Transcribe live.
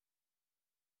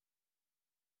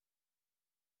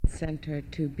Center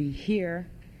to be here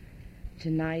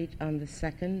tonight on the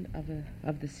second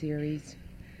of the series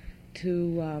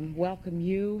to welcome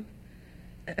you,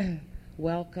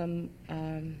 welcome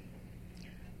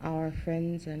our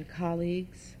friends and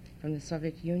colleagues from the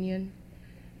Soviet Union,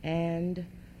 and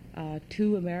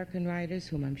two American writers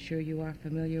whom I'm sure you are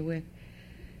familiar with,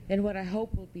 in what I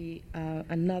hope will be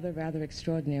another rather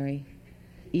extraordinary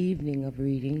evening of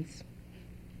readings.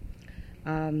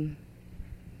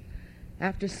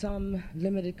 After some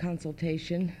limited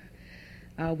consultation,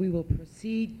 we will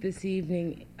proceed this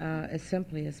evening as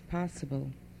simply as possible.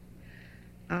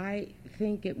 I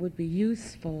think it would be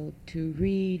useful to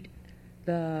read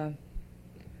the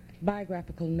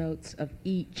biographical notes of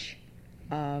each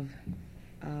of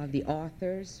the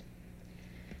authors,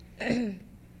 and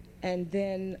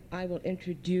then I will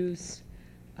introduce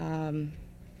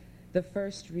the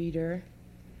first reader,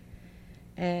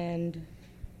 and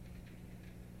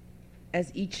as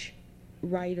each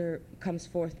writer comes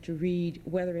forth to read,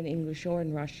 whether in English or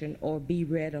in Russian, or be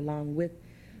read along with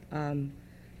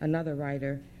another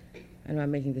writer. I know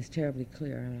I'm making this terribly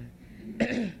clear.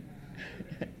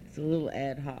 It's a little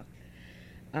ad hoc.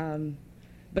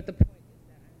 But the point is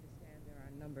that I understand there are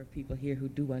a number of people here who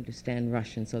do understand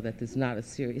Russian, so that there's not a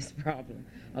serious problem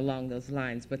along those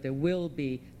lines. But there will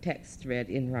be text read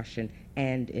in Russian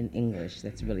and in English.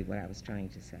 That's really what I was trying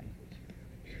to say.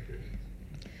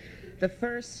 The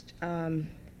first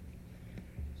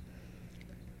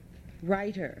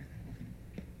writer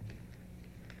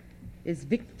is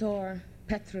Viktor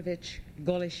Petrovich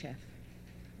Golyshev,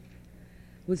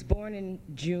 who was born in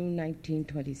June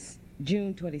 26,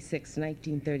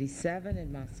 1937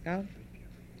 in Moscow,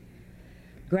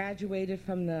 graduated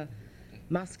from the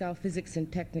Moscow Physics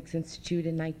and Technics Institute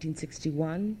in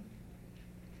 1961.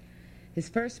 His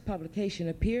first publication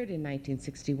appeared in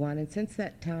 1961, and since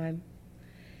that time,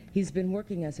 he's been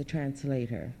working as a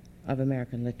translator of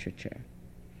American literature.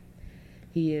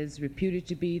 He is reputed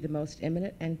to be the most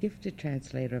eminent and gifted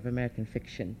translator of American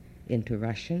fiction into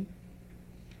Russian.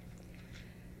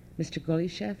 Mr.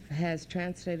 Golyshev has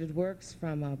translated works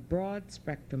from a broad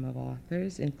spectrum of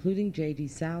authors, including J.D.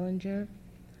 Salinger,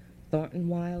 Thornton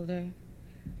Wilder,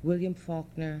 William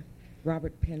Faulkner,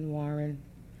 Robert Penn Warren,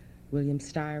 William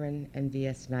Styron, and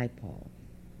V.S. Naipaul.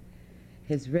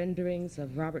 His renderings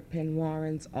of Robert Penn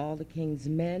Warren's All the King's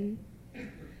Men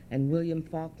and William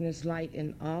Faulkner's Light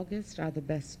in August are the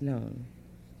best known.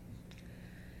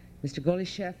 Mr.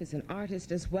 Golyshev is an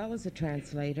artist as well as a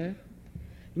translator,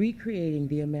 recreating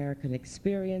the American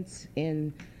experience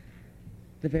in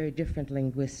the very different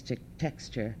linguistic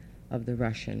texture of the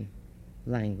Russian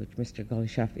language. Mr.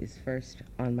 Golyshev is first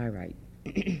on my right.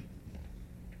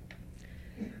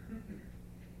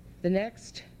 The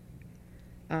next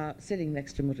sitting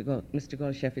next to Mr.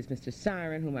 Golyshev is Mr.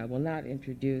 Styron, whom I will not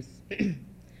introduce.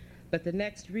 But the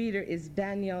next reader is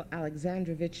Daniil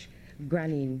Alexandrovic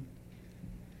Granin.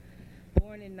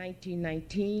 Born in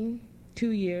 1919,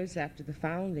 2 years after the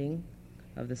founding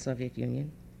of the Soviet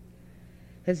Union.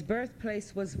 His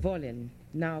birthplace was Volyn,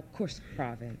 now Kursk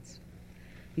province.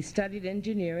 He studied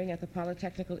engineering at the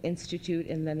Polytechnical Institute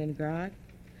in Leningrad,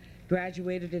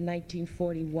 graduated in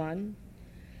 1941,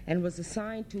 and was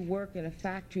assigned to work in a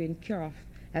factory in Kirov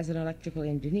as an electrical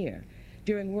engineer.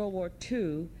 During World War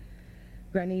II,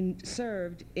 Granin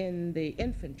served in the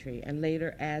infantry and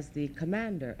later as the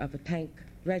commander of a tank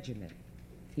regiment.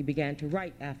 He began to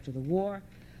write after the war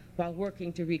while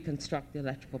working to reconstruct the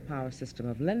electrical power system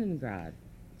of Leningrad.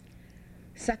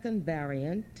 Second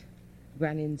variant,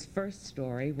 Granin's first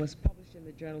story, was published in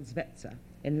the journal Zvezda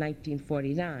in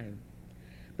 1949.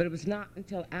 But it was not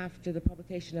until after the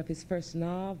publication of his first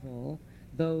novel,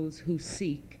 Those Who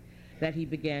Seek, that he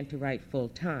began to write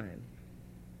full-time.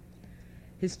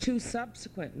 His two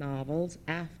subsequent novels,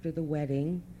 After the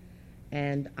Wedding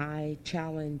and I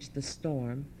Challenge the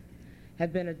Storm,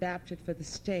 have been adapted for the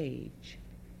stage.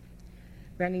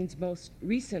 Granin's most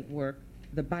recent work,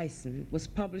 The Bison, was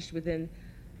published within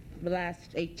the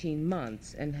last 18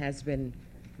 months and has been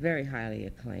very highly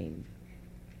acclaimed.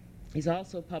 He's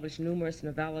also published numerous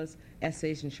novellas,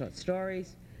 essays, and short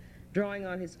stories. Drawing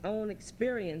on his own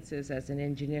experiences as an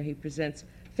engineer, he presents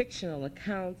fictional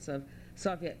accounts of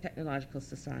Soviet technological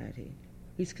society.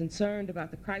 He's concerned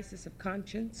about the crisis of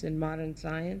conscience in modern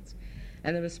science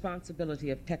and the responsibility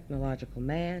of technological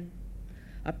man,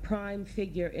 a prime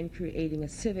figure in creating a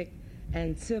civic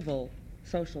and civil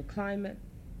social climate.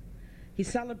 He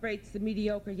celebrates the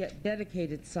mediocre yet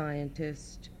dedicated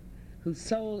scientist whose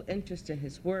sole interest in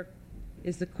his work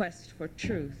is the quest for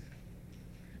truth.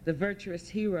 The virtuous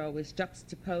hero is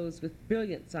juxtaposed with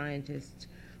brilliant scientists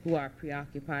who are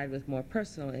preoccupied with more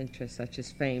personal interests such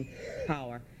as fame,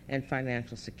 power, and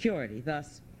financial security.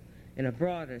 Thus, in a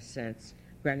broader sense,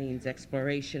 Granin's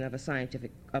exploration of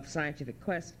scientific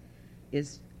quest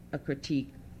is a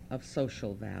critique of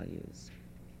social values.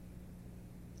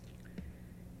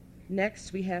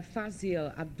 Next, we have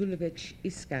Fazil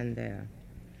Iskander,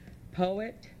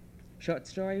 poet, short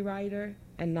story writer,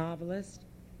 and novelist.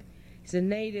 He's a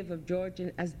native of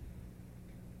Georgian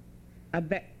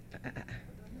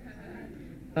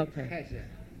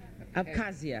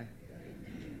Abkhazia,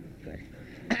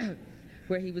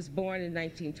 where he was born in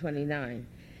 1929.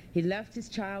 He left his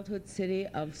childhood city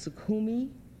of Sukhumi,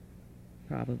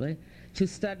 probably, to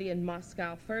study in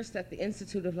Moscow, first at the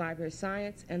Institute of Library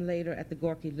Science and later at the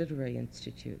Gorky Literary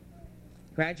Institute.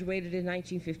 Graduated in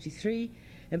 1953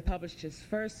 and published his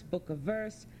first book of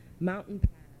verse, Mountain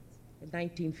Paths, in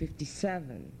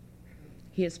 1957.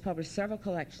 He has published several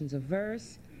collections of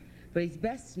verse, but he's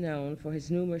best known for his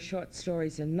numerous short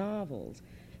stories and novels,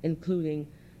 including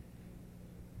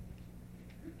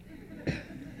it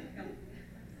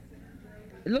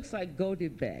looks like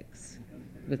Godibex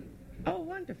with, oh,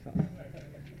 wonderful.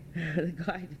 The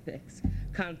Godibex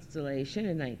Constellation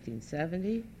in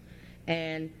 1970,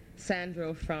 and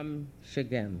Sandro from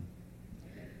Chegem.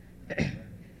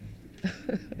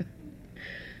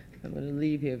 I'm going to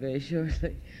leave here very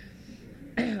shortly.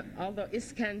 Although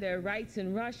Iskander writes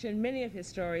in Russian, many of his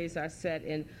stories are set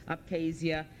in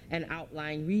Abkhazia and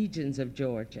outlying regions of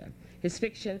Georgia. His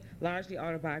fiction, largely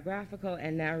autobiographical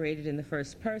and narrated in the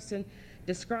first person,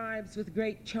 describes with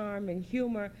great charm and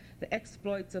humor the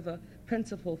exploits of a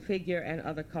principal figure and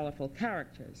other colorful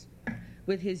characters.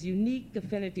 With his unique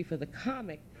affinity for the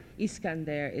comic,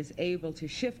 Iskander is able to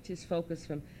shift his focus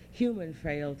from human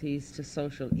frailties to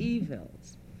social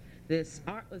evils. This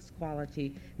artless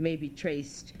quality may be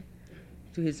traced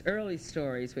to his early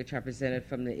stories, which are presented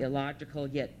from the illogical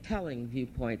yet telling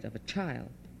viewpoint of a child.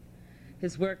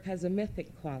 His work has a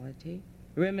mythic quality,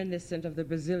 reminiscent of the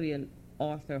Brazilian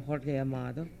author Jorge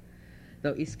Amado,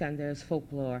 though Iskander's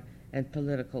folklore and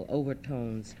political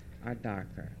overtones are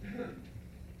darker.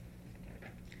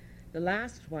 The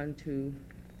last one to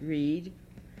read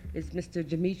is Mr.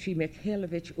 Dmitry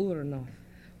Mikhailovich Urnov,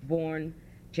 born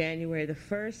January the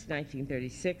 1st,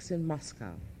 1936 in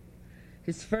Moscow.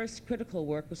 His first critical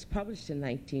work was published in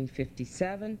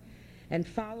 1957, and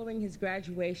following his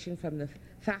graduation from the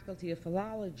Faculty of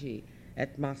Philology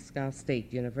at Moscow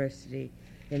State University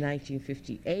in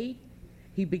 1958,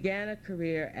 he began a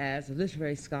career as a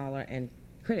literary scholar and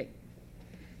critic.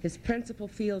 His principal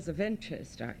fields of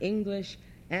interest are English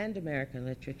and American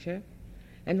literature,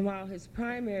 and while his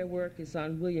primary work is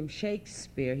on William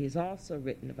Shakespeare, he's also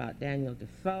written about Daniel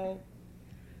Defoe,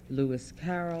 Lewis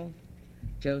Carroll,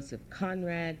 Joseph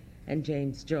Conrad, and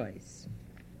James Joyce.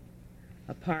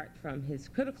 Apart from his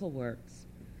critical works,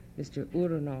 Mr.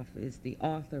 Urnov is the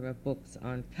author of books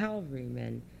on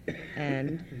cavalrymen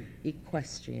and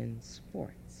equestrian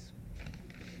sports.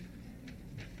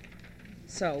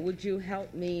 So would you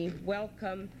help me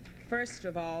welcome, first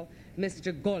of all,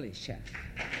 Mr. Golyshev.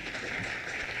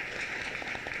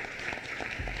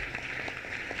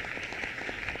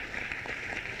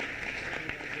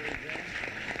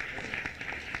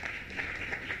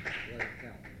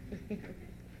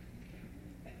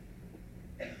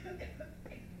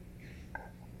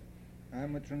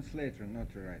 I'm a translator, not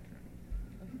a writer.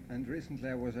 And recently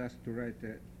I was asked to write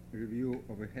a review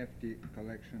of a hefty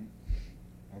collection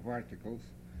of articles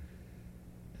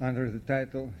under the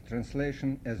title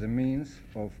Translation as a Means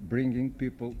of Bringing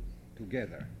People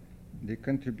Together. The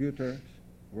contributors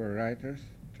were writers,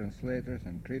 translators,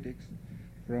 and critics,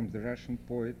 from the Russian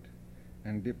poet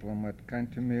and diplomat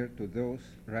Kantemir to those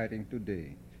writing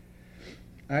today.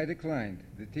 I declined.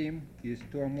 The theme is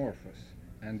too amorphous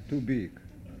and too big,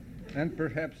 and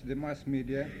perhaps the mass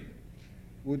media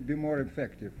would be more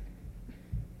effective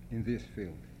in this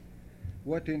field.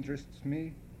 What interests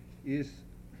me is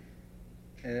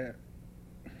a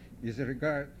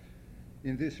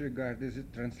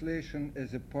translation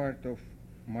as a part of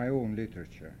my own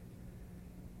literature.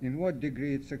 In what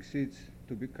degree it succeeds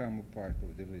to become a part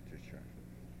of the literature.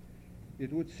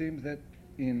 It would seem that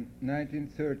in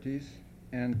 1930s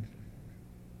and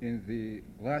in the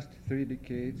last 3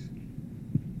 decades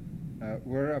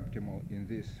were optimal in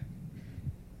this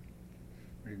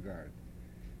regard.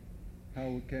 How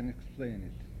we can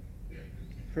explain it?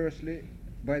 Firstly,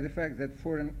 by the fact that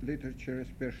foreign literature,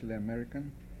 especially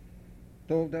American,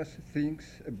 told us things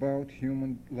about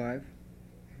human life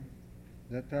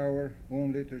that our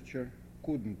own literature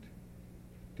couldn't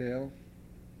tell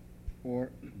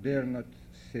or dare not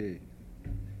say.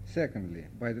 Secondly,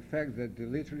 by the fact that the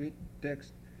literary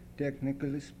text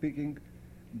technically speaking,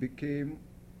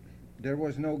 there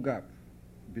was no gap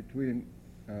between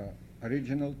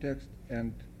original text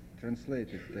and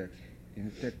translated text in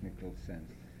a technical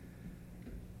sense.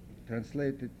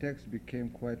 Translated text became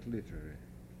quite literary,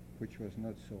 which was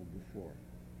not so before.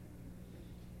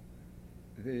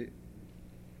 The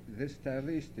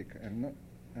stylistic and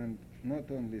not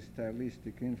only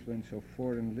stylistic influence of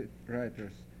foreign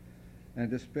writers,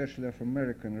 and especially of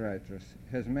American writers,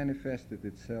 has manifested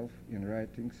itself in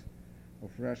writings of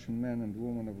Russian men and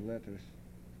women of letters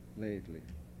lately.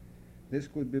 This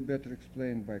could be better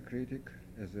explained by critic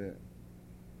as a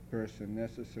person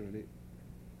necessarily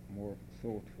more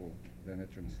thoughtful than a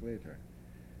translator.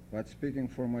 But speaking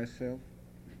for myself,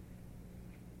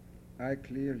 I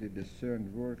clearly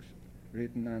discerned works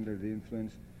written under the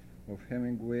influence of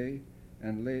Hemingway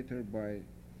and later by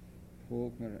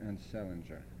Faulkner and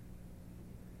Salinger.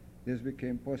 This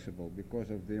became possible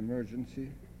because of the emergence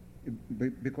in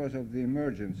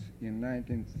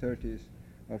 1930s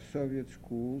of Soviet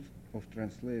schools of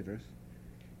translators,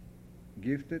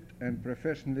 gifted and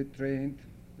professionally trained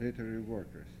literary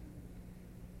workers.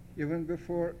 Even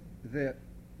before that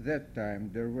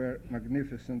time, there were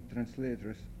magnificent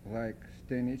translators like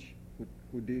Stenich,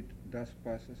 who did Das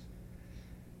Passes,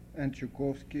 and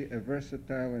Chukovsky, a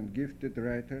versatile and gifted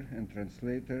writer and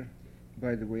translator,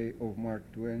 by the way, of Mark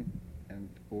Twain and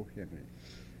O. Henry.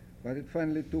 But it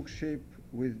finally took shape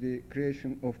with the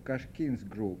creation of Kashkin's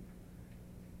group,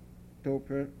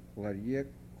 Topper, Laryek,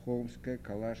 Holmskaya,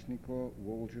 Kalashnikova,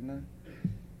 Volgina,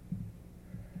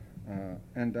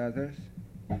 and others,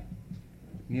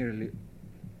 nearly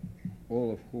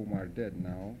all of whom are dead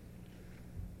now.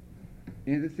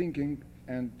 In the thinking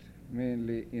and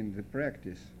mainly in the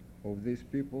practice of these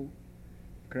people,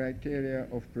 criteria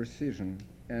of precision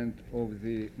and of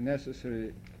the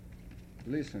necessary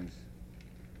lessons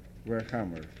were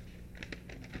hammered.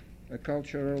 A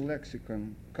cultural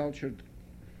lexicon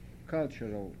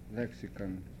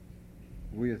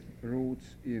with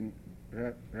roots in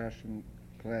Russian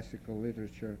classical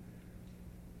literature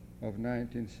of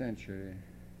 19th century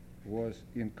was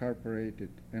incorporated,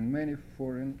 and many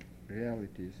foreign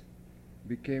realities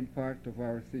became part of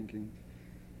our thinking,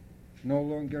 no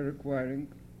longer requiring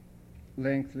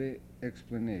lengthy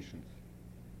explanations.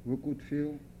 We could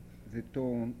feel the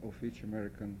tone of each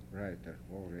American writer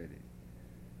already.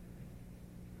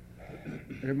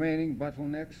 Remaining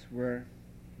bottlenecks were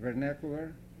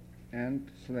vernacular and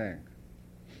slang,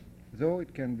 though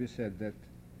it can be said that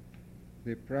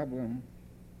the problem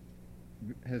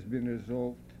has been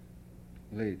resolved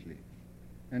lately.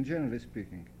 And generally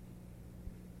speaking,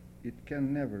 it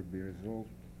can never be resolved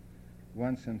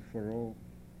once and for all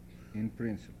in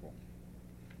principle.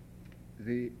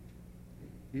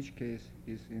 Each case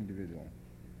is individual.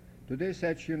 Today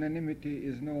such unanimity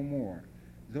is no more,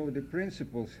 though the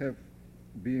principles have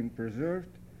been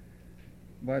preserved,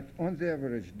 but on the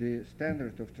average the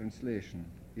standard of translation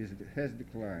has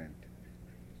declined.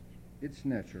 It's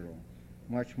natural.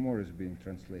 Much more is being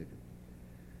translated.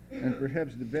 And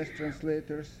perhaps the best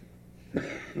translators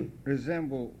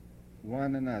resemble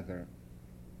one another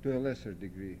to a lesser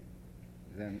degree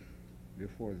than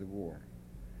before the war.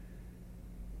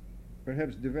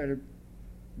 Perhaps the very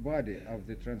body of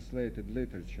the translated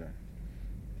literature,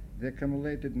 the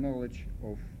accumulated knowledge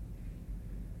of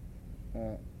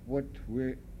what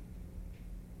we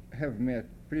have met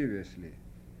previously,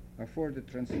 afford the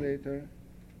translator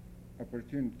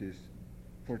opportunities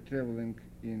for traveling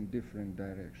in different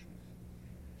directions.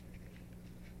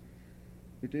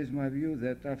 It is my view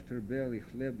that after Belych,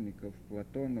 Lebnikov,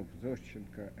 Platonov,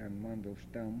 Zoschenko, and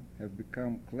Mandelstam have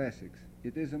become classics,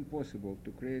 it is impossible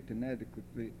to create an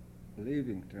adequately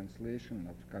living translation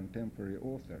of contemporary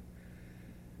author,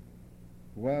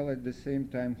 while at the same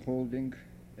time holding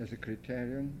as a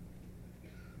criterion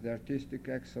the artistic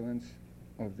excellence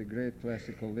of the great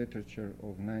classical literature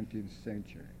of 19th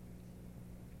century.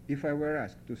 If I were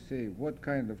asked to say what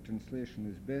kind of translation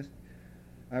is best,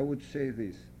 I would say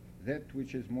this: that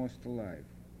which is most alive,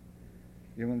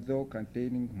 even though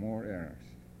containing more errors.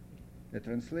 A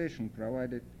translation,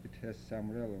 provided it has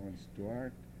some relevance to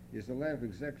art, is alive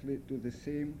exactly to the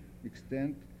same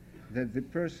extent that the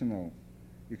personal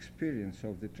experience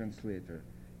of the translator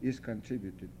is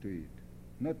contributed to it,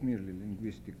 not merely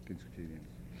linguistic experience.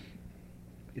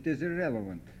 It is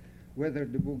irrelevant whether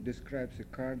the book describes a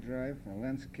car drive, a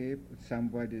landscape,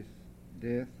 somebody's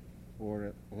death, or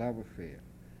a love affair.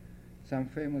 Some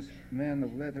famous man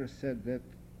of letters said that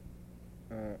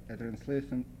a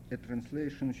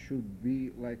translation should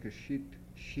be like a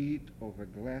sheet of a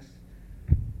glass.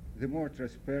 The more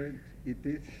transparent it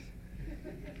is,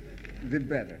 the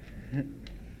better.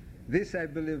 This, I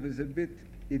believe, is a bit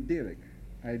idyllic.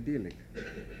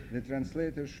 The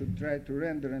translator should try to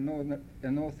render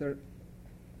an author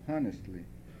honestly.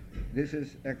 This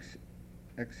is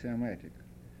axiomatic.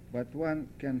 But one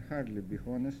can hardly be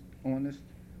honest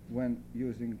when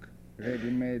using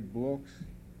ready-made blocks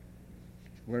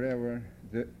wherever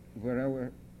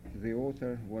the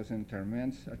author was in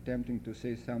torments, attempting to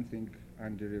say something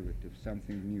underivative,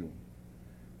 something new.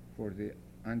 For the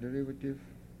underivative,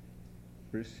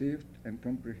 perceived and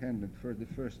comprehended for the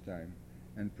first time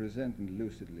and presented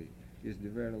lucidly, is the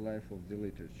very life of the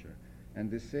literature. And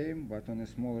the same, but on a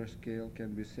smaller scale,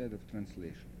 can be said of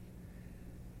translation.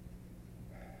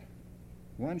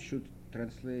 One should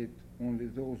translate only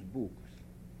those books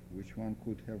which one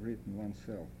could have written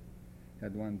oneself,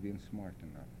 had one been smart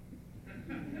enough.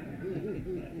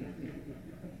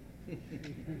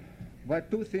 But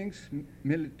two things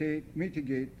militate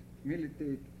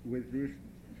with this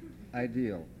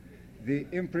ideal: the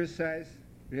imprecise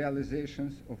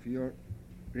realization of your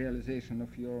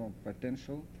own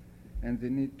potential, and the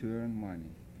need to earn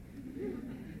money.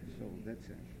 So that's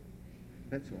it.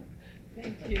 That's all.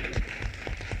 Thank you.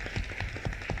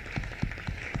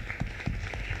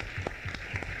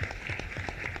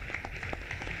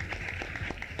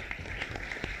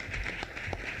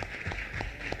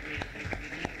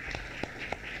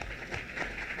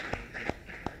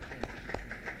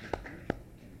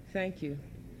 Thank you.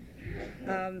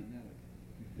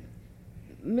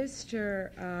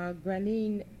 Mr.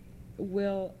 Granin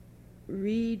will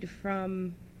read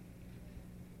from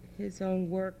his own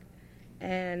work,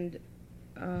 and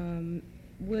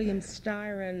William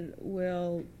Styron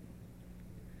will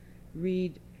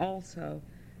read also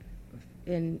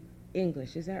in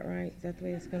English. Is that right? Is that the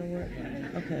way it's going to work?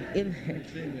 Okay.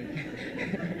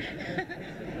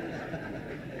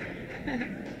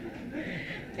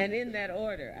 And in that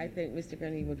order, I think Mr.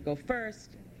 Granin would go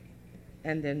first,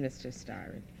 and then Mr.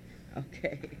 Styron.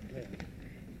 Okay.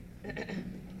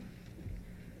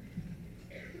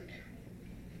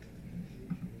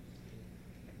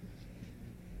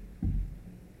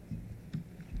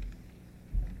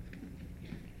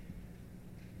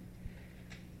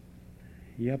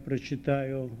 Я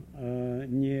прочитаю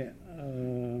не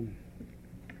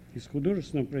из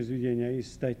художественного произведения, а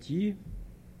из статьи,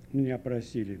 меня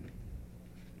просили,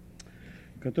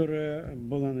 которая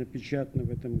была напечатана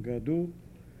в этом году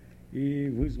и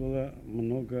вызвала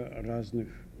много разных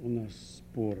у нас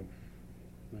споров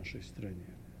в нашей стране.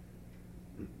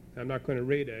 I'm not going to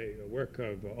read a work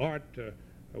of art,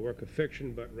 a work of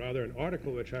fiction, but rather an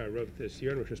article which I wrote this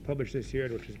year, and which was published this year,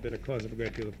 and which has been a cause of a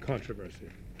great deal of controversy.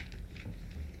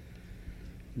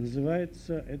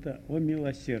 Называется это «О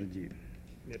милосердии».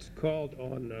 It's called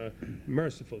on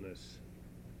mercifulness.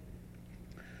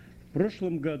 В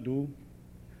прошлом году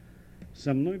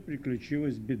со мной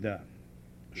приключилась беда.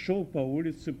 Шел по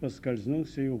улице,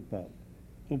 поскользнулся и упал.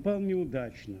 Упал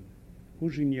неудачно,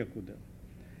 хуже некуда.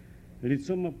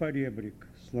 Лицом о поребрик,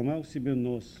 сломал себе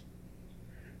нос.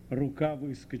 Рука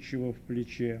выскочила в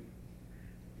плече,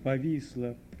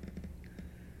 повисла.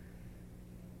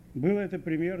 Было это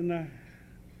примерно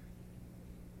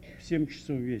в 7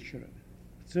 часов вечера.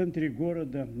 В центре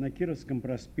города, на Кировском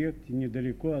проспекте,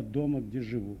 недалеко от дома, где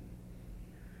живу.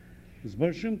 С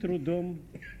большим трудом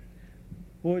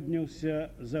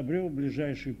поднялся, забрел в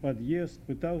ближайший подъезд,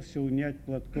 пытался унять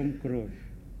платком кровь.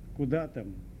 Куда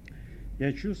там?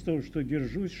 Я чувствовал, что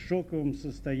держусь в шоковом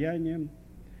состоянии,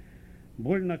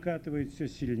 боль накатывает все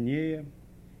сильнее,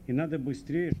 и надо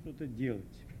быстрее что-то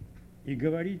делать. И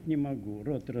говорить не могу,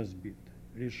 рот разбит.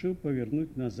 Решил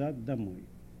повернуть назад домой.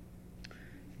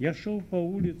 Я шел по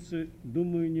улице,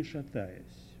 думаю, не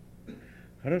шатаясь.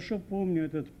 Хорошо помню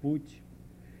этот путь,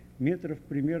 метров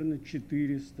примерно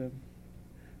 400.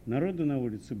 Народу на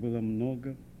улице было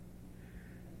много.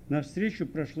 Навстречу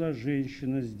прошла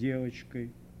женщина с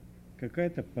девочкой,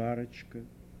 какая-то парочка,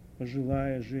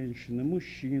 пожилая женщина,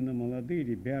 мужчина, молодые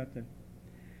ребята.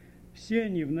 Все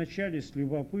они вначале с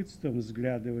любопытством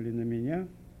взглядывали на меня,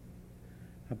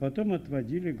 а потом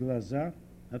отводили глаза,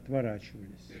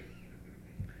 отворачивались.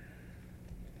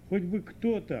 Хоть бы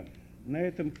кто-то на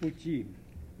этом пути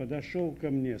подошел ко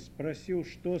мне, спросил,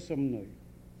 что со мной,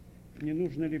 не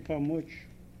нужно ли помочь.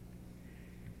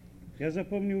 Я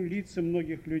запомнил лица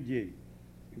многих людей,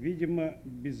 видимо,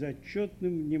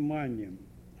 безотчетным вниманием,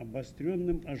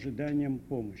 обостренным ожиданием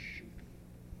помощи.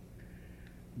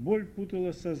 Боль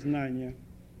путала сознание,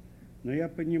 но я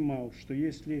понимал, что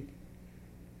если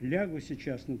лягу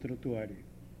сейчас на тротуаре,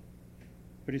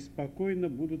 преспокойно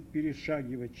будут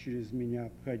перешагивать через меня,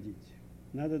 обходить.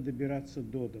 Надо добираться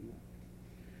до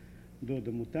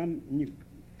дому. Там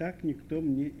так никто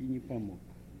мне и не помог.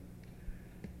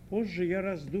 Позже я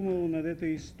раздумывал над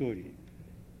этой историей.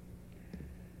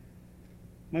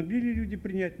 Могли ли люди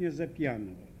принять меня за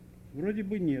пьяного? Вроде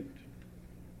бы нет.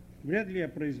 Вряд ли я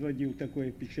производил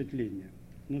такое впечатление.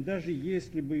 Но даже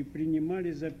если бы и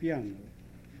принимали за пьяного,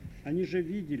 они же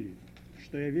видели,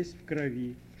 что я весь в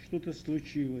крови, что-то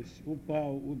случилось,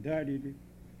 упал, ударили.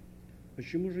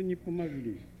 Почему же не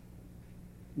помогли?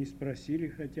 Не спросили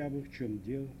хотя бы, в чем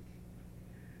дело?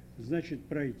 Значит,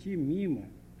 пройти мимо,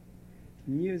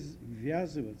 не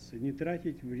ввязываться, не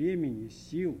тратить времени,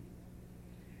 сил.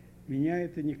 Меня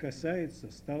это не касается,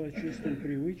 стало чувством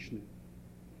привычным.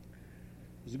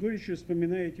 С горечью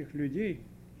вспоминая этих людей,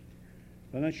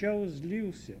 поначалу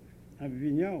злился,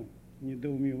 обвинял,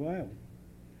 недоумевал,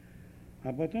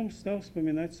 а потом стал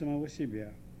вспоминать самого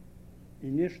себя. И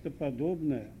нечто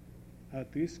подобное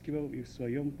отыскивал и в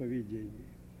своем поведении.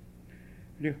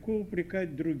 Легко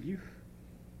упрекать других,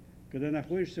 когда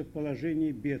находишься в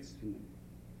положении бедственном,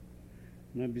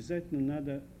 но обязательно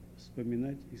надо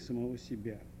вспоминать и самого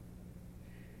себя.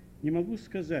 Не могу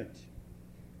сказать,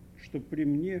 что при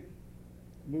мне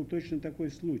был точно такой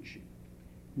случай.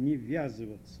 Не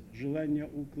ввязываться, желание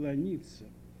уклониться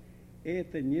 –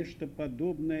 это нечто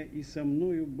подобное и со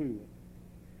мною было.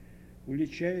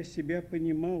 Уличая себя,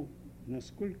 понимал,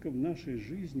 насколько в нашей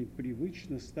жизни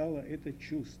привычно стало это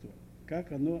чувство,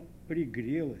 как оно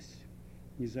пригрелось,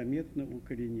 незаметно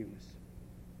укоренилось.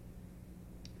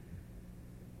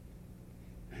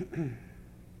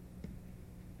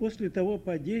 После того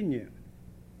падения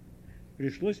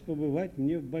пришлось побывать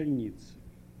мне в больнице.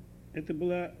 Это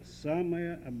была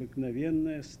самая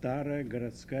обыкновенная старая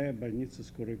городская больница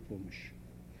скорой помощи.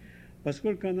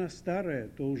 Поскольку она старая,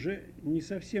 то уже не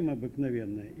совсем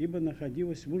обыкновенная, ибо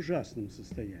находилась в ужасном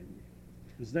состоянии.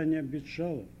 Здание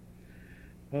обветшало,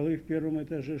 полы в первом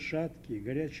этаже шаткие,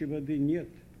 горячей воды нет.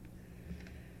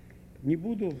 Не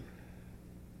буду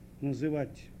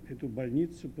называть эту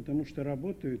больницу, потому что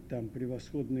работают там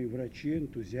превосходные врачи,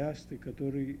 энтузиасты,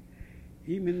 которые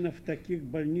именно в таких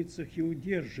больницах и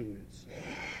удерживаются.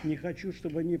 Не хочу,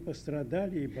 чтобы они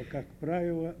пострадали, ибо, как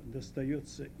правило,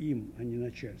 достается им, а не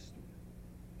начальству.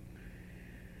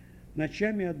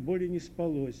 Ночами от боли не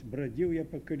спалось, бродил я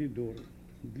по коридору.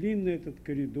 Длинный этот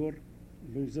коридор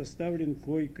был заставлен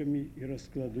койками и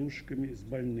раскладушками с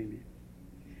больными.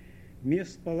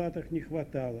 Мест в палатах не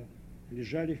хватало.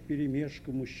 Лежали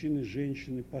вперемешку мужчины и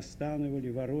женщины, постановали,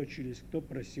 ворочались, кто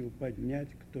просил поднять,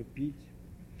 кто пить.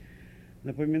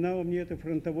 Напоминало мне это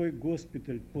фронтовой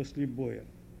госпиталь после боя,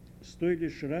 с той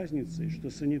лишь разницей, что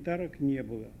санитарок не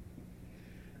было.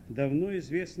 Давно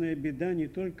известная беда не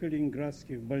только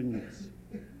ленинградских больниц.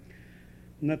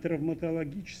 На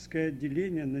травматологическое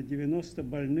отделение на 90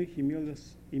 больных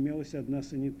имелась одна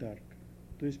санитарка.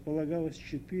 То есть полагалось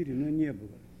 4, но не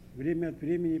было. Время от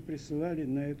времени присылали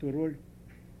на эту роль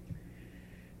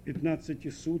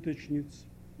 15-суточниц.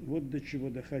 Вот до чего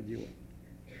доходило.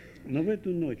 Но в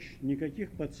эту ночь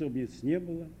никаких подсобниц не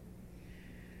было.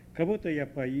 Кого-то я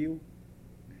поил,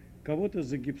 кого-то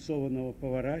загипсованного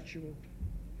поворачивал.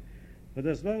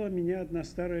 Подозвала меня одна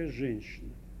старая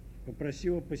женщина,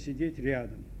 попросила посидеть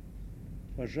рядом.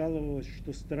 Пожаловалась,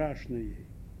 что страшно ей.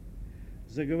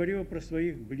 Заговорила про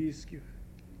своих близких,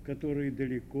 которые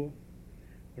далеко,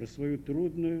 про свою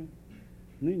трудную,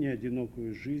 ныне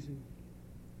одинокую жизнь.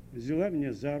 Взяла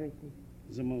меня за руку,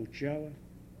 замолчала.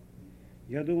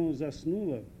 Я думал,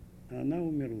 заснула, а она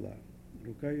умерла.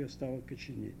 Рука ее стала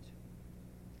коченеть.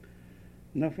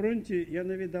 На фронте я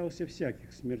навидался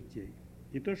всяких смертей.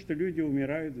 И то, что люди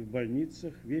умирают в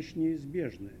больницах, вещь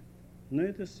неизбежная. Но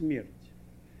это смерть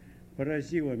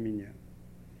поразила меня.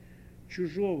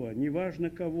 Чужого, неважно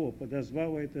кого,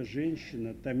 подозвала эта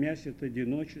женщина, томясь от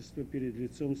одиночества перед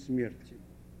лицом смерти.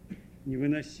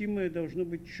 Невыносимое должно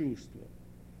быть чувство.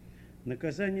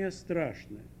 Наказание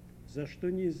страшное, за что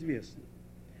неизвестно.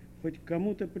 Хоть к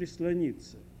кому-то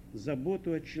прислониться,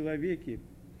 заботу о человеке,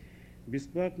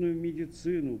 бесплатную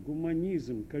медицину,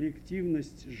 гуманизм,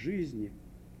 коллективность жизни.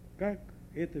 Как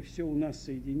это все у нас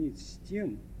соединить с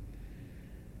тем,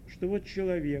 что вот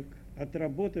человек,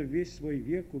 отработав весь свой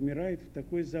век, умирает в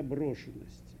такой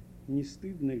заброшенности? Не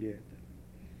стыдно ли это?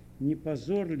 Не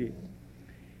позор ли?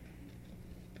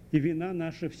 И вина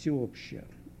наша всеобщая.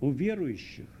 У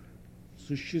верующих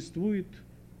существует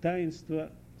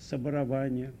таинство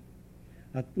соборования,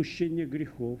 отпущение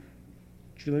грехов.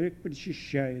 Человек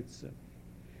причащается,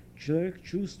 человек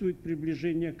чувствует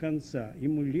приближение конца.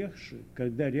 Ему легче,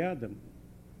 когда рядом,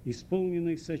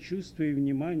 исполненный сочувствия и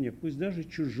внимания, пусть даже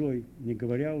чужой, не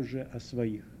говоря уже о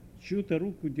своих, чью-то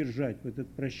руку держать в этот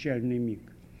прощальный миг.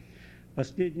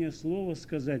 Последнее слово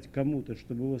сказать кому-то,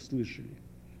 чтобы его слышали.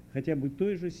 хотя бы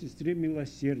той же сестре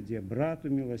милосердия, брату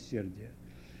милосердия,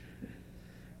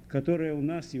 которое у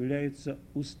нас является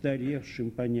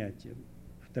устаревшим понятием.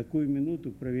 В такую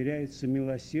минуту проверяется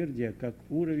милосердие как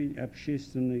уровень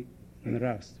общественной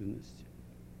нравственности.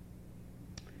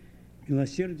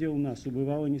 Милосердие у нас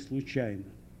убывало не случайно.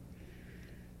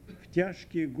 В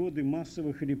тяжкие годы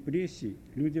массовых репрессий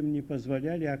людям не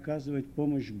позволяли оказывать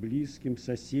помощь близким,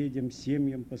 соседям,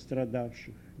 семьям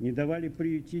пострадавших, не давали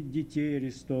приютить детей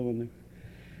арестованных.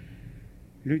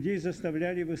 Людей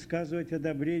заставляли высказывать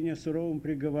одобрение суровым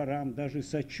приговорам, даже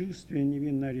сочувствие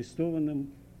невинно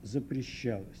арестованным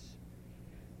запрещалось.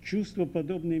 Чувство,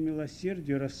 подобное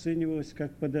милосердию, расценивалось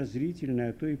как подозрительное,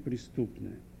 а то и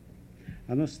преступное.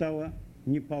 Оно стало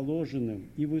неположенным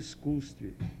и в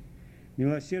искусстве.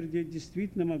 Милосердие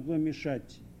действительно могло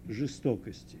мешать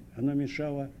жестокости. Оно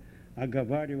мешало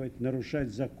оговаривать, нарушать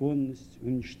законность,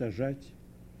 уничтожать.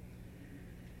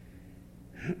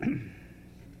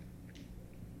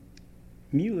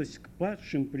 Милость к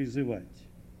падшим призывать,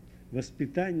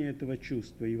 воспитание этого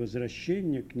чувства и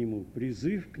возвращение к нему,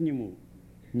 призыв к нему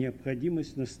 –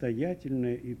 необходимость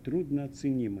настоятельная и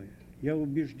труднооценимая. Я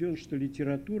убежден, что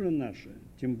литература наша,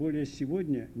 тем более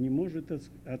сегодня, не может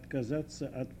отказаться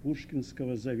от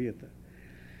пушкинского завета.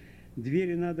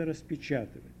 Двери надо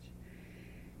распечатывать.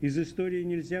 Из истории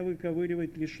нельзя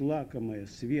выковыривать лишь лакомое,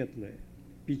 светлое.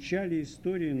 Печали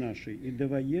истории нашей и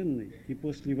довоенной, и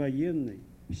послевоенной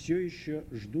все еще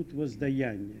ждут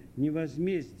воздаяния, не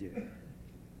возмездия,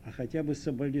 а хотя бы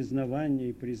соболезнования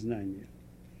и признания.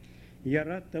 Я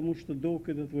рад тому, что долг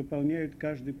этот выполняют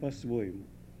каждый по-своему.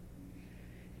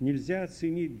 Нельзя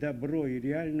оценить добро и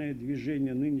реальное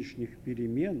движение нынешних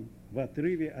перемен в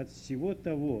отрыве от всего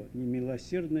того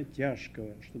немилосердно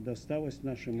тяжкого, что досталось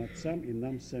нашим отцам и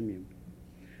нам самим.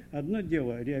 Одно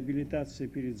дело – реабилитация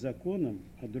перед законом,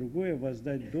 а другое –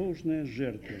 воздать должное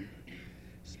жертвам.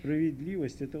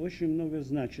 Справедливость – это очень много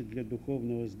значит для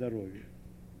духовного здоровья.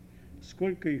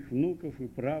 Сколько их внуков и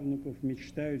правнуков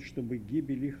мечтают, чтобы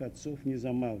гибель их отцов не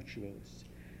замалчивалась.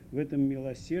 В этом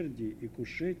милосердии и к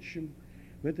ушедшим,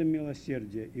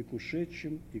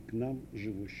 и к нам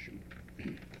живущим.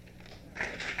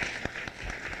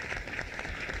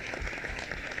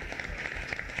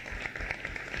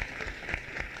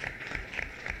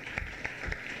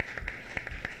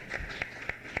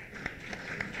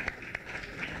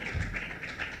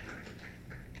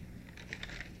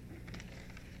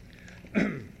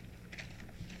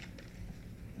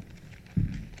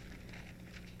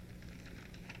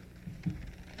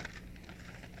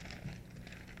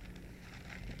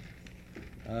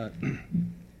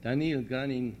 Daniil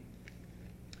Granin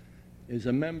is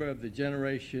a member of the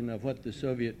generation of what the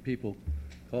Soviet people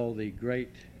call the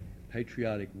Great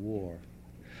Patriotic War.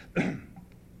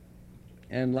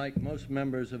 And like most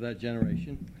members of that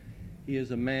generation, he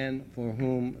is a man for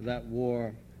whom that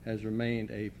war has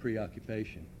remained a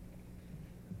preoccupation.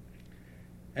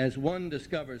 As one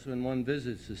discovers when one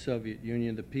visits the Soviet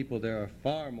Union, the people there are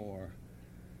far more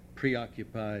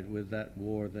preoccupied with that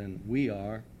war than we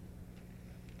are,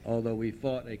 although we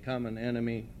fought a common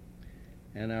enemy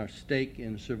and our stake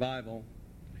in survival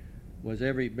was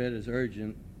every bit as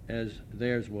urgent as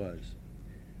theirs was.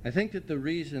 I think that the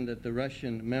reason that the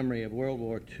Russian memory of World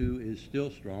War II is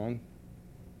still strong,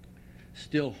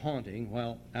 still haunting,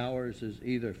 while ours is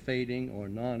either fading or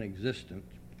non-existent,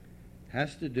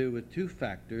 has to do with two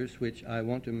factors which I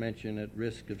want to mention at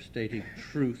risk of stating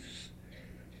truths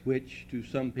which, to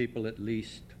some people at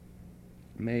least,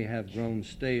 may have grown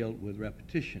stale with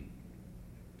repetition.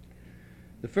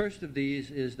 The first of these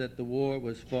is that the war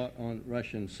was fought on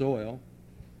Russian soil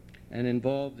and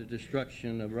involved the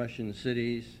destruction of Russian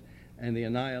cities and the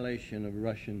annihilation of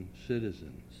Russian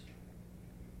citizens.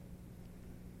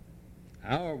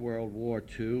 Our World War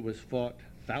II was fought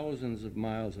thousands of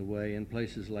miles away in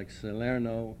places like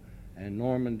Salerno and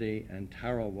Normandy and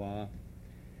Tarawa,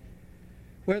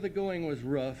 where the going was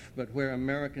rough, but where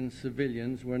American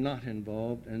civilians were not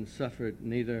involved and suffered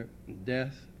neither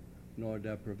death nor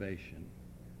deprivation.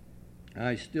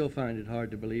 I still find it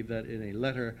hard to believe that in a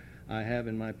letter I have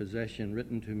in my possession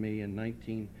written to me in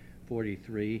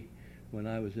 1943 when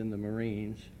I was in the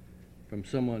Marines from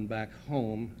someone back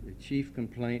home, the chief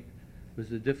complaint was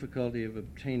the difficulty of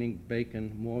obtaining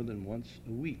bacon more than once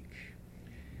a week.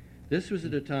 This was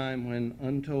at a time when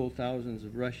untold thousands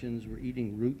of Russians were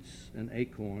eating roots and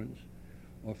acorns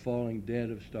or falling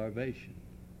dead of starvation.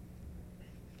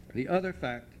 The other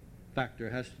factor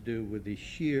has to do with the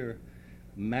sheer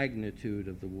magnitude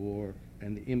of the war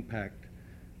and the impact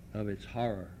of its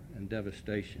horror and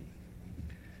devastation.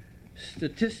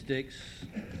 Statistics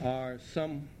are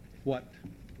somewhat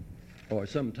or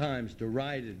sometimes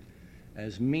derided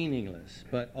as meaningless,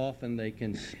 but often they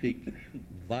can speak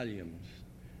volumes,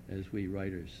 as we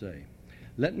writers say.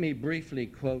 Let me briefly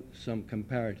quote some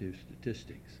comparative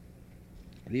statistics.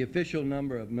 The official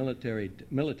number of military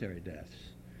deaths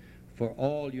for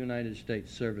all United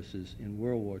States services in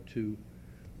World War II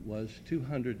was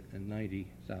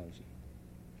 290,000.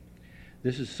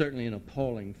 This is certainly an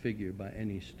appalling figure by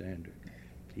any standard,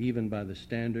 even by the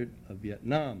standard of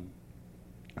Vietnam,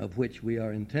 of which we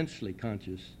are intensely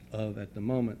conscious of at the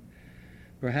moment,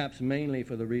 perhaps mainly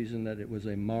for the reason that it was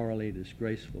a morally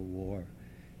disgraceful war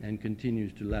and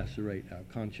continues to lacerate our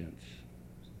conscience.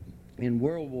 In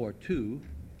World War II,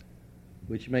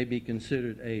 which may be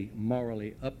considered a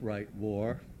morally upright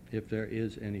war, if there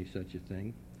is any such a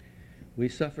thing, we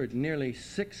suffered nearly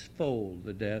sixfold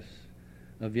the deaths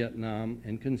of Vietnam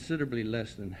in considerably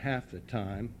less than half the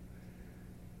time,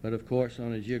 but of course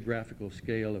on a geographical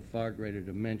scale of far greater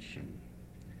dimension.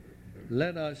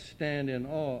 Let us stand in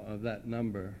awe of that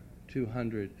number,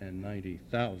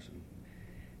 290,000.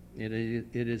 It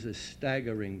is a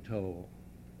staggering toll,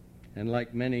 and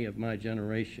like many of my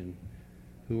generation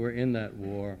who were in that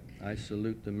war, I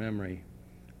salute the memory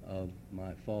of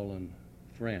my fallen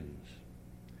friends.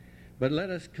 But let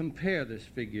us compare this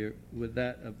figure with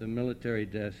that of the military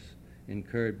deaths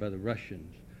incurred by the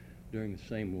Russians during the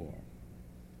same war.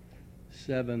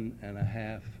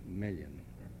 7.5 million.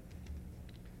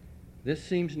 This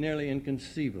seems nearly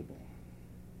inconceivable.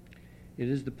 It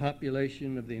is the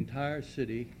population of the entire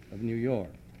city of New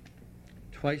York,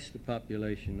 twice the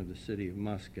population of the city of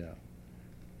Moscow,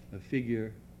 a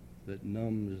figure that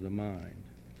numbs the mind.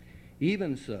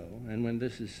 Even so, and when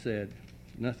this is said,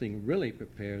 nothing really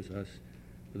prepares us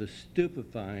for the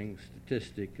stupefying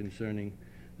statistic concerning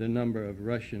the number of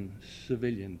Russian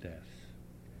civilian deaths.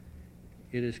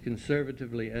 It is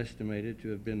conservatively estimated to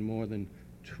have been more than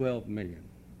 12 million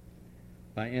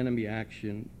by enemy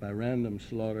action, by random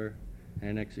slaughter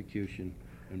and execution,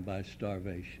 and by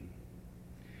starvation.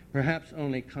 Perhaps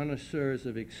only connoisseurs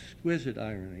of exquisite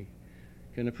irony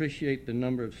can appreciate the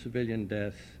number of civilian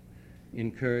deaths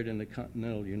incurred in the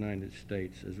continental United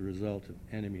States as a result of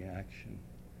enemy action.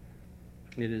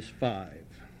 It is 5.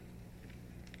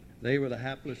 They were the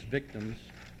hapless victims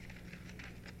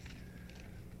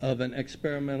of an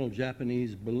experimental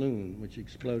Japanese balloon which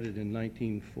exploded in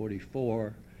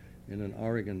 1944 in an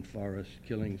Oregon forest,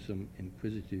 killing some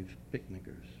inquisitive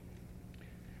picnickers.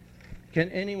 Can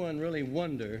anyone really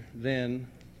wonder, then,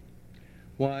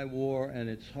 why war and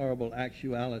its horrible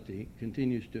actuality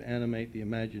continues to animate the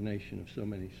imagination of so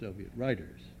many Soviet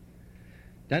writers?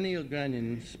 Daniil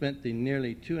Granin spent the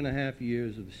nearly 2.5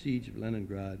 years of the siege of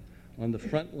Leningrad on the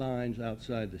front lines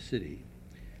outside the city.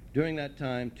 During that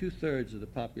time, 2/3 of the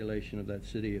population of that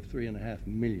city of 3.5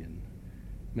 million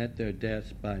met their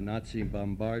deaths by Nazi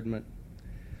bombardment,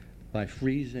 by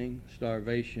freezing,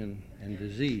 starvation, and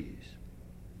disease.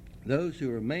 Those who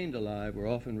remained alive were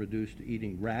often reduced to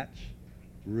eating rats,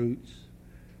 roots,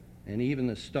 and even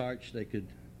the starch they could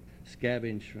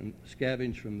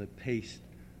scavenge from the paste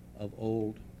of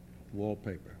old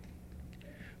wallpaper.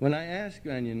 When I asked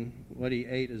Granin what he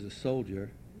ate as a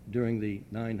soldier during the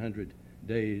 900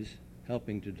 days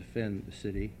helping to defend the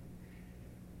city,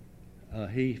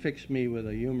 he fixed me with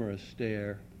a humorous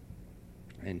stare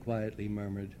and quietly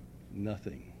murmured,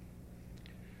 "Nothing."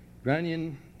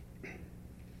 Granin,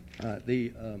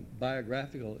 the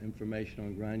biographical information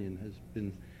on Granin has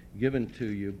been given to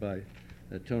you by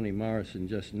Toni Morrison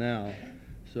just now,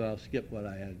 so I'll skip what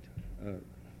I had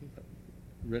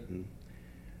written.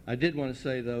 I did want to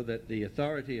say, though, that the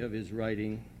authority of his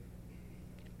writing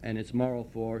and its moral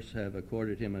force have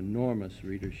accorded him enormous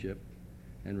readership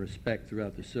and respect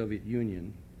throughout the Soviet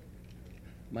Union.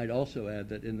 Might also add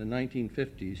that in the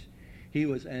 1950s, he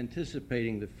was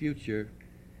anticipating the future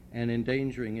and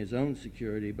endangering his own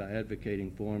security by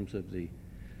advocating forms of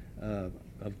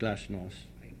glasnost,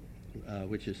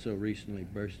 which has so recently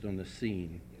burst on the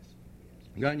scene.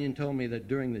 Granin told me that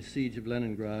during the siege of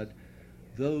Leningrad,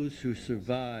 those who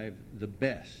survived the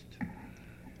best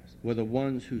were the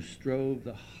ones who strove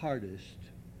the hardest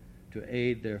to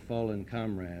aid their fallen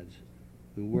comrades,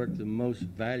 who worked the most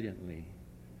valiantly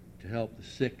to help the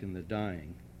sick and the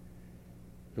dying,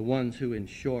 the ones who, in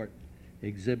short,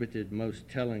 exhibited most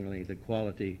tellingly the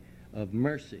quality of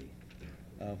mercy,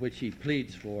 which he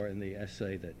pleads for in the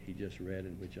essay that he just read,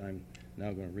 and which I'm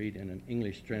now going to read in an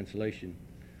English translation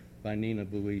by Nina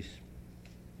Buis.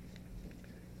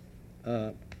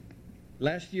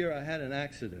 Last year I had an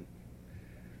accident.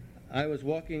 I was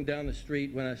walking down the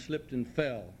street when I slipped and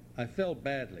fell. I fell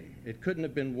badly. It couldn't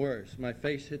have been worse. My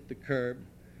face hit the curb,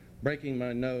 breaking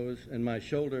my nose, and my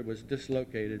shoulder was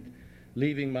dislocated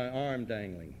leaving my arm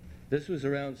dangling. This was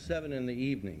around 7 in the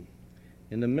evening,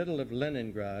 in the middle of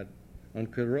Leningrad, on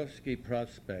Kurovsky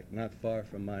Prospect, not far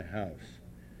from my house.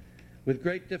 With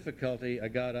great difficulty, I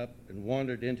got up and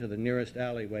wandered into the nearest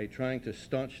alleyway, trying to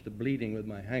staunch the bleeding with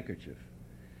my handkerchief.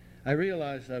 I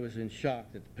realized I was in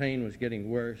shock, that the pain was getting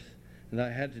worse, and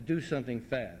I had to do something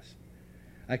fast.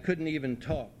 I couldn't even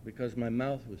talk because my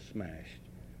mouth was smashed.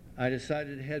 I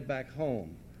decided to head back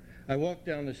home. I walked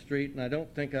down the street, and I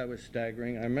don't think I was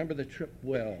staggering. I remember the trip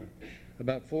well,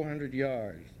 about 400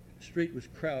 yards. The street was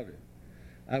crowded.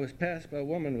 I was passed by a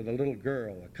woman with a little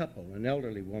girl, a couple, an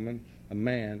elderly woman, a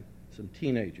man, some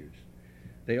teenagers.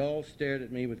 They all stared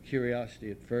at me with curiosity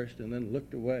at first and then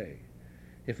looked away.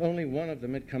 If only one of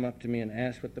them had come up to me and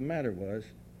asked what the matter was,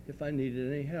 if I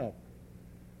needed any help.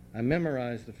 I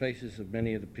memorized the faces of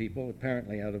many of the people,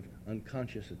 apparently out of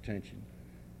unconscious attention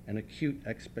and acute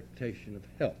expectation of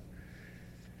help.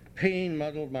 Pain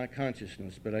muddled my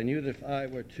consciousness, but I knew that if I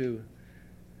were to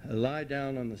lie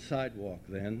down on the sidewalk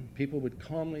then, people would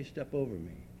calmly step over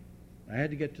me. I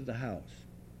had to get to the house.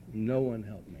 No one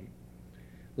helped me.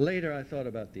 Later, I thought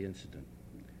about the incident.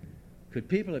 Could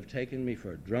people have taken me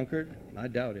for a drunkard? I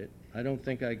doubt it. I don't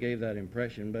think I gave that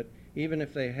impression, but even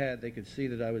if they had, they could see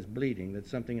that I was bleeding, that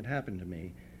something had happened to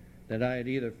me, that I had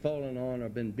either fallen on or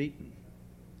been beaten.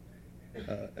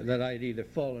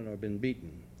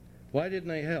 Why didn't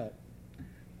they help?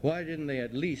 Why didn't they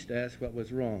at least ask what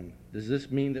was wrong? Does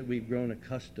this mean that we've grown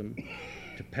accustomed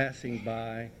to passing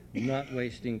by, not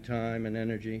wasting time and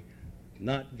energy,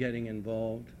 not getting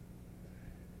involved?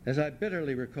 As I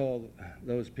bitterly recall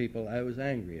those people, I was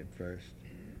angry at first,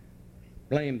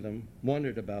 blamed them,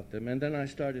 wondered about them, and then I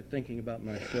started thinking about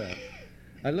myself.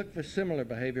 I looked for similar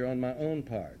behavior on my own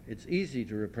part. It's easy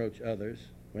to reproach others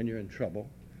when you're in trouble,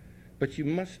 but you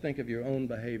must think of your own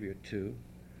behavior too.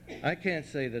 I can't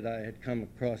say that I had come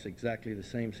across exactly the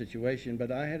same situation,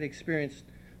 but I had experienced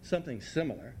something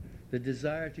similar, the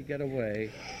desire to get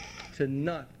away, to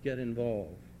not get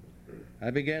involved. I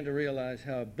began to realize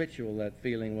how habitual that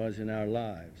feeling was in our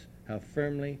lives, how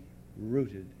firmly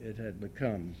rooted it had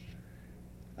become.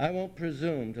 I won't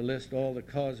presume to list all the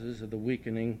causes of the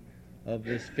weakening of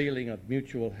this feeling of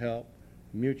mutual help,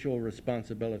 mutual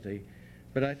responsibility,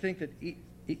 but I think that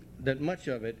that much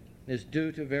of it is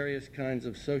due to various kinds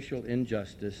of social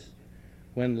injustice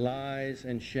when lies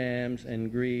and shams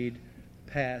and greed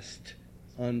passed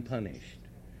unpunished.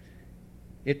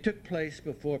 It took place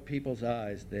before people's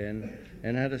eyes then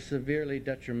and had a severely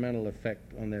detrimental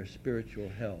effect on their spiritual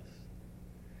health.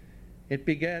 It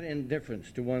begat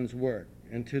indifference to one's work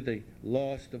and to the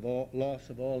loss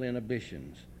of all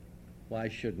inhibitions. Why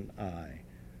shouldn't I?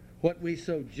 What we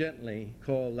so gently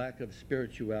call lack of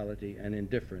spirituality and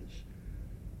indifference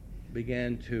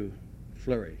began to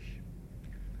flourish.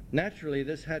 Naturally,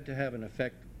 this had to have an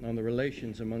effect on the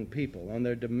relations among people, on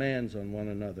their demands on one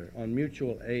another, on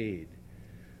mutual aid.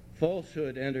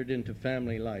 Falsehood entered into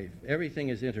family life. Everything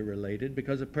is interrelated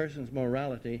because a person's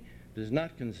morality does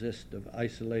not consist of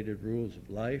isolated rules of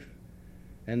life.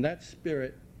 And that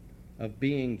spirit of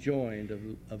being joined,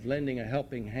 of lending a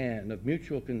helping hand, of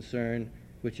mutual concern,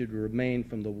 which had remained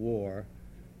from the war,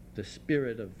 the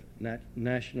spirit of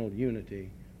national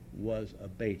unity, was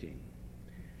abating.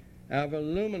 Our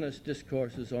voluminous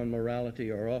discourses on morality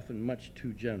are often much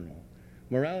too general.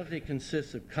 Morality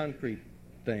consists of concrete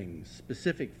things,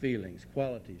 specific feelings,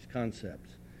 qualities,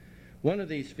 concepts. One of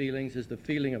these feelings is the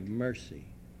feeling of mercy.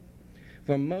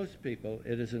 For most people,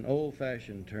 it is an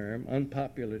old-fashioned term,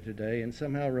 unpopular today, and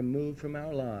somehow removed from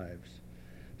our lives.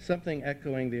 Something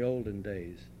echoing the olden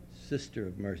days, sister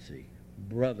of mercy,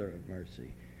 brother of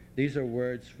mercy. These are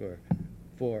words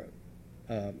for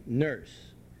nurse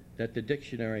that the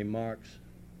dictionary marks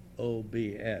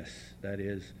OBS, that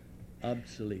is,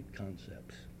 obsolete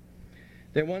concepts.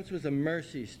 There once was a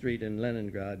Mercy Street in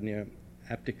Leningrad near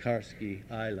Aptekarsky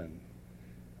Island.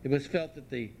 It was felt that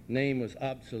the name was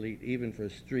obsolete even for a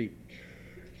street,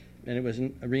 and it was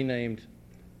renamed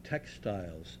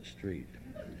Textiles Street.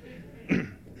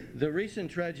 The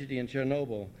recent tragedy in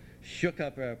Chernobyl shook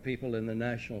up our people in the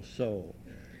national soul.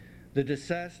 The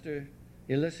disaster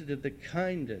elicited the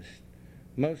kindest,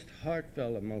 most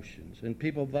heartfelt emotions, and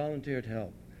people volunteered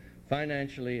help,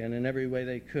 financially and in every way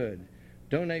they could.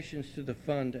 Donations to the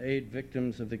fund to aid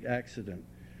victims of the accident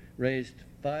raised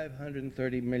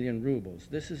 530 million rubles.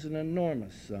 This is an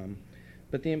enormous sum,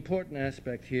 but the important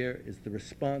aspect here is the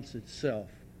response itself.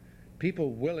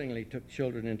 People willingly took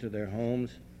children into their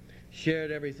homes,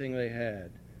 shared everything they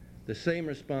had. The same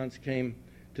response came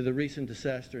to the recent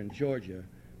disaster in Georgia,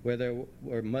 where there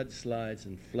were mudslides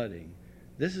and flooding.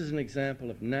 This is an example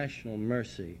of national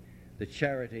mercy, the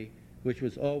charity which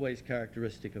was always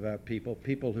characteristic of our people.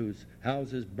 People whose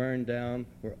houses burned down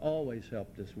were always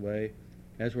helped this way,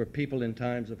 as were people in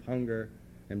times of hunger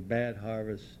and bad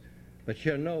harvests. But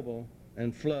Chernobyl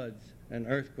and floods and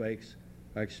earthquakes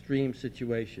are extreme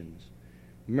situations.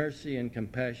 Mercy and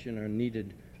compassion are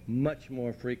needed much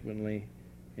more frequently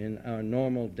in our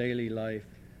normal daily life,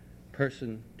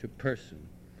 person to person.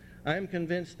 I am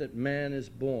convinced that man is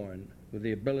born with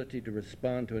the ability to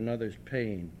respond to another's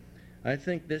pain. I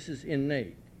think this is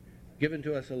innate, given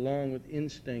to us along with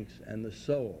instincts and the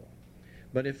soul.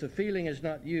 But if the feeling is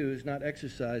not used, not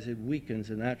exercised, it weakens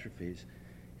and atrophies.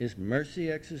 Is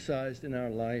mercy exercised in our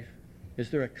life?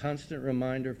 Is there a constant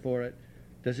reminder for it?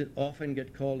 Does it often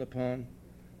get called upon?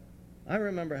 I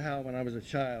remember how when I was a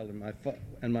child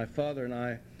and my father and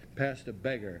I passed a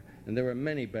beggar, and there were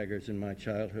many beggars in my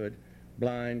childhood,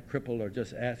 blind, crippled, or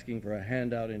just asking for a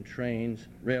handout in trains,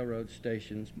 railroad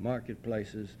stations,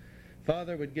 marketplaces.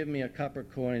 Father would give me a copper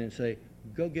coin and say,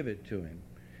 "Go give it to him."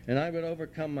 And I would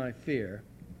overcome my fear.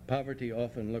 Poverty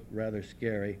often looked rather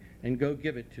scary, and go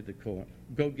give the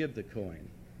coin.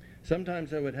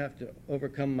 Sometimes I would have to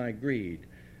overcome my greed.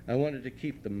 I wanted to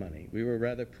keep the money. We were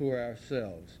rather poor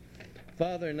ourselves.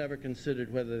 Father never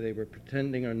considered whether they were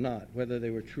pretending or not, whether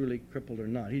they were truly crippled or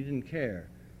not. He didn't care.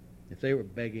 If they were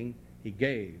begging, he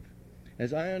gave.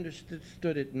 As I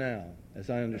understood it now, as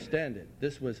I understand it,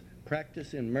 this was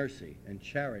practice in mercy and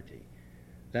charity,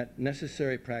 that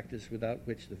necessary practice without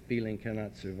which the feeling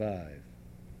cannot survive.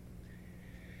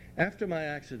 After my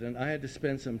accident, I had to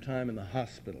spend some time in the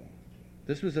hospital.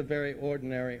 This was a very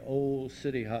ordinary old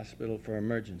city hospital for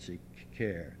emergency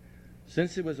care.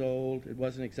 Since it was old, it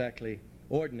wasn't exactly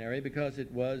ordinary because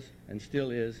it was, and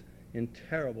still is, in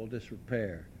terrible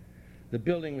disrepair. The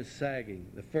building was sagging,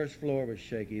 the first floor was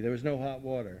shaky, there was no hot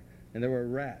water, and there were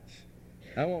rats.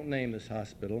 I won't name this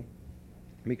hospital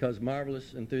because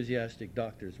marvelous, enthusiastic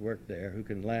doctors work there who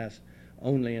can last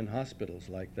only in hospitals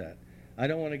like that. I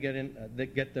don't want to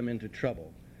get them into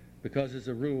trouble because, as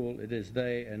a rule, it is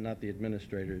they and not the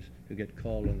administrators who get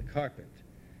called on the carpet.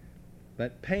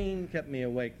 But pain kept me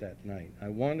awake that night. I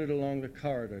wandered along the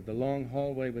corridor. The long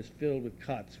hallway was filled with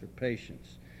cots for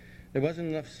patients. There wasn't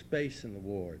enough space in the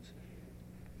wards.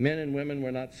 Men and women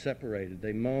were not separated.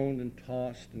 They moaned and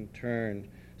tossed and turned.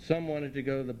 Some wanted to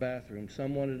go to the bathroom.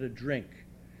 Some wanted a drink.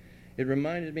 It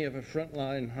reminded me of a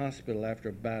frontline hospital after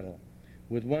a battle,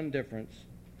 with one difference: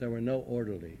 there were no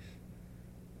orderlies.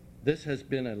 This has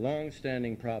been a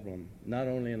long-standing problem, not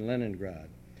only in Leningrad.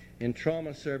 In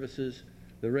trauma services,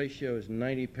 the ratio is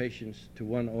 90 patients to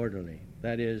one orderly.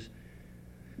 That is,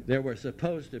 there were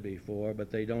supposed to be 4,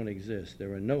 but they don't exist. There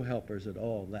were no helpers at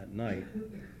all that night.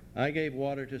 I gave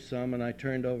water to some, and I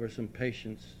turned over some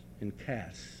patients in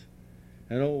casts.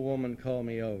 An old woman called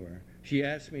me over. She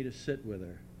asked me to sit with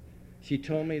her. She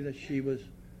told me that she was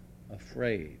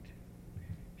afraid.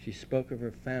 She spoke of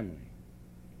her family,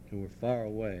 who were far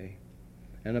away,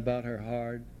 and about her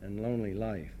hard and lonely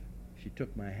life. She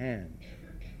took my hand.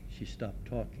 She stopped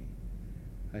talking.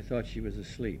 I thought she was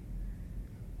asleep.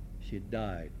 She had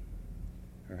died.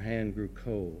 Her hand grew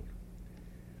cold.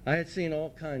 I had seen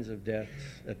all kinds of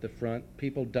deaths at the front.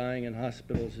 People dying in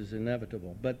hospitals is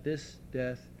inevitable. But this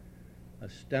death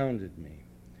astounded me.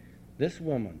 This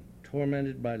woman,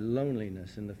 tormented by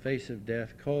loneliness in the face of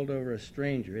death, called over a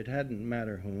stranger. It hadn't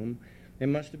mattered whom. It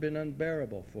must have been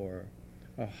unbearable for her.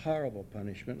 A horrible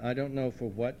punishment. I don't know for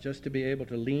what, just to be able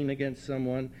to lean against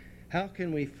someone. How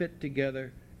can we fit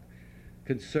together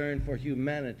concern for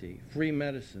humanity, free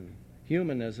medicine,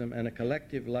 humanism, and a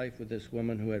collective life with this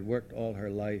woman who had worked all her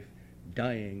life,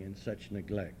 dying in such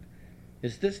neglect?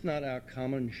 Is this not our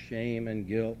common shame and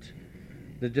guilt?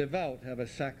 The devout have a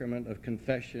sacrament of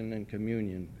confession and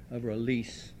communion, of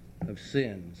release of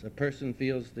sins. A person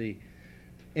feels the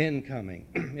end coming.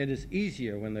 It is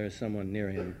easier when there is someone near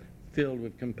him, filled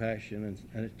with compassion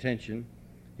and attention,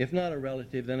 if not a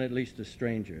relative, then at least a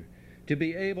stranger. To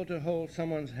be able to hold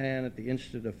someone's hand at the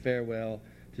instant of farewell,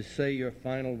 to say your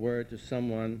final word to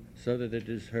someone so that it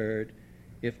is heard,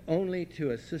 if only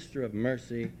to a sister of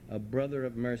mercy, a brother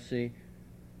of mercy,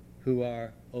 who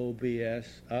are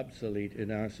OBS, obsolete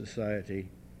in our society.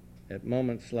 At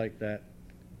moments like that,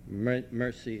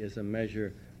 mercy is a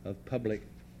measure of public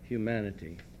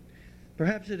humanity.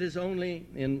 Perhaps it is only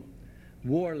in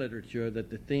war literature that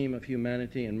the theme of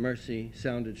humanity and mercy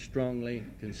sounded strongly,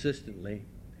 consistently.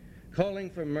 Calling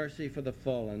for mercy for the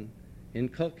fallen,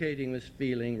 inculcating this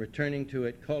feeling, returning to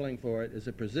it, calling for it, is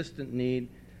a persistent need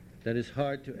that is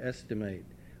hard to estimate.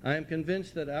 I am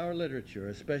convinced that our literature,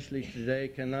 especially today,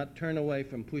 cannot turn away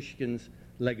from Pushkin's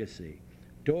legacy.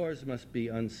 Doors must be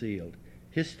unsealed.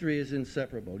 History is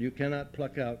inseparable. You cannot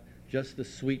pluck out just the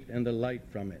sweet and the light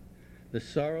from it. The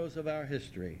sorrows of our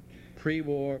history,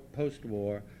 pre-war,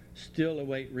 post-war, still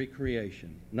await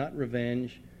recreation, not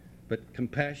revenge, but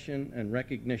compassion and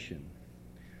recognition.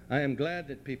 I am glad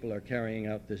that people are carrying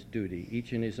out this duty,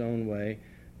 each in his own way.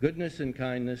 Goodness and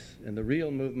kindness and the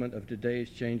real movement of today's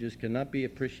changes cannot be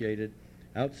appreciated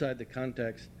outside the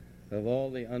context of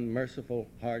all the unmerciful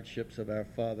hardships of our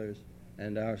fathers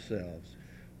and ourselves.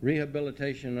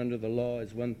 Rehabilitation under the law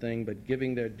is one thing, but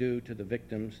giving their due to the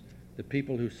victims, the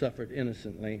people who suffered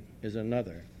innocently, is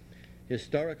another.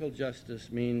 Historical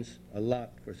justice means a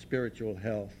lot for spiritual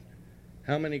health.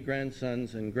 How many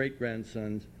grandsons and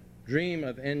great-grandsons dream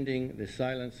of ending the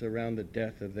silence around the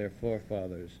death of their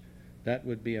forefathers? That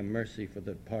would be a mercy for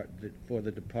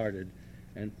the departed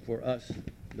and for us,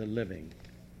 the living.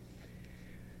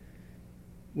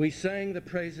 We sang the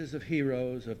praises of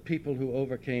heroes, of people who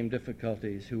overcame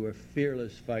difficulties, who were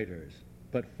fearless fighters.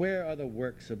 But where are the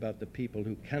works about the people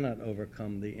who cannot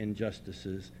overcome the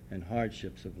injustices and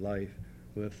hardships of life,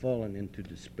 who have fallen into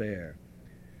despair?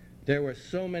 There were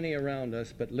so many around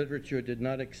us, but literature did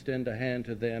not extend a hand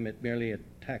to them. It merely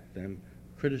attacked them,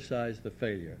 criticized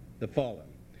the fallen.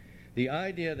 The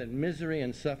idea that misery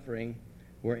and suffering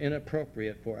were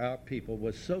inappropriate for our people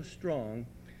was so strong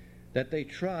that they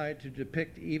tried to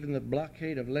depict even the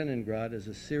blockade of Leningrad as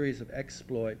a series of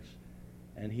exploits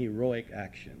and heroic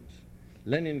actions.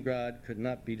 Leningrad could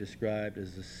not be described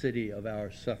as the city of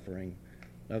our suffering,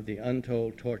 of the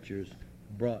untold tortures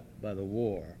brought by the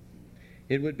war.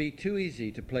 It would be too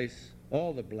easy to place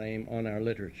all the blame on our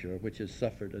literature, which has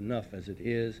suffered enough as it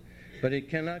is, but it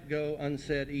cannot go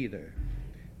unsaid either.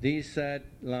 These sad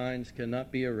lines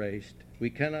cannot be erased. We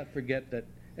cannot forget that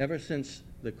ever since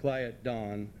the Quiet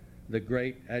Dawn, the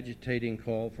great agitating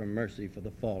call for mercy for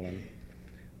the fallen,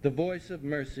 the voice of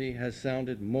mercy has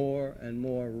sounded more and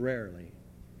more rarely.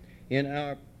 In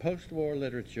our post-war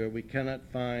literature, we cannot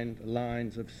find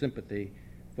lines of sympathy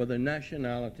for the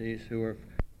nationalities who are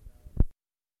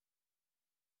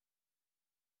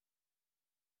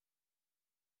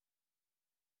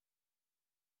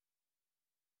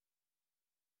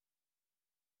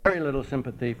very little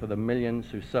sympathy for the millions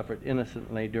who suffered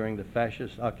innocently during the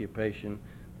fascist occupation,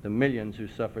 the millions who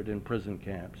suffered in prison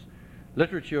camps.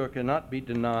 Literature cannot be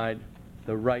denied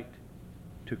the right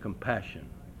to compassion.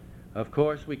 Of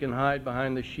course, we can hide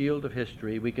behind the shield of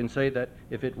history. We can say that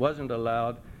if it wasn't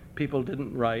allowed, people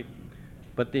didn't write.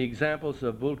 But the examples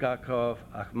of Bulgakov,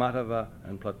 Akhmatova,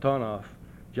 and Platonov,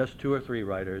 just 2 or 3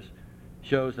 writers,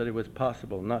 shows that it was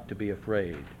possible not to be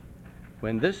afraid.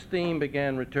 When this theme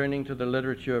began returning to the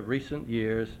literature of recent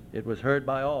years, it was heard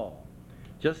by all.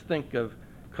 Just think of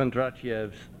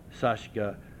Kondratyev's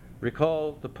Sashka.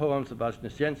 Recall the poems of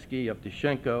Voznesensky, of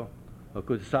Yevtushenko, of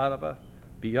Kuzarova,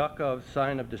 Byakov's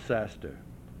Sign of Disaster.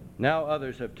 Now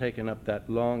others have taken up that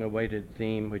long-awaited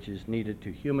theme which is needed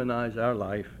to humanize our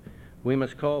life. We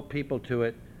must call people to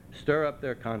it, stir up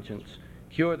their conscience,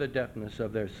 cure the deafness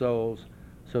of their souls,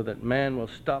 so that man will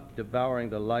stop devouring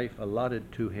the life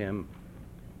allotted to him,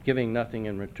 giving nothing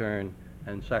in return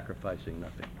and sacrificing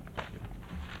nothing.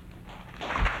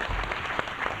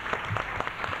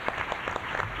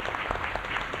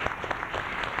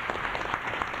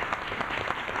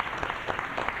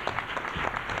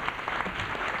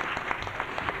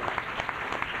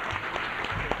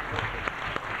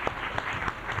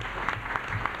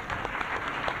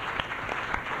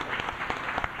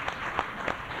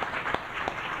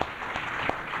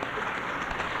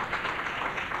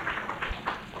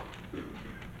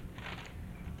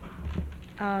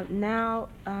 Now,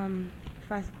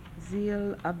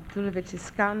 Fazil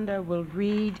Iskander will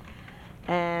read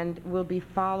and will be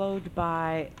followed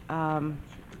by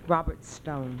Robert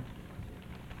Stone.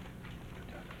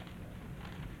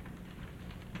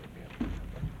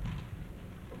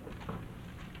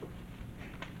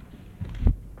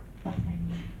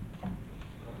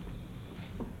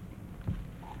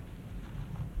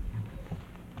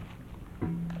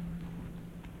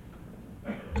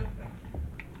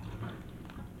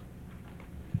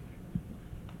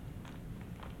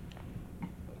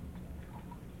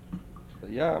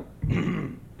 Я,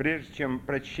 прежде чем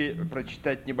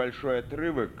прочитать небольшой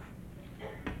отрывок,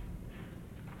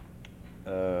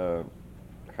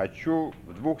 хочу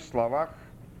в 2 словах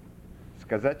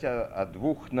сказать о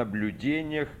 2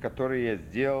 наблюдениях, которые я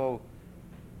сделал,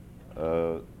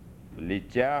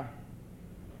 летя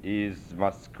из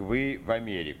Москвы в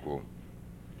Америку.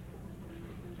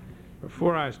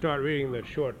 Before I start reading the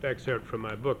short excerpt from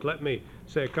my book, let me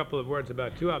say a couple of words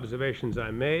about 2 observations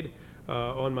I made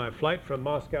on my flight from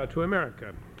Moscow to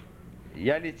America.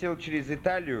 Я летел через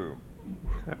Италию.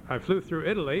 I flew through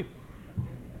Italy.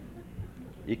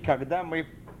 И когда мы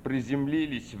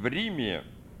приземлились в Риме,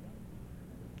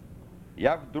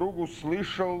 я вдруг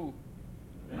услышал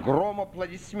гром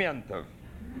аплодисментов.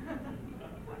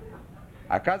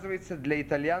 Оказывается, для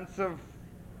итальянцев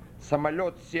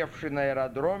самолет, севший на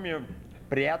аэродроме,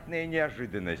 приятная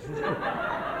неожиданность.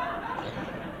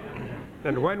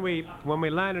 And when we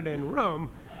landed in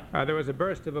Rome, there was a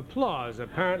burst of applause.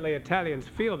 Apparently, Italians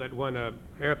feel that when an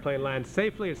airplane lands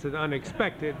safely, it's an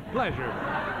unexpected pleasure.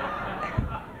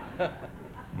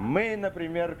 Мы,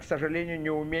 например, к сожалению, не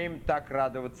умеем так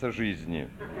радоваться жизни.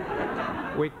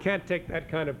 We can't take that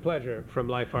kind of pleasure from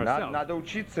life ourselves. Надо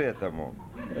учиться этому.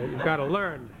 You've got to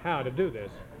learn how to do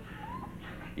this.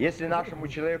 Если нашему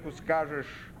человеку скажешь,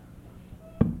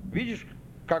 видишь,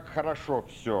 как хорошо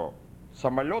все,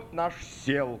 самолет наш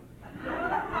сел.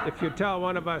 If you tell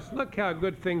one of us, look how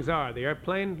good things are, the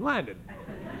airplane landed.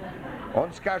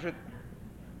 Он скажет,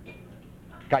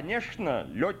 конечно,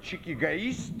 летчик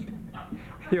эгоист.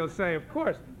 He'll say, of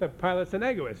course, the pilot's an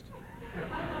egoist.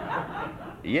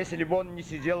 Если бы он не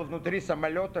сидел внутри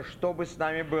самолета, что бы с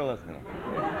нами было?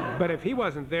 But if he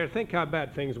wasn't there, think how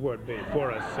bad things would be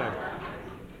for us.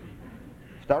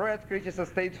 Второе открытие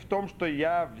состоит в том, что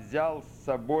я взял с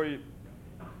собой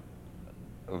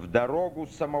в дорогу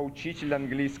самоучитель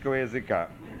английского языка.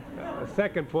 The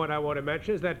second point I want to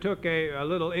mention is that I took a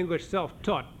little English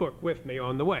self-taught book with me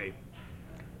on the way.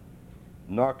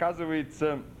 Но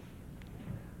оказывается,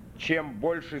 чем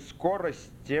больше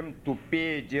скорость, тем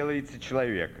тупее делается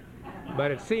человек.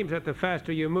 But it seems that the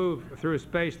faster you move through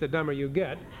space, the dumber you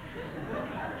get.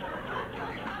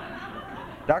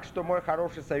 Так что мой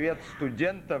хороший совет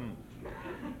студентам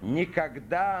 –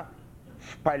 никогда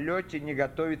в полете не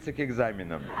готовиться к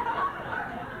экзаменам.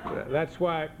 That's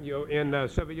why in the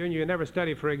Soviet Union you never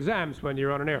study for exams when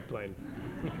you're on an airplane.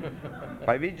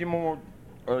 По-видимому,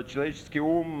 человеческий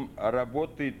ум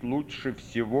работает лучше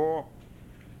всего,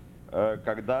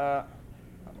 когда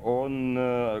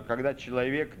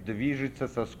человек движется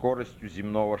со скоростью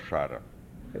земного шара.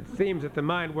 It seems that the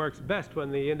mind works best when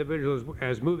the individual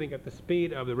is moving at the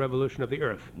speed of the revolution of the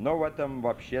Earth. Но в этом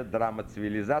вообще драма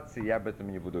цивилизации, я об этом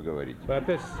не буду говорить. But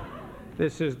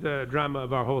this is the drama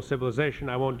of our whole civilization.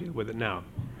 I won't deal with it now.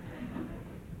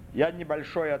 Я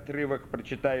небольшой отрывок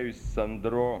прочитаю из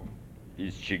Сандро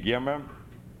из Чегема.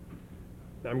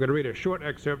 I'm going to read a short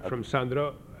excerpt from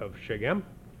Sandro of Chegem.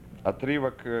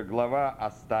 Отрывок глава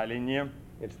о Сталине.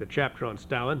 It's the chapter on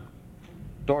Stalin.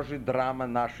 Тоже драма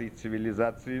нашей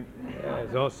цивилизации.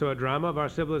 It's also a drama of our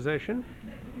civilization.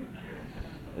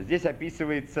 Здесь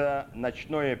описывается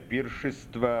ночное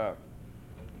пиршество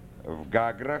в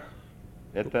Гаграх.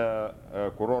 Это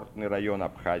курортный район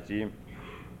Абхазии.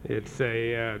 It's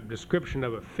a description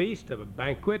of a feast, of a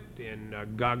banquet in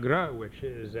Gagra, which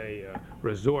is a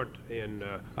resort in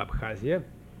Abkhazia.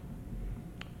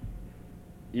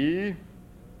 И,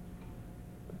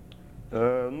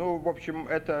 в общем,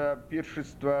 это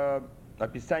пиршество,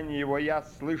 описание его я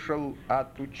слышал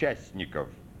от участников.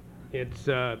 It's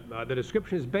the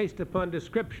description is based upon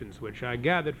descriptions which I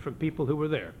gathered from people who were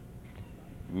there.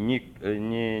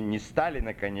 Не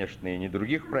Сталина, конечно, и не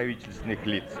других правительственных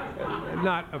лиц.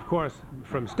 Not, of course,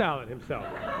 from Stalin himself.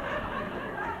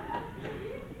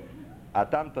 А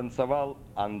там танцевал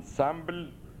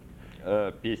ансамбль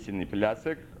песен и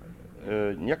плясок.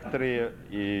 Некоторые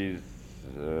из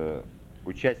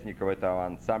участников этого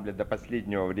ансамбля до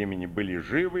последнего времени были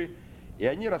живы, и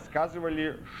они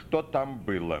рассказывали, что там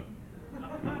было.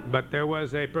 But there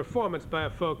was a performance by a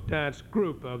folk dance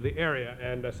group of the area,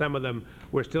 and some of them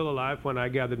were still alive when I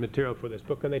gathered material for this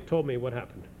book, and they told me what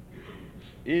happened.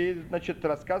 И, значит,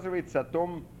 рассказывается о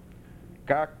том,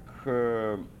 как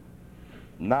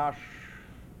наш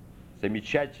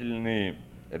замечательный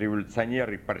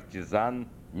революционер и партизан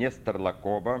Нестор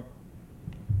Лакоба,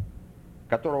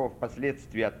 которого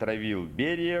впоследствии отравил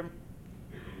Берия,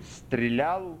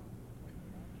 стрелял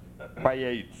по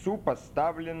яйцу,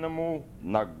 поставленному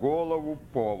на голову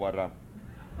повара.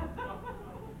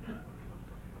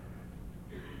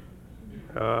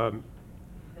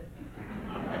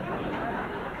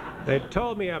 They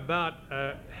told me about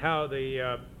how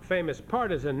the famous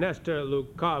partisan Nestor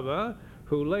Lukava,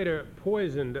 who later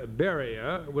poisoned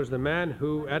Beria, was the man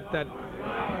who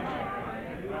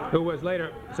was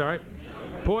later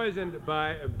poisoned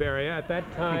by Beria at that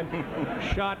time,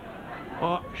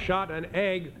 shot an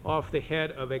egg off the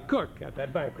head of a cook at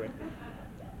that banquet.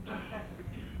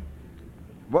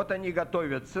 Вот они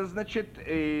готовятся, значит,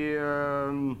 и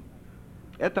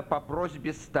это по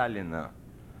просьбе Сталина.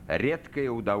 Редкое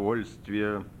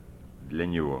удовольствие для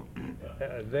него.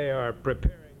 They are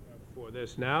preparing for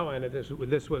this now, and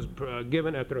this was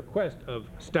given at the request of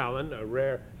Stalin, a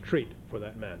rare treat for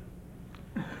that man.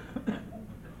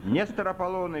 «Нестор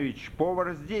Аполлонович,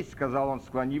 повар здесь», — сказал он,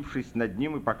 склонившись над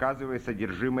ним и показывая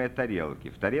содержимое тарелки.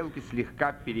 В тарелке,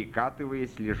 слегка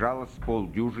перекатываясь, лежало с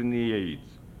полдюжины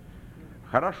яиц.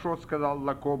 «Хорошо», — сказал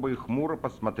Лакоба и хмуро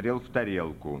посмотрел в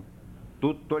тарелку.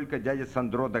 Тут только дядя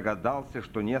Сандро догадался,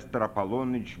 что Нестор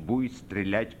Аполлонович будет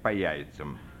стрелять по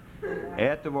яйцам.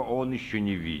 Этого он еще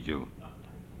не видел.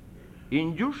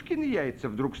 «Индюшкины яйца?» —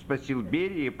 вдруг спросил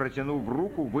Берия и, протянув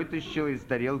руку, вытащил из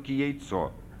тарелки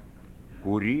яйцо.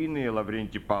 «Куриные,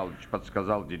 Лаврентий Павлович», —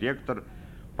 подсказал директор,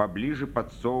 поближе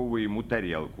подсовывая ему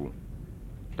тарелку.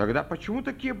 «Тогда почему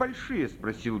такие большие?» —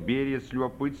 спросил Берия с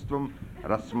любопытством,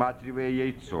 рассматривая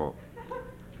яйцо.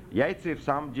 Яйца и в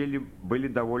самом деле были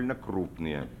довольно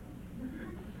крупные.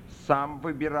 «Сам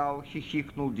выбирал», —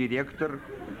 хихикнул директор,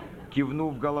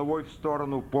 кивнув головой в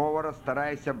сторону повара,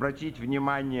 стараясь обратить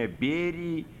внимание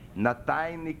Берии на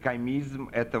тайный комизм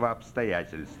этого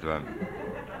обстоятельства.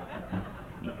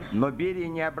 Но Берия,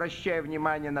 не обращая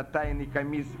внимания на тайный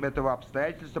комизм этого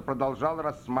обстоятельства, продолжал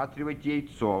рассматривать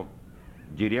яйцо.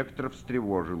 Директор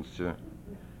встревожился.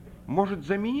 «Может,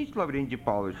 заменить, Лаврентий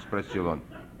Павлович?» — спросил он.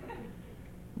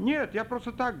 «Нет, я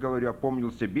просто так говорю», —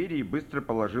 опомнился Берия и быстро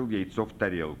положил яйцо в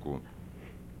тарелку.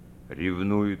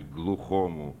 «Ревнует к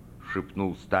глухому», —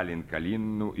 шепнул Сталин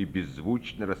Калинину и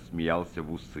беззвучно рассмеялся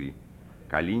в усы.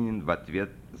 Калинин в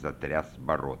ответ затряс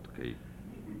бородкой.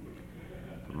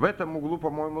 «В этом углу,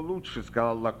 по-моему, лучше», —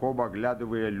 сказал Лакоба,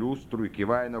 оглядывая люстру и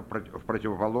кивая в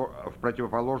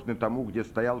противоположный тому, где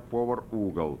стоял повар,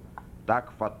 угол.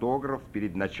 Так фотограф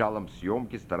перед началом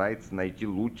съемки старается найти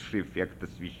лучший эффект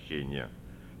освещения.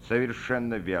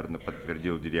 «Совершенно верно», —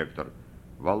 подтвердил директор.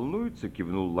 «Волнуется?» —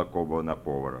 кивнул Лакоба на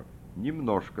повара.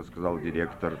 «Немножко», — сказал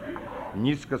директор,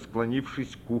 низко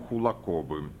склонившись к уху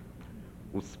Лакобы.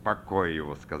 «Успокой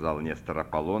его», — сказал Нестор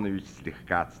Аполлонович,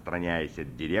 слегка отстраняясь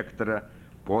от директора,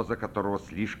 поза которого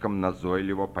слишком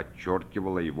назойливо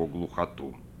подчеркивала его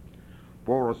глухоту.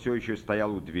 Повар все еще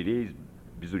стоял у дверей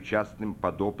с безучастным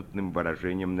подопытным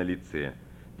выражением на лице.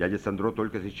 Дядя Сандро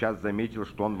только сейчас заметил,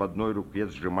 что он в одной руке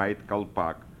сжимает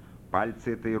колпак.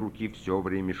 Пальцы этой руки все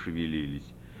время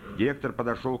шевелились. Директор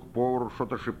подошел к повару,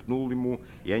 что-то шепнул ему,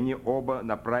 и они оба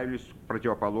направились к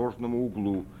противоположному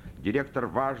углу. Директор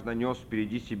важно нес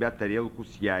впереди себя тарелку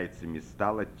с яйцами.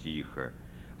 Стало тихо.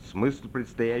 Смысл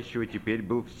предстоящего теперь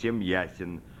был всем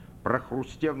ясен.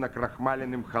 Прохрустев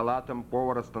накрахмаленным халатом,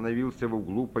 повар остановился в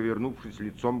углу, повернувшись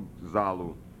лицом к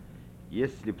залу.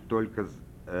 «Если б только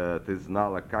ты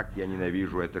знала, как я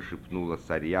ненавижу это», — шепнула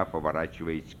Сарья,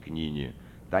 поворачиваясь к Нине.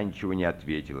 Та ничего не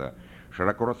ответила.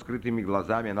 Широко раскрытыми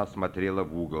глазами она смотрела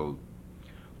в угол.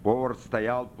 Повар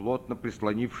стоял, плотно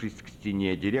прислонившись к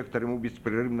стене. Директор ему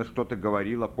беспрерывно что-то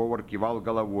говорил, а повар кивал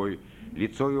головой.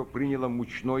 Лицо его приняло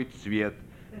мучной цвет.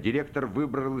 Директор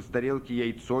выбрал из тарелки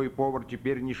яйцо, и повар,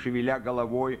 теперь не шевеля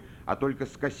головой, а только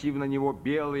скосив на него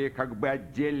белые, как бы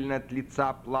отдельно от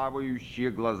лица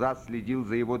плавающие глаза, следил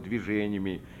за его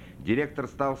движениями. Директор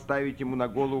стал ставить ему на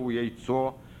голову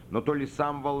яйцо, но то ли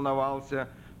сам волновался,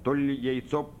 то ли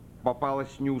яйцо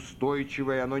попалось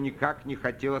неустойчивое, оно никак не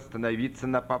хотело становиться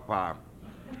на попа.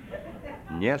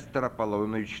 Нестор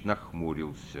Аполлонович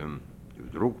нахмурился.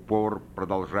 Вдруг повар,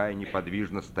 продолжая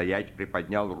неподвижно стоять,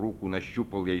 приподнял руку,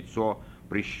 нащупал яйцо,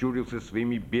 прищурился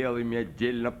своими белыми,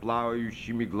 отдельно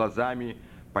плавающими глазами,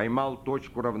 поймал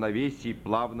точку равновесия и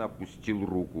плавно опустил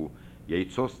руку.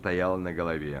 Яйцо стояло на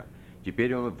голове.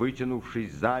 Теперь он,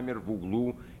 вытянувшись, замер в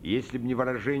углу, и если бы не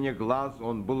выражение глаз,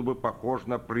 он был бы похож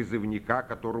на призывника,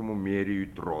 которому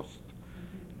меряют рост.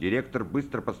 Директор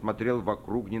быстро посмотрел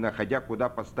вокруг, не находя, куда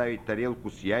поставить тарелку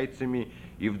с яйцами,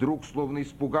 и вдруг, словно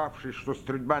испугавшись, что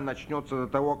стрельба начнется до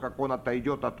того, как он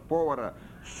отойдет от повара,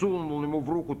 сунул ему в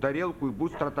руку тарелку и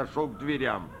быстро отошел к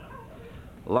дверям.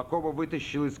 Лакоба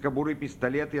вытащил из кобуры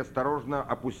пистолет и, осторожно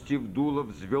опустив дуло,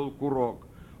 взвел курок.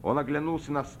 Он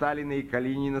оглянулся на Сталина и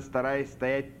Калинина, стараясь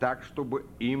стоять так, чтобы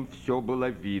им все было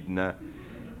видно.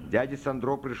 Дяде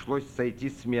Сандро пришлось сойти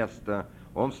с места.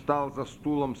 Он встал за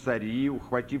стулом Сарьи,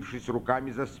 ухватившись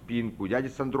руками за спинку. Дядя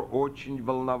Сандро очень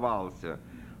волновался.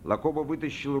 Лакоба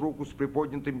вытащил руку с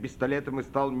приподнятым пистолетом и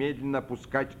стал медленно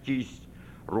опускать кисть.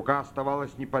 Рука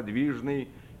оставалась неподвижной,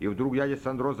 и вдруг дядя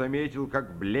Сандро заметил,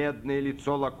 как бледное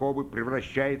лицо Лакобы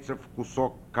превращается в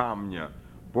кусок камня.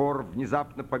 Повар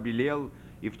внезапно побелел,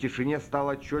 и в тишине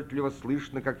стало отчетливо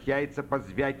слышно, как яйца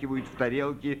позвякивают в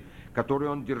тарелке,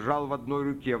 которую он держал в одной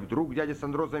руке. Вдруг дядя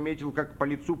Сандро заметил, как по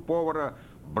лицу повара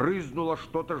брызнуло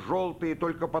что-то желтое, и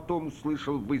только потом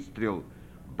услышал выстрел.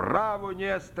 «Браво,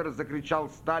 Нестор!» — закричал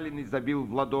Сталин и забил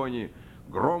в ладони.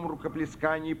 Гром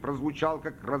рукоплесканий прозвучал,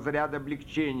 как разряд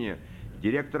облегчения.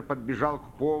 Директор подбежал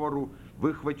к повару,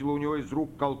 выхватил у него из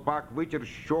рук колпак, вытер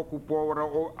щеку повара,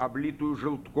 облитую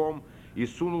желтком, и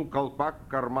сунул колпак в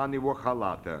карман его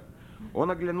халата.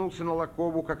 Он оглянулся на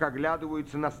Лакову, как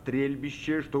оглядываются на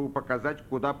стрельбище, чтобы показать,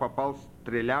 куда попал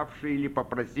стрелявший, или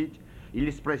попросить, или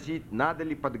спросить, надо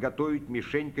ли подготовить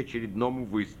мишень к очередному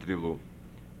выстрелу.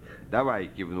 «Давай»,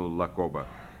 — кивнул Лакоба.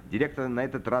 Директор на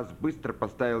этот раз быстро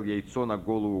поставил яйцо на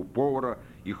голову повара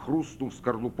и, хрустнув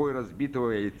скорлупой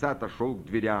разбитого яйца, отошел к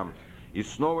дверям. И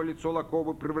снова лицо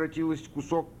Лакобы превратилось в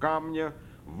кусок камня,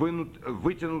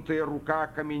 вытянутая рука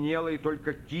окаменела, и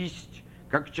только кисть,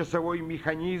 как часовой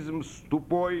механизм с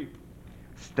тупой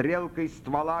стрелкой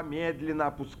ствола, медленно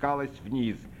опускалась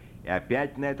вниз. И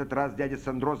опять на этот раз дядя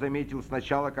Сандро заметил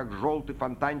сначала, как желтый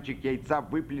фонтанчик яйца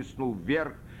выплеснул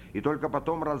вверх, и только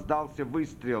потом раздался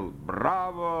выстрел.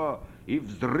 «Браво!» И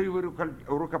взрывы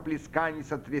рукоплесканий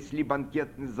сотрясли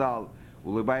банкетный зал.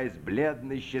 Улыбаясь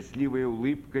бледной, счастливой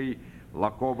улыбкой,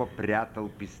 Лакоба прятал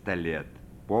пистолет.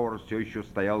 Повар все еще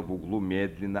стоял в углу,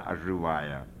 медленно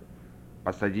оживая.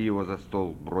 «Посади его за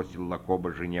стол», — бросил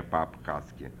Лакоба жене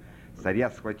по-абхазски. Сарья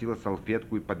схватила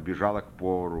салфетку и подбежала к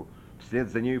повару. Вслед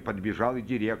за нею подбежал и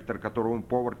директор, которому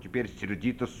повар теперь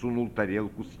сердито сунул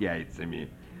тарелку с яйцами.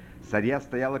 Сарья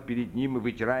стояла перед ним и,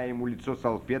 вытирая ему лицо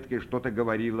салфеткой, что-то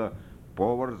говорила.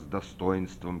 Повар с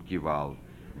достоинством кивал.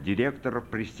 Директор,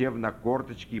 присев на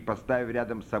корточки и поставив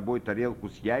рядом с собой тарелку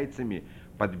с яйцами,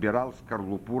 подбирал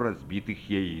скорлупу разбитых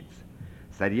яиц.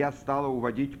 Сарья стала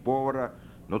уводить повара,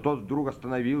 но тот вдруг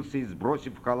остановился и,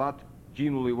 сбросив халат,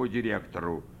 кинул его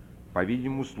директору.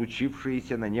 По-видимому,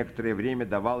 случившееся на некоторое время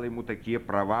давало ему такие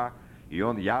права, и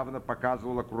он явно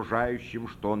показывал окружающим,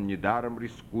 что он недаром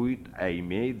рискует, а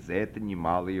имеет за это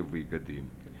немалые выгоды.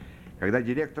 Когда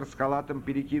директор с халатом,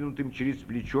 перекинутым через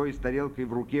плечо и с тарелкой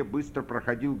в руке, быстро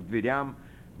проходил к дверям,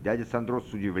 дядя Сандро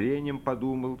с удивлением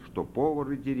подумал, что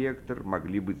повар и директор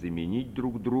могли бы заменить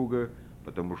друг друга,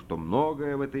 потому что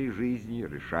многое в этой жизни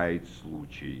решает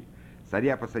случай.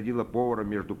 Сарья посадила повара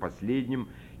между последним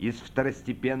из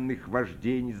второстепенных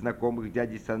вождей, незнакомых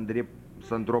дяде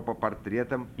Сандро по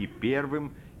портретам, и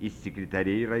первым из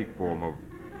секретарей райкомов.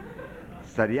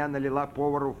 Сарья налила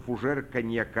повару в фужер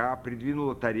коньяка,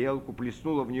 придвинула тарелку,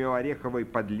 плеснула в нее ореховой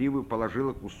подливы,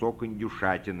 положила кусок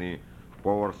индюшатины.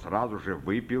 Повар сразу же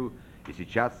выпил и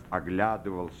сейчас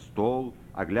оглядывая стол,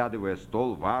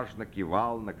 важно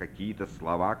кивал на какие-то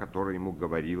слова, которые ему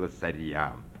говорила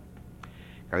Сарья.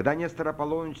 Когда Нестор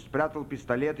Аполлоныч спрятал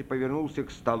пистолет и повернулся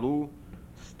к столу,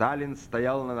 Сталин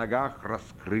стоял на ногах,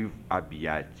 раскрыв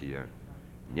объятия.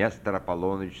 Нестор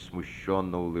Аполлоныч,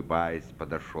 смущенно улыбаясь,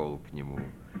 подошел к нему.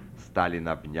 Сталин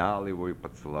обнял его и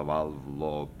поцеловал в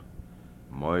лоб.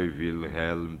 «Мой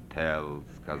Вильгельм Телл»,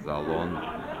 — сказал он,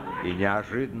 и,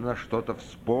 неожиданно что-то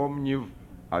вспомнив,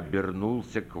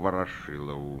 обернулся к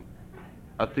Ворошилову.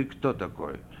 «А ты кто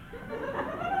такой?»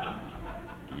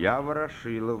 «Я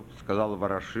Ворошилов», — сказал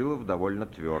Ворошилов довольно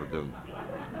твердо.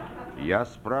 «Я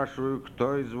спрашиваю,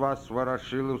 кто из вас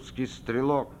ворошиловский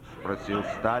стрелок?» — спросил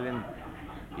Сталин,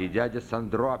 и дядя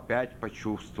Сандро опять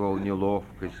почувствовал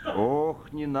неловкость.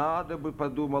 «Ох, не надо бы, —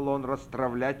 подумал он, —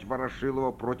 расстравлять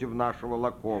Ворошилова против нашего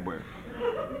Лакобы».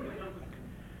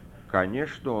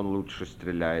 «Конечно, он лучше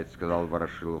стреляет», — сказал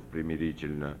Ворошилов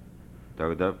примирительно.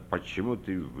 «Тогда почему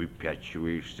ты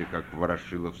выпячиваешься, как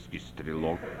ворошиловский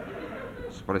стрелок?»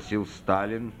 — спросил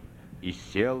Сталин и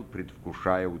сел,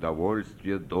 предвкушая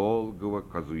удовольствие долгого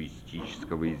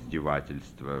казуистического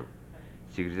издевательства.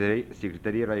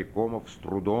 Секретари райкомов, с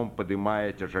трудом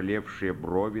подымая тяжелевшие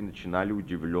брови, начинали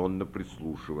удивленно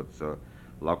прислушиваться.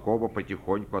 Лакоба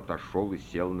потихоньку отошел и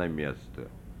сел на место.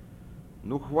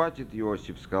 «Ну, хватит,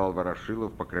 Иосиф», — сказал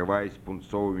Ворошилов, покрываясь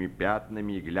пунцовыми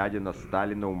пятнами и глядя на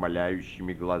Сталина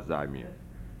умоляющими глазами.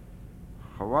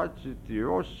 «Хватит,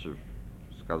 Иосиф»,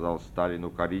 — сказал Сталин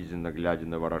укоризненно, глядя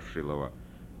на Ворошилова.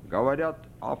 «Говорят,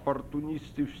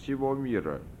 оппортунисты всего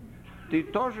мира. Ты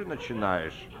тоже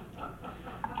начинаешь?»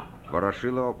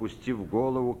 Ворошилов, опустив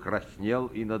голову, краснел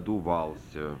и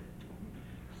надувался.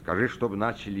 «Скажи, чтобы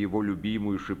начали его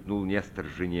любимую», — шепнул Нестор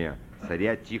жене.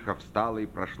 Сарья тихо встала и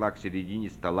прошла к середине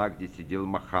стола, где сидел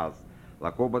Махаз.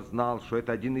 Лакоба знал, что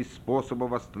это один из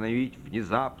способов остановить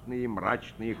внезапные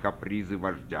мрачные капризы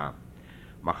вождя.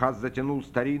 Махаз затянул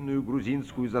старинную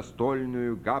грузинскую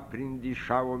застольную «Гапринди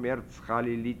шаво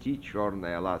мерцхали, лети,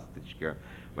 черная ласточка».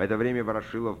 В это время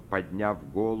Ворошилов, подняв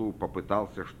голову,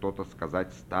 попытался что-то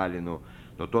сказать Сталину,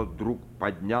 но тот вдруг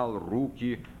поднял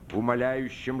руки в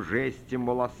умоляющем жесте,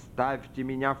 мол, оставьте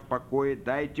меня в покое,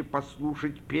 дайте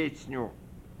послушать песню.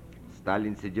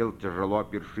 Сталин сидел тяжело,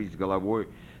 опершись головой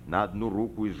на одну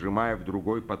руку и сжимая в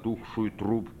другой потухшую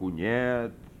трубку.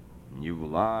 Нет, ни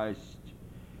власть,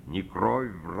 ни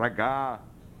кровь врага,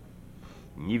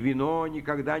 ни вино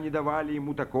никогда не давали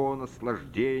ему такого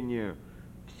наслаждения,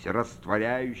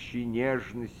 всерастворяющей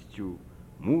нежностью,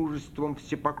 мужеством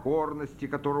всепокорности,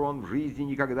 которого он в жизни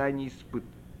никогда не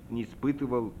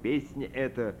испытывал. Песня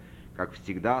эта, как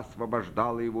всегда,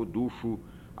 освобождала его душу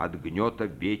от гнета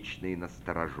вечной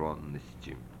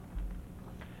настороженности.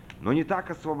 Но не так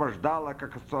освобождала,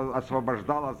 как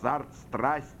освобождал азарт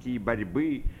страсти и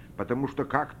борьбы, потому что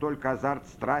как только азарт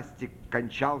страсти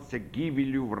кончался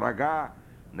гибелью врага,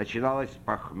 начиналось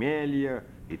похмелье,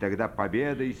 и тогда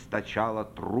победа источала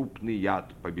трупный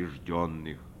яд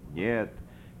побежденных. Нет,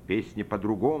 песня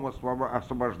по-другому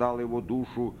освобождала его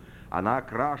душу. Она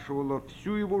окрашивала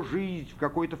всю его жизнь в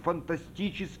какой-то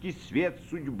фантастический свет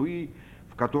судьбы,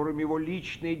 в котором его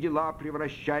личные дела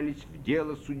превращались в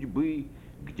дело судьбы,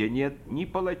 где нет ни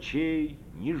палачей,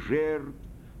 ни жертв,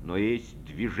 но есть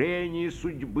движение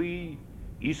судьбы,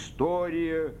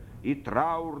 история и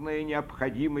траурная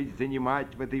необходимость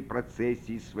занимать в этой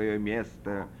процессии свое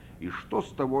место. И что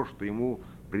с того, что ему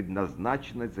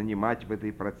предназначено занимать в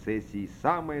этой процессии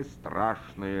самое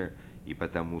страшное и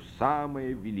потому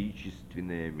самое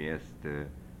величественное место?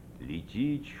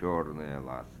 Лети, черная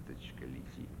ласточка,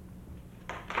 лети.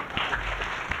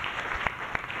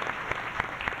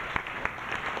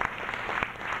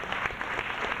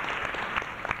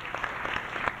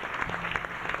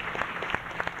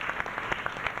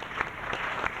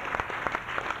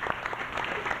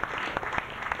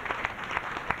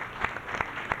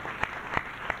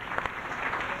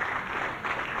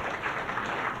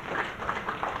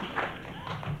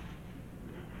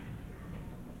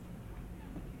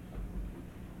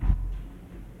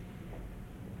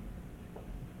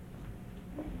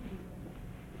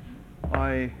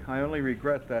 I only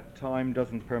regret that time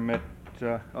doesn't permit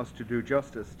us to do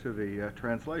justice to the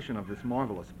translation of this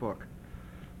marvelous book,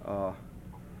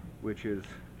 which is,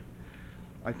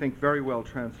 I think, very well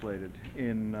translated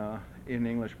in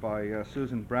English by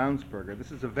Susan Brownsberger.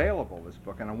 This is available, this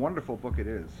book, and a wonderful book it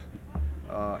is.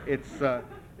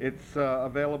 It's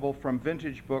available from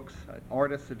Vintage Books,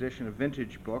 artist's edition of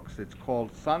Vintage Books. It's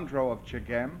called Sandro of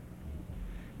Chegem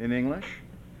in English.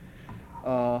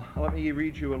 Let me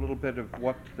read you a little bit of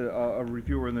what a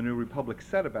reviewer in the New Republic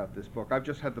said about this book. I've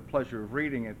just had the pleasure of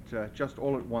reading it just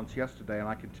all at once yesterday, and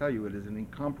I can tell you it is an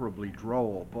incomparably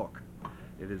droll book.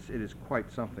 It is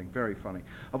quite something, very funny.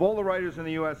 Of all the writers in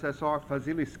the USSR,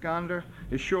 Fazil Iskander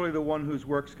is surely the one whose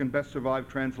works can best survive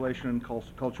translation and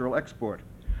cultural export.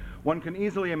 One can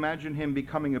easily imagine him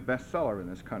becoming a bestseller in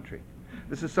this country.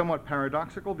 This is somewhat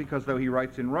paradoxical because though he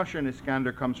writes in Russian,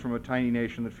 Iskander comes from a tiny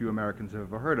nation that few Americans have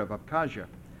ever heard of, Abkhazia.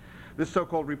 This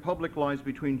so-called republic lies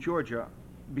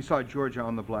beside Georgia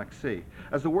on the Black Sea.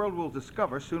 As the world will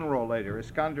discover sooner or later,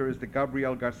 Iskander is the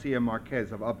Gabriel Garcia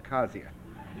Marquez of Abkhazia.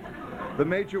 The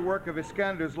major work of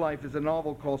Iskander's life is a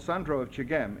novel called Sandro of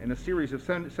Chegem. In a series of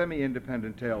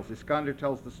semi-independent tales, Iskander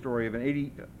tells the story of the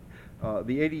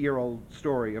 80-year-old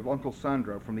story of Uncle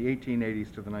Sandro from the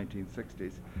 1880s to the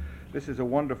 1960s. This is a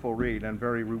wonderful read and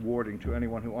very rewarding to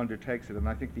anyone who undertakes it, and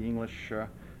I think the English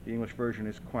version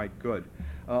is quite good.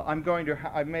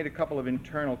 I've made a couple of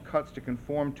internal cuts to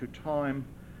conform to time.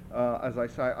 As I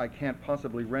say, I can't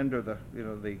possibly render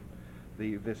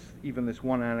this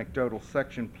one anecdotal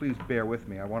section. Please bear with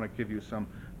me. I want to give you some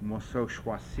morceaux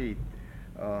choisis,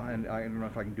 and I don't know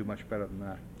if I can do much better than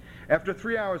that. After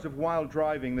 3 hours of wild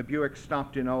driving, the Buick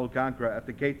stopped in Old Gagra at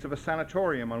the gates of a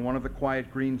sanatorium on one of the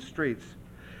quiet green streets.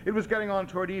 It was getting on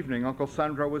toward evening. Uncle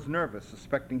Sandro was nervous,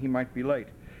 suspecting he might be late.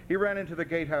 He ran into the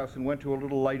gatehouse and went to a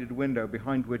little lighted window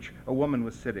behind which a woman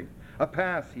was sitting. "A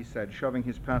pass," he said, shoving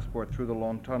his passport through the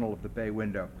long tunnel of the bay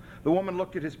window. The woman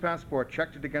looked at his passport,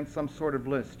 checked it against some sort of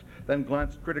list, then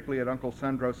glanced critically at Uncle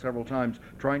Sandro several times,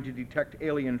 trying to detect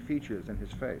alien features in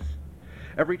his face.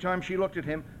 Every time she looked at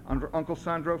him, Uncle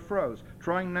Sandro froze,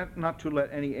 trying not to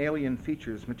let any alien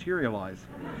features materialize,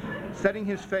 setting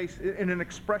his face in an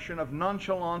expression of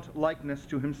nonchalant likeness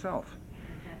to himself.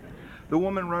 The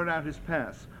woman wrote out his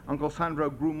pass. Uncle Sandro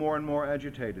grew more and more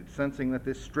agitated, sensing that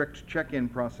this strict check-in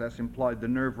process implied the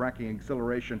nerve-wracking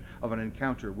exhilaration of an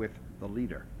encounter with the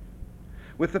leader.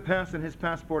 With the pass and his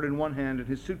passport in one hand and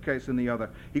his suitcase in the other,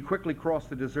 he quickly crossed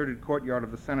the deserted courtyard of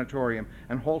the sanatorium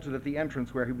and halted at the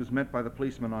entrance where he was met by the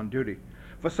policeman on duty.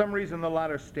 For some reason, the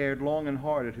latter stared long and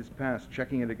hard at his pass,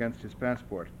 checking it against his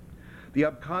passport. "The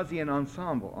Abkhazian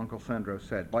ensemble," Uncle Sandro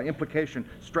said, by implication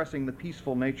stressing the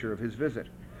peaceful nature of his visit.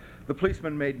 The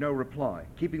policeman made no reply.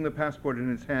 Keeping the passport in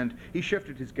his hand, he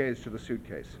shifted his gaze to the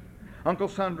suitcase. Uncle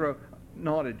Sandro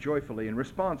nodded joyfully in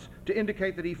response to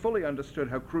indicate that he fully understood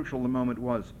how crucial the moment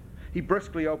was. He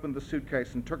briskly opened the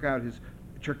suitcase and took out his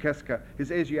Cherkeska,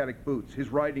 his Asiatic boots, his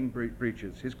riding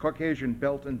breeches, his Caucasian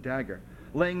belt and dagger,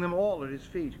 laying them all at his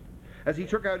feet. As he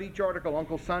took out each article,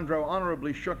 Uncle Sandro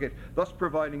honorably shook it, thus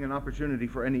providing an opportunity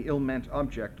for any ill-meant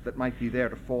object that might be there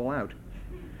to fall out.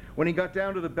 When he got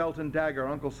down to the belt and dagger,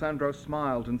 Uncle Sandro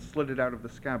smiled and slid it out of the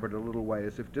scabbard a little way,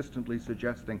 as if distantly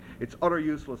suggesting its utter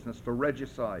uselessness for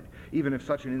regicide, even if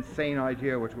such an insane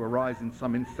idea were to arise in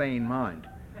some insane mind.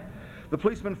 The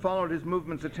policeman followed his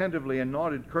movements attentively and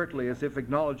nodded curtly, as if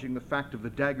acknowledging the fact of the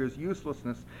dagger's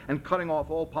uselessness and cutting off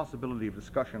all possibility of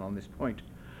discussion on this point.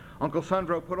 Uncle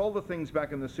Sandro put all the things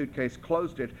back in the suitcase,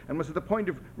 closed it, and was at the point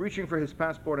of reaching for his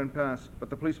passport and pass, but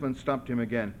the policeman stopped him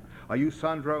again. "Are you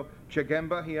Sandro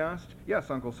Chegem?" he asked.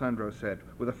 "Yes," Uncle Sandro said.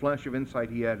 With a flash of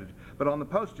insight, he added, "But on the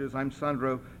posters, I'm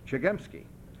Sandro Chegemsky."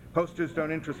 "Posters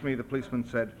don't interest me," the policeman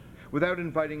said. Without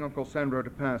inviting Uncle Sandro to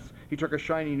pass, he took a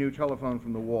shiny new telephone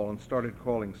from the wall and started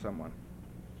calling someone.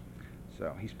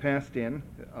 So he's passed in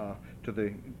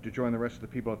to join the rest of the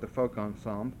people at the folk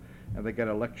ensemble, and they get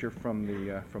a lecture from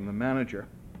the manager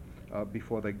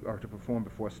before they are to perform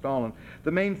before Stalin.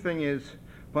 The main thing is,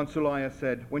 Ponsulaya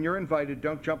said, when you're invited,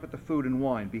 don't jump at the food and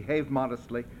wine. Behave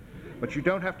modestly, but you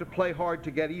don't have to play hard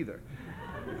to get either.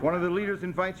 If one of the leaders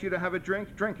invites you to have a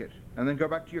drink, drink it, and then go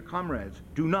back to your comrades.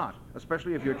 Do not,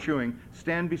 especially if you're chewing,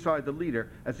 stand beside the leader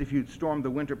as if you'd stormed the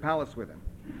Winter Palace with him.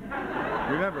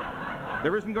 Remember,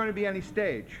 there isn't going to be any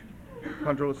stage,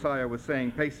 Ponsulaya was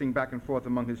saying, pacing back and forth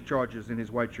among his charges in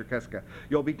his white Cherkeska.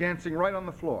 You'll be dancing right on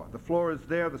the floor. The floor is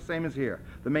there, the same as here.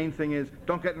 The main thing is,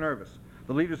 don't get nervous.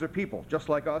 The leaders are people, just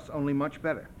like us, only much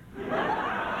better.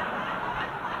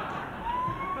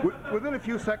 Within a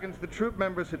few seconds, the troop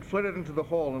members had flitted into the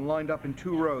hall and lined up in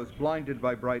 2 rows, blinded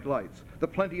by bright lights. The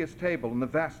plenteous table and the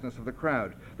vastness of the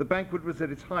crowd. The banquet was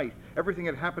at its height. Everything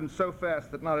had happened so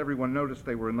fast that not everyone noticed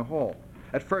they were in the hall.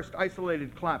 At first,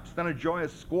 isolated claps, then a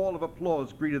joyous squall of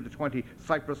applause greeted the 20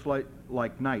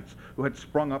 Cyprus-like knights who had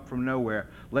sprung up from nowhere,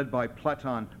 led by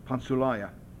Platon Ponsulaya.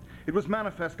 It was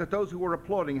manifest that those who were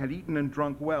applauding had eaten and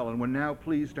drunk well and were now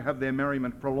pleased to have their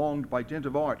merriment prolonged by dint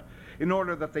of art, in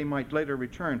order that they might later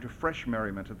return to fresh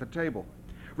merriment at the table.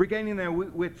 Regaining their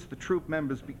wits, the troop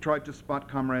members tried to spot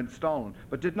Comrade Stalin,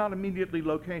 but did not immediately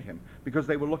locate him, because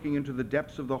they were looking into the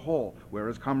depths of the hall,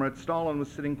 whereas Comrade Stalin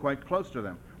was sitting quite close to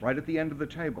them, right at the end of the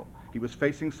table. He was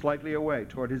facing slightly away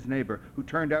toward his neighbor, who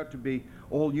turned out to be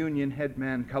all-Union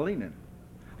headman Kalinin.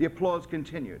 The applause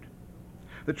continued.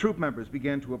 The troop members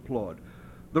began to applaud,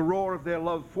 the roar of their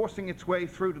love forcing its way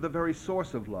through to the very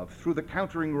source of love, through the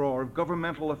countering roar of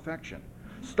governmental affection.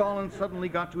 Stalin suddenly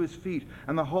got to his feet,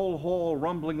 and the whole hall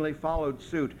rumblingly followed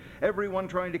suit, everyone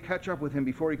trying to catch up with him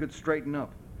before he could straighten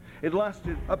up. It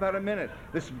lasted about a minute,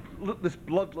 this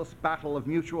bloodless battle of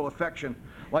mutual affection,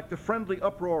 like the friendly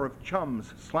uproar of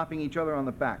chums slapping each other on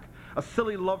the back. A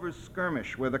silly lover's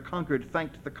skirmish where the conquered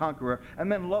thanked the conqueror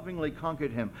and then lovingly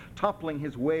conquered him, toppling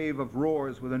his wave of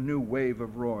roars with a new wave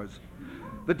of roars.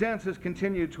 The dancers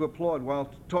continued to applaud while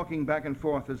talking back and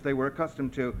forth as they were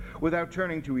accustomed to, without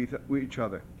turning to each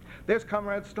other. "There's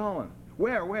Comrade Stalin."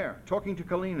 Where? Talking to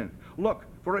Kalinin. "Look,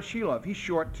 Voroshilov, he's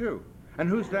short too." "And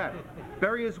who's that?"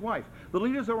 "Beria's wife." "The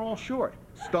leaders are all short.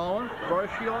 Stalin,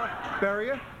 Voroshilov,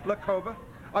 Beria, Lakova.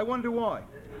 I wonder why."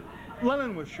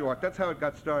 "Lenin was short, that's how it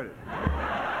got started."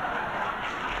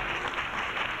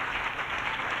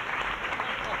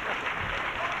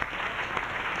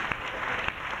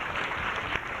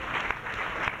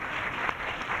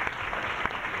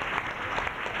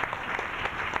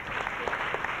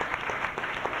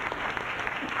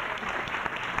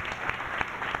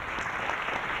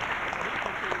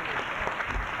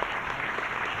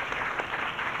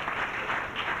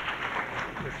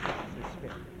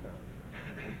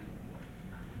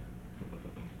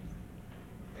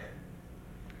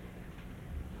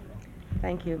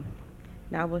 Thank you.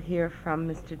 Now we'll hear from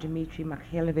Mr. Dmitry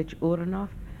Mikhailovich Urnov.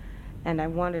 And I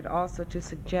wanted also to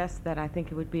suggest that I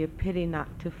think it would be a pity not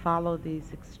to follow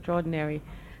these extraordinary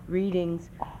readings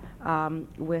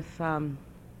with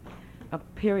a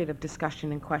period of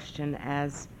discussion and question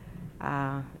as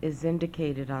is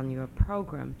indicated on your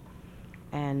program.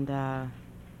 And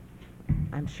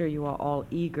I'm sure you are all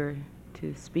eager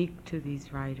to speak to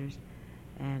these writers,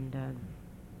 and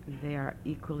they are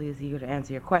equally as eager to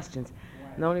answer your questions.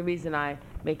 The only reason I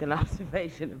make an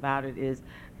observation about it is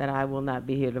that I will not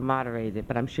be here to moderate it,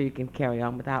 but I'm sure you can carry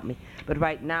on without me. But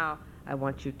right now, I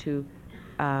want you to,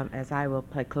 as I will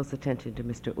pay close attention to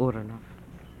Mr. Urnov.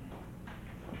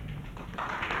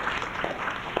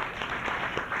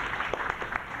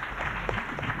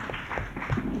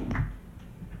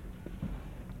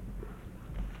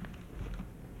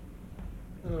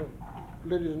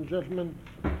 Ladies and gentlemen,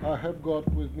 I have got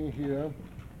with me here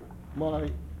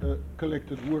my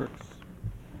collected works.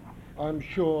 I'm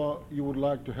sure you would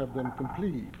like to have them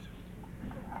complete,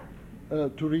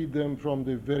 to read them from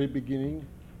the very beginning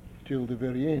till the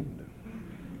very end.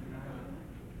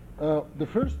 The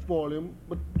first volume,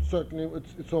 but certainly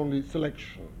it's only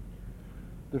selection.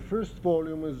 The first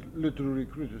volume is literary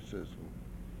criticism,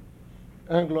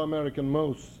 Anglo-American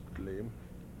mostly.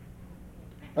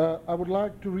 I would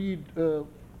like to read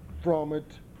from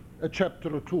it a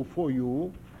chapter or two for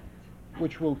you,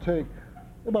 which will take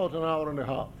about an hour and a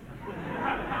half.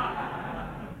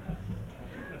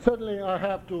 Certainly I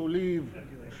have to leave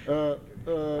a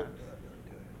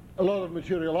lot of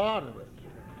material out of it.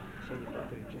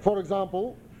 For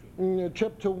example, in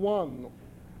chapter 1,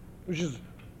 which is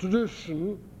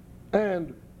tradition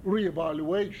and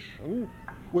reevaluation,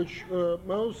 which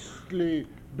mostly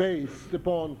based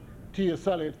upon T.S.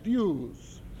 Eliot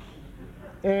views.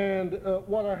 And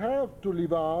what I have to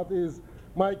leave out is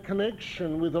my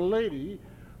connection with a lady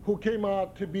who came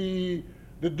out to be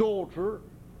the daughter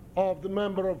of the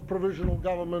member of Provisional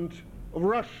Government of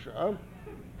Russia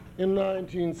in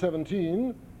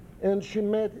 1917. And she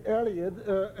met Eliot,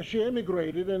 she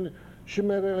emigrated, and she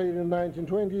met Eliot in the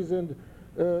 1920s,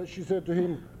 and she said to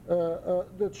him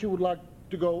that she would like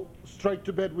to go straight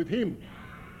to bed with him.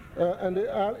 And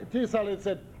T.S. Eliot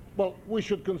said, well, we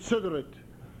should consider it,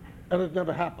 and it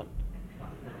never happened.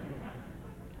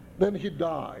 Then he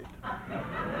died.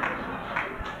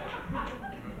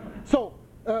 So,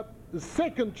 the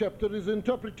second chapter is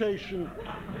interpretation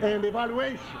and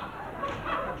evaluation.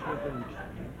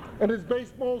 And it's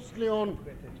based mostly on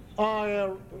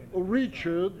R.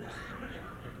 Richard's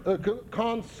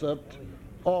concept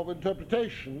of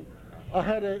interpretation. I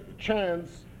had a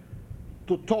chance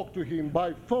to talk to him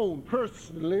by phone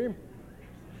personally,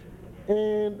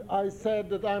 and I said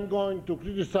that I'm going to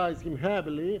criticize him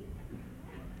heavily.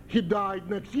 He died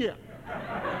next year.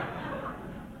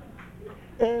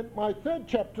 And my third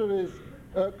chapter is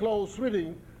close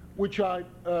reading, which I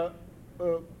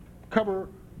cover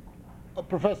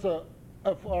Professor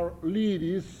F.R.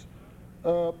 Leady's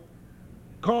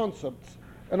concepts,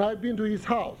 and I've been to his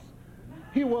house.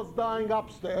 He was dying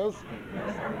upstairs,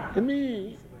 and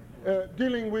me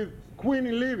dealing with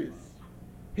Queenie Lewis,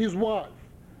 his wife,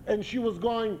 and she was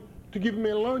going to give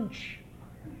me lunch.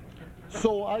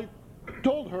 So I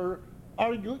told her,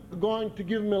 are you going to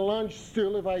give me lunch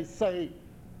still if I say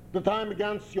that I'm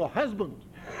against your husband?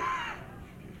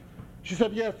 She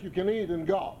said, yes, you can eat and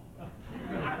go.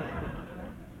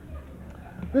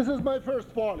 This is my first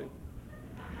volume.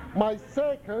 My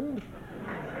second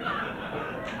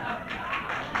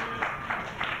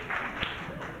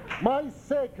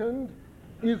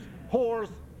is horse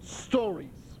stories.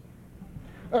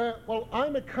 Well,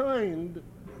 I'm a kind,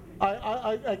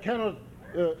 I cannot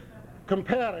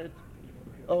compare it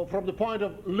from the point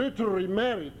of literary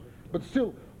merit, but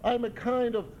still, I'm a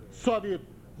kind of Soviet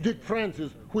Dick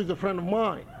Francis, who is a friend of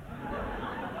mine.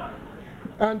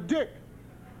 And Dick,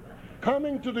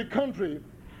 coming to the country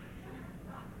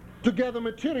to gather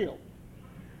material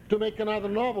to make another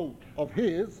novel of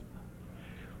his,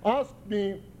 asked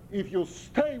me, if you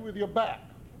stay with your back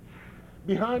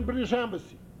behind British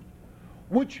Embassy,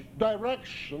 which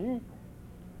direction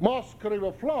Moscow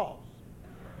River flows.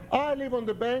 I live on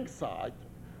the bankside,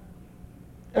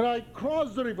 and I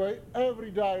cross the river every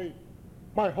day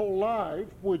my whole life,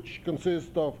 which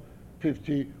consists of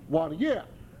 51 years.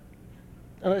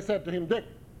 And I said to him, Dick,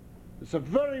 it's a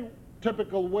very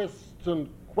typical Western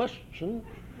question.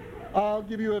 I'll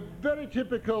give you a very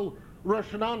typical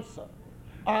Russian answer.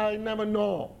 I never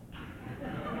know.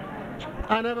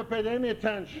 I never paid any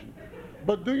attention.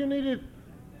 But do you need it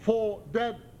for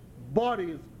dead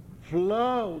bodies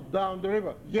flow down the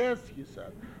river? Yes, he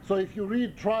said. So if you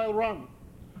read Trial Run,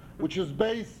 which is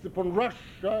based upon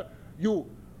Russia, you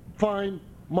find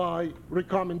my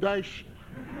recommendation.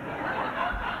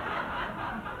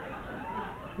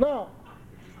 Now,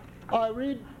 I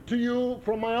read to you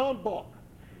from my own book,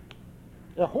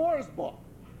 a horse book,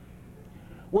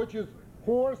 which is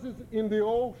Horses in the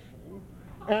Ocean,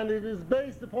 and it is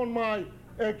based upon my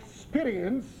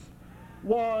experience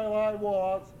while I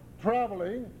was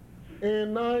traveling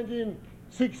in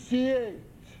 1968,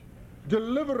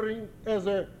 delivering as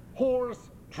a horse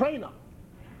trainer,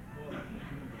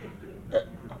 a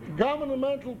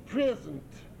governmental present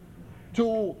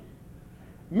to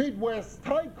Midwest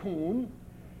tycoon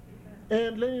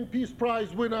and Lenin Peace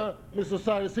Prize winner, Mr.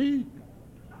 Cyrus Eaton.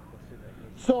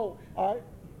 So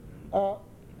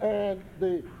and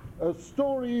the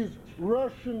stories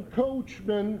Russian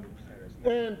coachman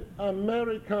and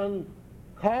American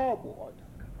cowboy.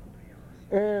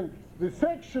 And the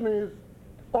section is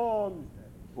on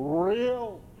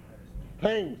real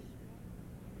things.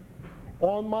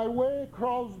 On my way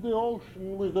across the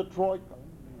ocean with the Troika,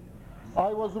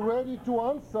 I was ready to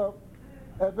answer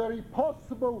a very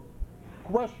possible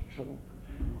question.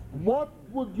 What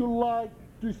would you like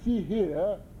to see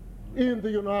here in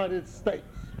the United States?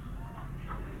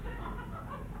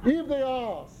 If they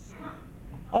ask,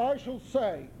 I shall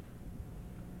say,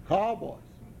 cowboys.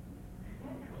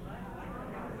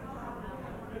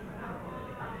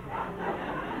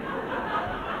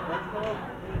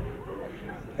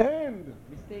 And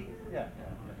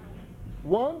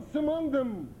once among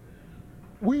them,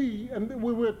 we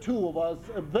were two of us,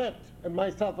 a vet and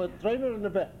myself, a trainer and a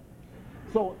vet.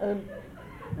 So, and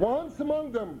once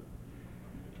among them,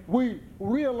 we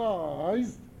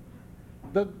realized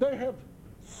that they have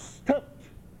stepped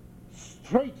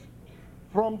straight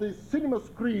from the cinema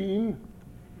screen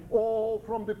or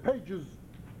from the pages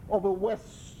of a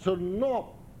Western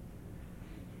novel.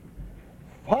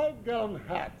 5-gallon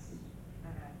hats,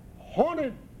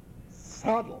 horned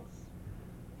saddles,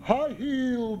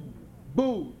 high-heeled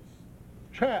boots,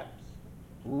 chaps,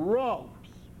 robes.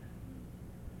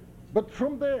 But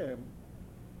from them,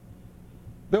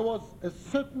 there was a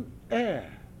certain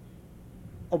air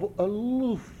of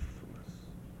aloofness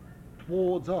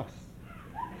towards us.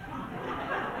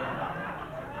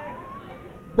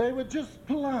 They were just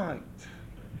polite,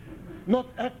 not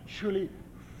actually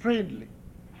friendly.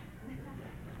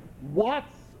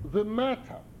 What's the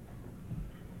matter?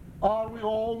 Are we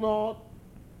all not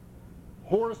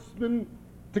horsemen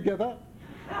together?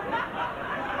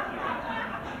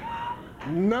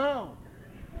 Now,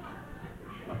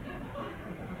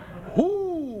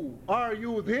 who are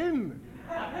you then?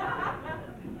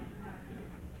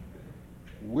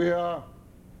 We are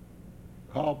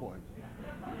cowboys.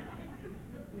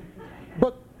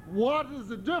 But what is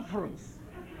the difference?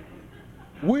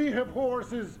 We have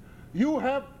horses, you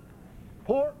have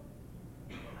horse.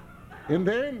 And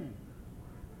then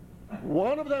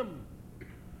one of them,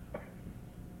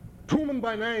 Truman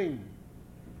by name,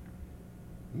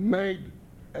 made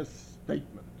a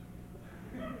statement.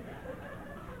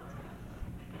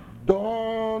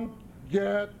 Don't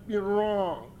get me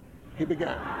wrong, he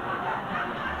began.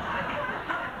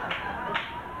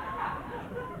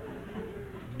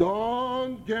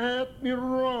 Don't get me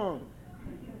wrong.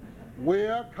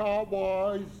 We're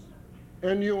cowboys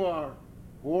and you are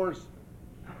horsemen.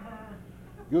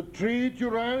 You treat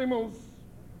your animals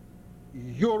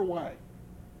your way.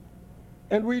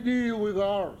 And we deal with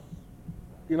ours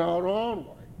in our own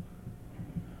way.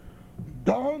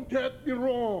 Don't get me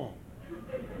wrong.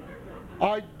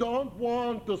 I don't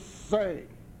want to say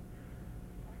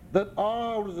that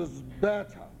ours is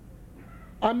better.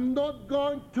 I'm not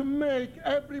going to make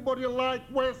everybody like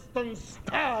Western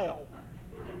style.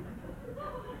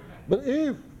 But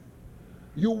if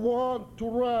you want to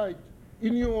ride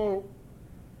in your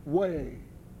way,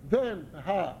 then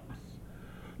perhaps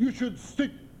you should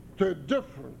stick to a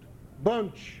different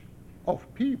bunch of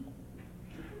people.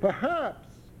 Perhaps,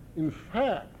 in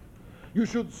fact, you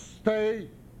should stay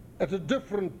at a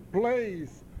different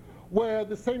place where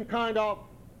the same kind of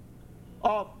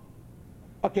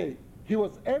okay, he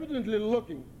was evidently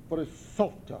looking for a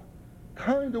softer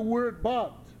kind of word,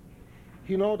 but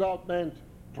he no doubt meant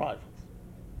trifles.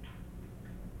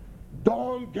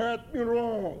 Don't get me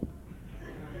wrong.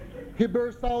 He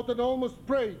burst out and almost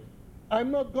prayed, I'm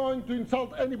not going to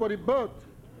insult anybody, but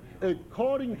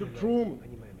according to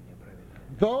Truman,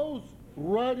 those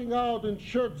riding out in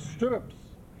shirt stirrups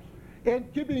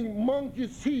and keeping monkey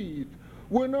seat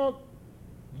were not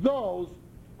those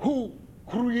who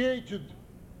created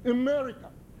America.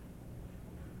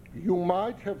 You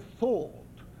might have thought,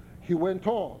 he went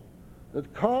on,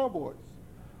 that cowboys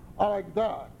are like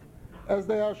that, as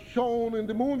they are shown in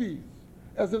the movies,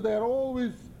 as if they're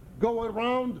always going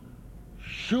around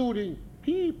shooting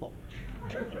people.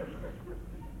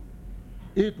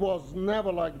 It was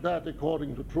never like that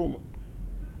according to Truman.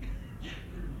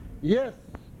 Yes,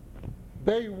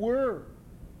 they were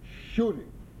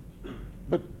shooting,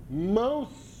 but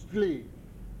mostly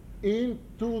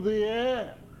into the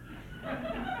air.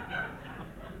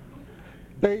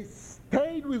 They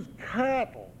stayed with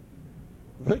cattle,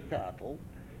 the cattle,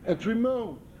 at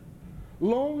remote,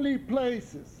 lonely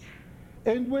places.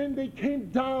 And when they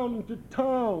came down into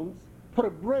towns for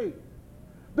a break,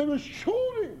 they were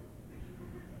shooting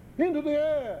into the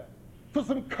air for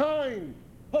some kind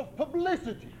of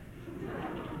publicity.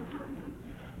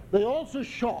 They also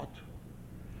shot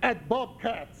at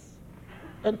bobcats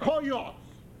and coyotes.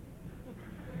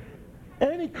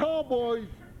 Any cowboy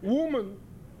woman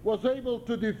was able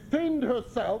to defend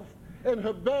herself and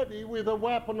her baby with a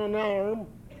weapon on arm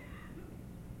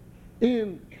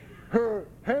in her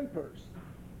handpurse.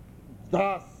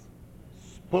 Thus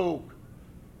spoke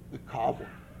the cowboy.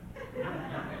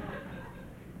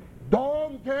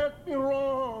 Don't get me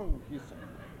wrong, he said.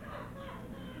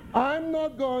 I'm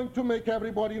not going to make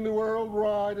everybody in the world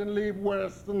ride and live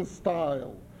Western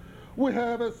style. We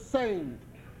have a saying,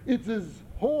 it is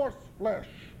horse flesh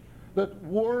that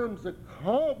warms a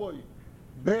cowboy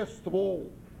best of all.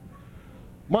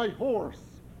 My horse,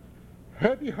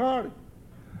 Happy Harry,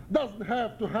 doesn't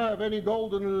have to have any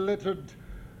golden lettered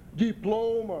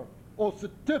diploma or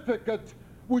certificate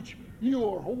which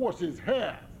your horses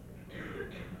have.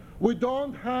 We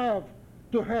don't have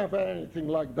to have anything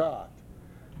like that.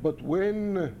 But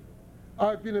when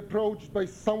I've been approached by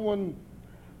someone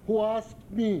who asked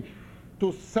me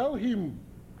to sell him,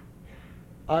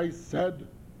 I said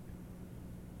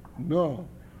no.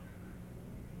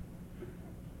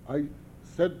 I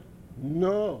said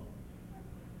no,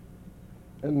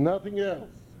 and nothing else.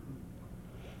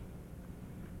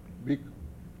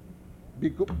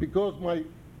 Because my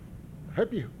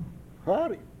Happy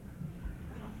Harry,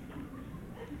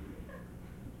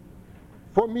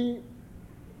 for me,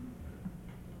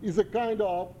 is a kind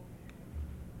of,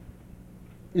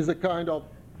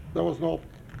 there was no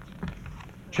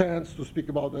chance to speak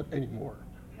about that anymore.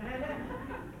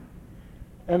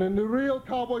 And in the real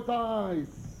cowboy's eyes,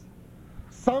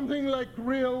 something like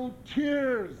real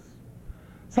tears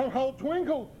somehow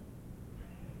twinkled,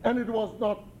 and it was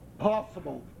not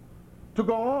possible to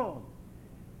go on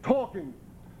talking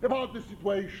about the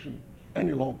situation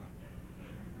any longer.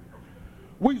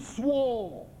 We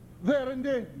swore there and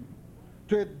then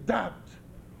to adapt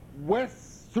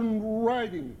Western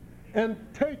riding and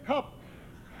take up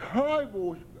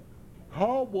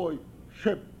cowboyship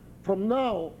from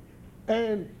now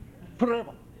and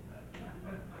forever.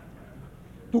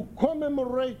 To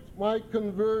commemorate my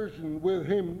conversion with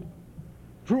him,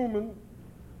 Truman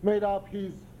made up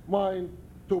his mind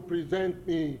to present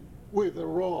me with a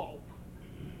robe.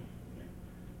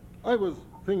 I was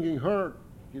thinking hard,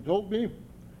 he told me,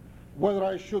 whether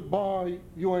I should buy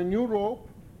you a new robe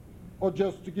or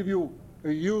just to give you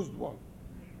a used one.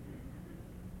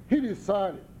 He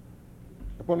decided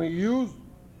upon a used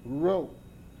robe.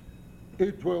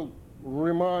 It will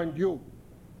remind you,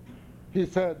 he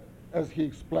said as he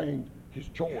explained his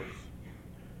choice.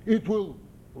 It will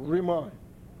remind.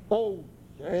 Oh,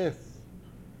 yes.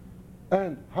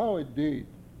 And how it did.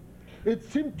 It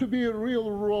seemed to be a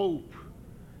real rope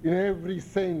in every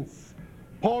sense,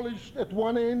 polished at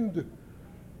one end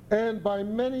and by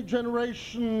many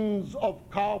generations of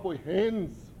cowboy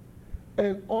hands,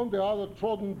 and on the other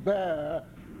trodden bare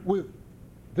with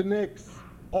the necks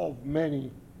of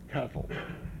many cattle.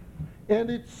 And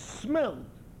it smelled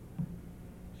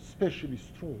especially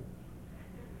strong.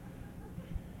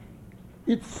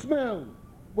 Its smell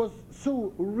was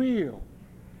so real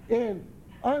and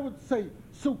I would say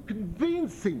so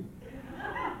convincing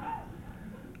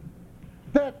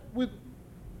that with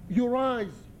your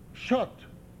eyes shut,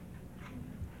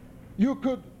 you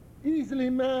could easily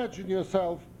imagine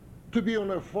yourself to be on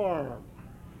a farm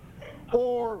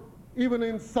or even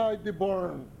inside the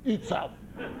barn itself.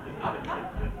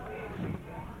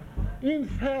 In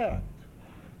fact,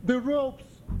 the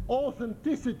rope's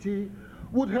authenticity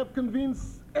would have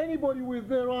convinced anybody with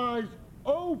their eyes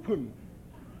open,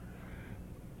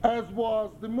 as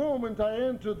was the moment I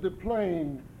entered the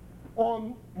plane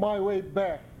on my way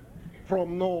back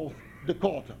from North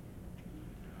Dakota.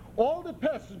 All the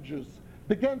passengers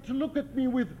began to look at me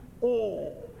with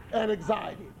awe and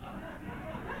anxiety,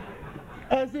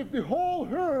 as if the whole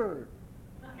herd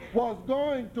was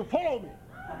going to follow me.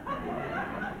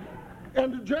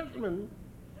 And the gentleman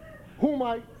whom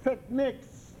I sat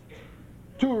next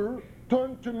to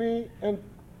turned to me and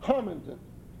commented,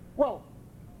 well,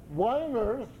 why on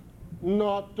earth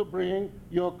not to bring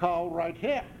your cow right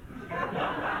here?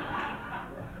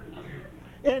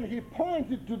 And he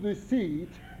pointed to the seat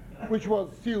which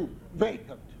was still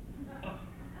vacant.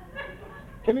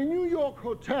 In a New York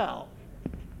hotel,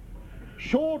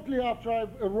 shortly after I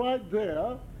arrived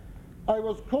there, I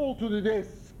was called to the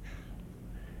desk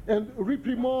and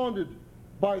reprimanded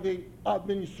by the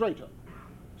administrator.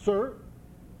 Sir,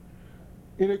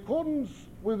 in accordance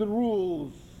with the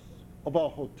rules of our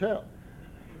hotel,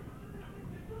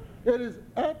 it is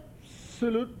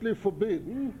absolutely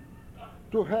forbidden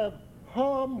to have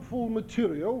harmful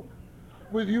material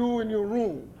with you in your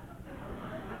room.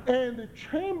 And the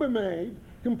chambermaid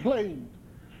complained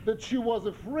that she was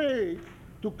afraid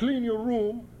to clean your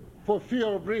room for fear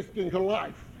of risking her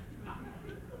life.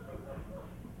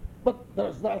 But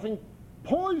there's nothing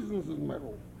poisonous in my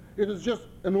rope. It is just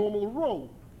a normal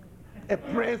rope, a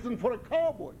present for a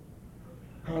cowboy.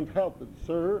 Can't help it,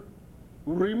 sir.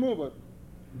 Remove it.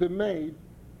 The maid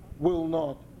will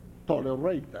not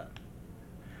tolerate that.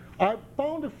 I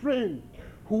found a friend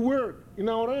who worked in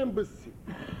our embassy,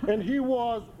 and he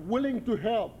was willing to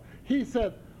help. He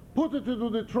said, put it into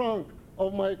the trunk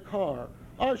of my car.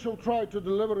 I shall try to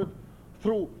deliver it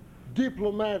through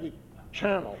diplomatic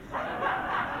channels.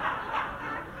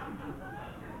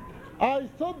 I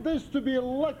thought this to be a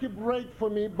lucky break for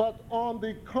me, but on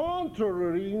the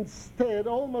contrary, instead,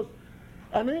 almost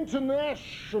an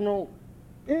international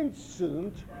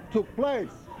incident took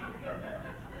place.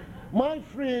 My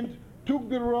friend took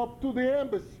the rope to the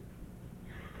embassy,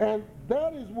 and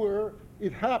that is where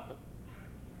it happened.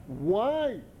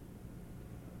 Why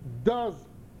does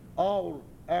our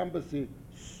embassy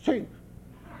stink?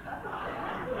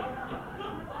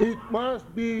 It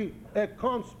must be a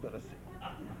conspiracy.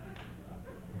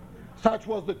 Such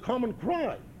was the common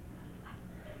cry.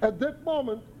 At that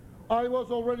moment, I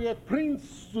was already at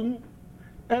Princeton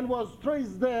and was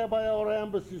traced there by our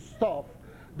embassy staff.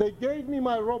 They gave me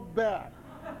my robe back.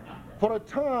 For a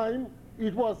time,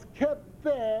 it was kept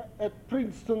there at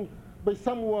Princeton by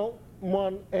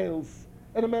someone else,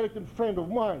 an American friend of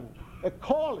mine, a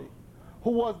colleague who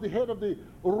was the head of the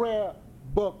rare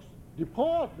books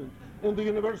department in the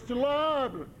university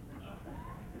library.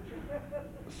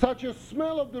 Such a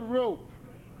smell of the rope,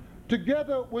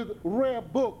 together with rare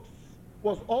books,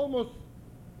 was almost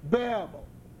bearable,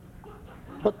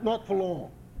 but not for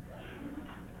long.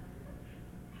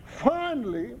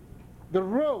 Finally, the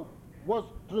rope was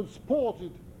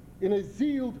transported in a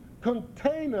sealed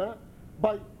container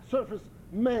by surface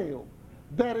mail,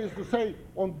 that is to say,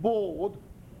 on board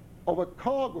of a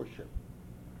cargo ship.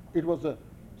 It was a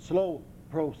slow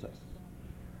process.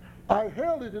 I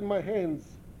held it in my hands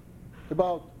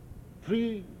about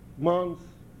 3 months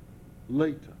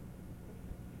later,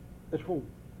 at home.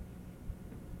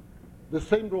 The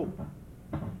same rope.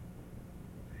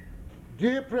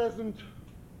 Dear present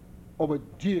of a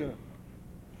dear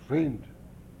friend.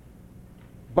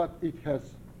 But it has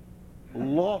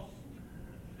lost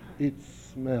its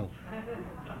smell.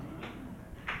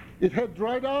 It had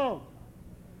dried out,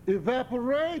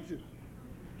 evaporated.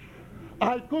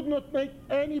 I could not make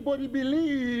anybody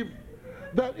believe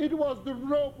that it was the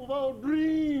rope of our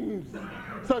dreams,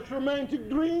 such romantic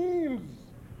dreams.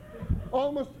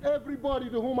 Almost everybody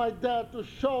to whom I dared to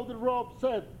show the rope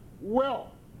said,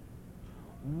 well,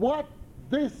 what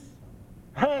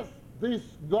has this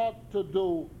got to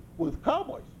do with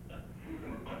cowboys?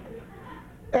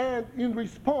 And in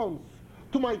response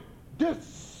to my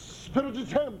desperate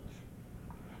attempt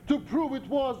to prove it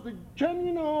was the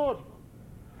genuine article,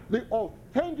 the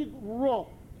authentic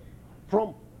rope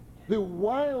from the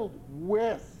Wild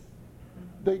West,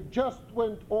 they just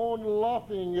went on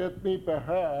laughing at me.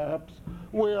 Perhaps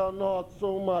we are not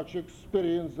so much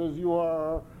experienced as you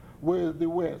are with the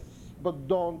West, but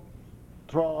don't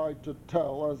try to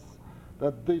tell us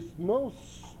that this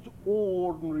most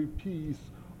ordinary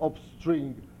piece of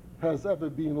string has ever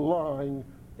been lying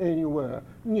anywhere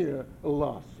near a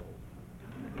lasso.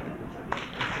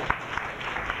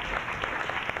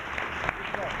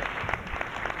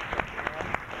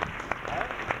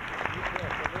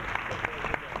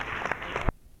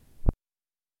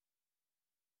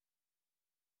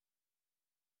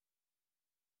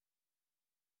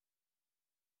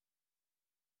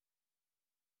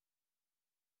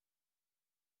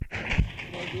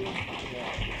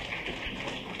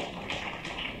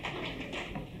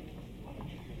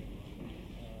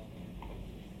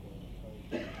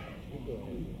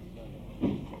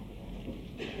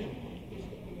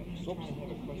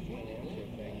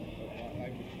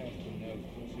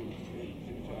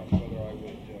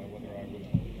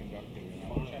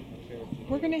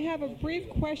 We're going to have a brief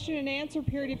question and answer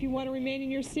period if you want to remain in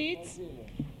your seats. You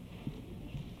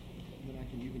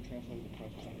can translate the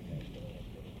question.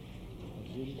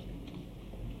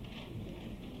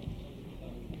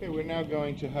 Okay, we're now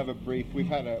going to have a brief. We've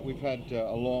had a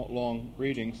long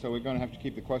reading, so we're going to have to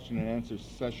keep the question and answer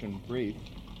session brief.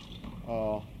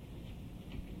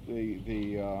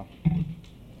 The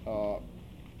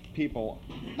people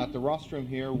at the rostrum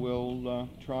here will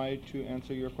try to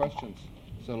answer your questions.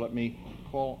 So let me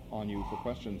call on you for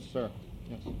questions, sir.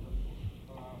 Yes. I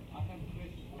have a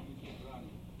question for Mr.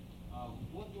 Granin.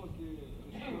 What was the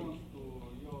response to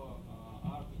your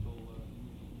article in the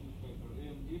newspaper?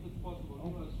 And if it's possible,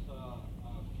 give us a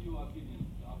few opinions,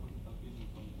 opposite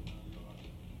opinions on your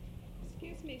article.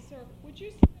 Excuse me, sir. Would you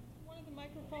step to one of the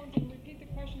microphones and repeat the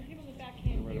question? People in the back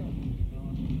can't hear.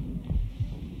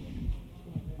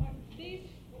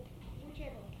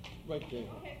 right there.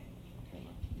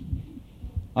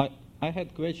 I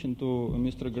had question to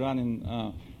Mr.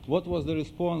 Granin. What was the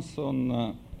response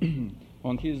on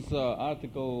on his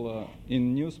article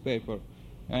in newspaper?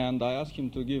 And I asked him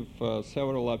to give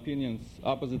several opinions,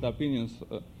 opposite opinions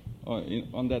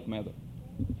on that matter.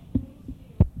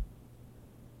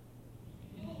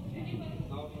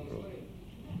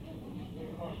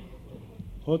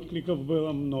 Откликов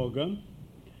было много.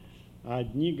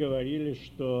 Одни говорили,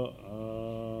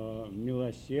 что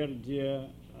милосердие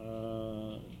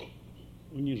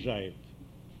унижает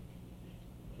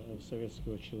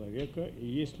советского человека. И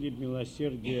если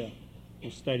милосердие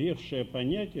устаревшее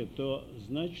понятие, то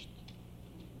значит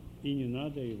и не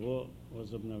надо его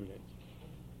возобновлять.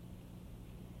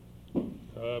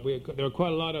 There were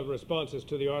quite a lot of responses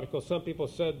to the article. Some people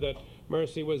said that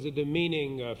mercy was a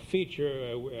demeaning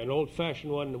feature, an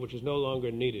old-fashioned one, which is no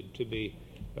longer needed to be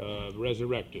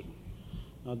resurrected.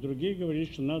 А другие говорили,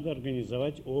 что надо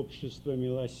организовать общество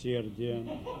милосердия.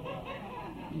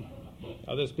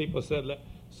 Others people said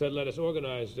let us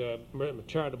organize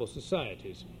charitable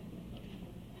societies.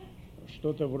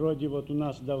 Что-то вроде вот у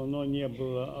нас давно не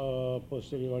было,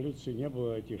 после революции не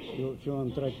было этих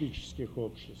филантропических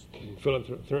обществ.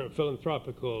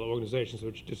 Philanthropical organizations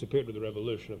which disappeared with the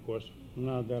revolution, of course.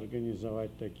 Надо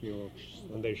организовать такие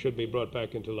общества. And they should be brought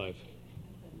back into life.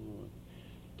 Вот.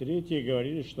 Третьи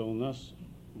говорили, что у нас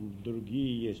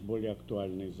другие есть более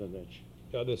актуальные задачи.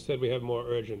 Others said we have more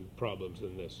urgent problems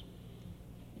than this.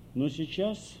 Но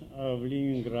сейчас в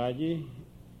Ленинграде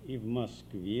и в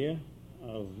Москве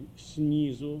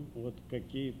снизу вот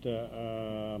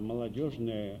какие-то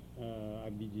молодежные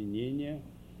объединения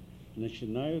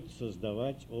начинают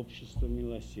создавать общество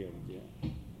милосердия.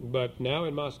 But now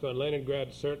in Moscow and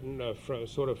Leningrad, certain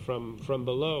from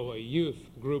below, youth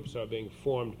groups are being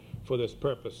formed for this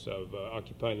purpose of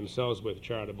occupying themselves with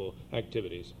charitable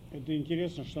activities. Это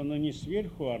интересно, что оно не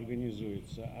сверху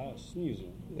организуется, а снизу.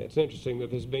 It's interesting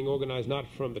that this is being organized not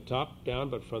from the top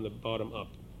down, but from the bottom up.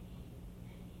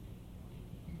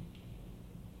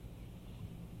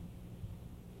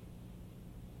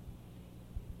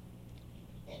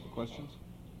 Questions?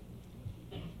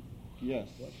 Yes.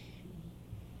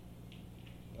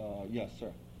 Yes,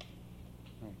 sir.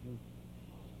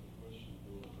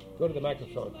 Go to the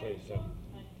microphone, please.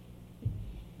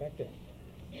 Back there.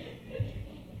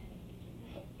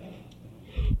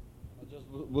 I just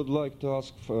would like to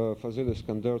ask Fazil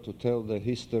Iskander to tell the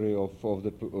history of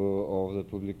the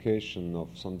publication of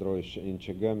Sandro of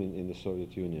Chegem in the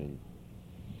Soviet Union,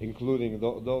 including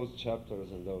those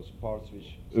chapters and those parts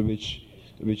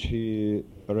which he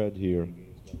read here.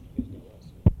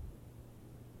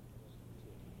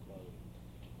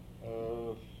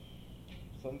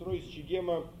 Сандро из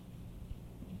Чегема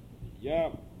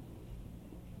я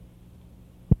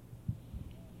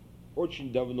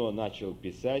очень давно начал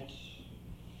писать,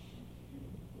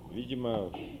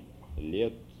 видимо,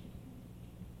 лет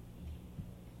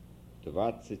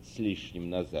 20 с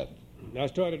лишним назад. I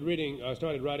started writing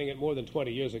it more than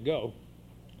 20 years ago.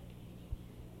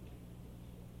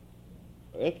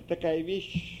 Это такая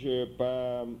вещь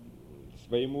по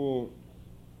своему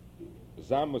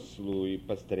замыслу и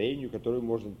построению, которую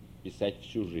можно писать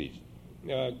всю жизнь.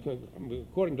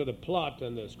 According to the plot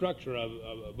and the structure of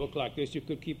a book like this, you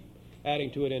could keep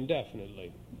adding to it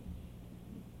indefinitely.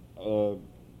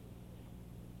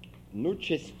 Ну,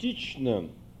 частично,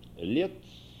 лет,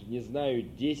 не знаю,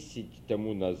 10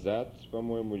 тому назад,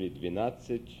 по-моему, или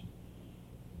 12,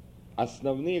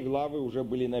 основные главы уже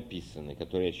были написаны,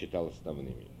 которые я считал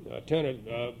основными. But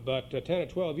 10 or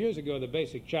 12 years ago, the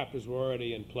basic chapters were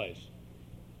already in place.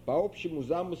 По общему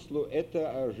замыслу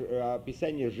это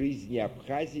описание жизни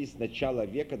Абхазии с начала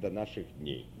века до наших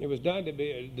дней. It was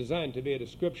designed to be a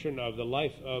description of the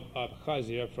life of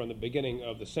Abkhazia from the beginning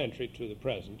of the century to the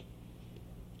present.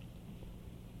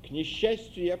 К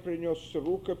несчастью, я принес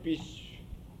рукопись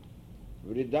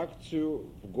в редакцию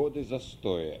в годы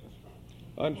застоя.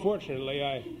 Unfortunately,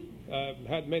 I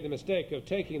had made the mistake of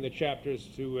taking the chapters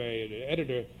to an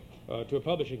editor, to a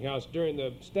publishing house during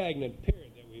the stagnant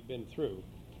period that we've been through.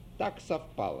 Так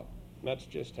совпало. That's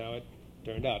just how it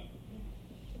turned out.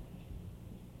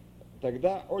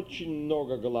 Тогда очень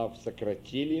много глав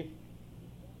сократили.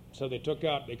 So they took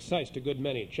out, excised a good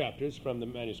many chapters from the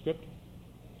manuscript.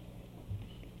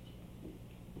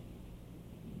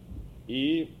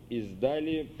 И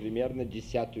издали примерно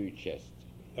 10-ю часть.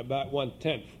 About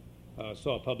 1/10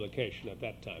 saw publication at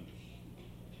that time.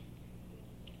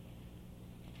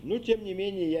 Но, тем не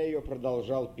менее, я ее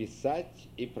продолжал писать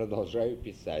и продолжаю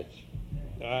писать.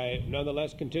 I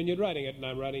nonetheless continued writing it, and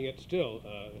I'm writing it still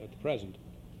at the present.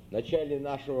 В начале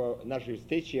нашей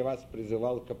встречи я вас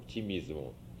призывал к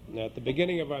оптимизму. At the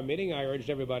beginning of our meeting, I urged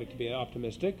everybody to be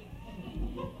optimistic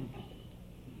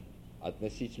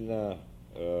Относительно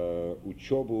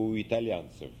учебы у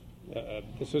итальянцев.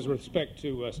 This is with respect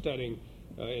to studying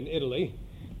in Italy.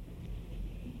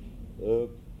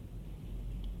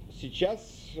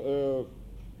 Сейчас,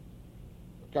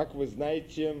 как вы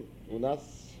знаете, у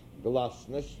нас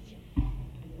гласность.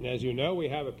 As you know, we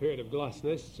have a period of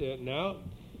glasnost now.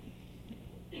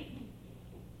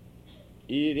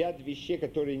 И ряд вещей,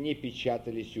 которые не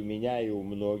печатались у меня и у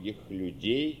многих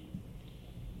людей,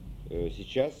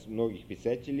 сейчас многих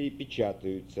писателей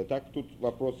печатаются. Так тут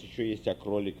вопрос еще есть о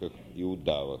кроликах и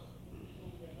удавах.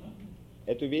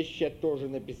 Эту вещь я тоже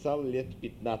написал лет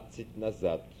 15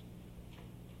 назад.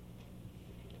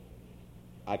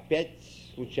 Опять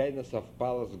случайно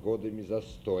совпало с годами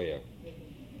застоя,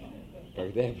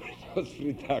 когда я принес в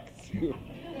редакцию.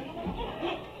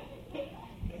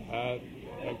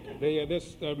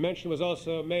 This mention was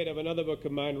also made of another book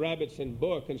of mine, Rabbits and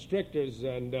Boa Constrictors,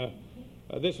 and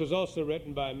this was also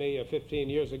written by me 15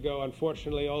 years ago,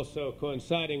 unfortunately also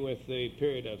coinciding with the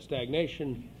period of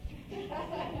stagnation.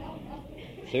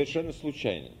 Совершенно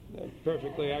случайно.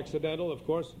 Perfectly accidental, of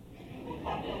course.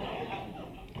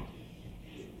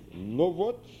 Ну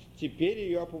вот, теперь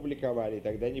ее опубликовали,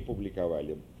 тогда не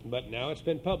публиковали. But now it's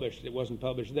been published. It wasn't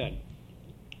published then.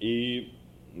 И,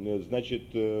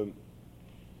 значит,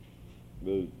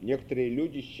 некоторые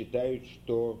люди считают,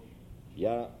 что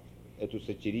я эту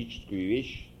сатирическую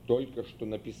вещь только что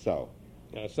написал.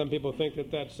 Some people think that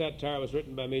that satire was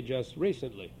written by me just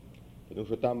recently. Потому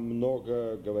что там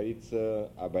много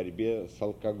говорится о борьбе с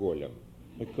алкоголем.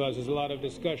 Because there's a lot of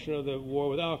discussion of the war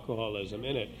with alcoholism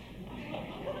in it.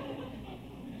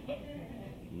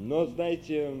 Но,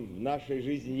 знаете, в нашей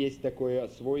жизни есть такое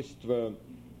свойство: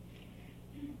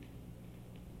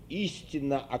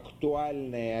 истинно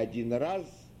актуальное один раз,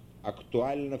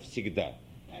 актуально всегда.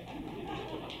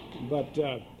 But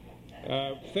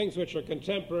things which are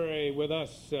contemporary with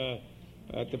us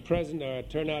at the present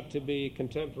turn out to be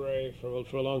contemporary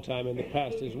for a long time in the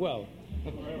past as well.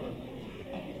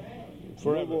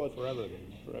 Forever.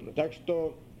 Так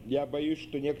что я боюсь,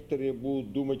 что некоторые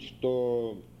будут думать,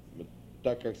 что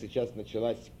так как сейчас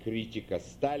началась критика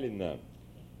Сталина,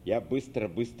 я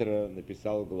быстро-быстро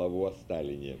написал главу о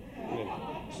Сталине.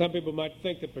 Some people might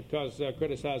think that because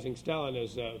criticizing Stalin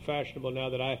is fashionable now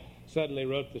that I suddenly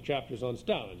wrote the chapters on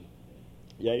Stalin.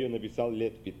 Я ее написал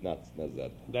лет 15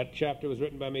 назад. That chapter was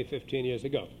written by me 15 years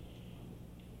ago.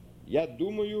 Я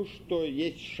думаю, что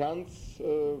есть шанс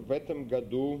в этом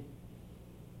году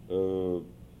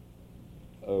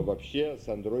вообще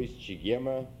Сандро из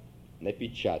Чегема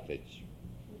напечатать.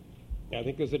 I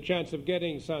think there's a chance of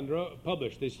getting Sandro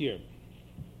published this year.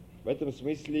 В этом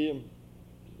смысле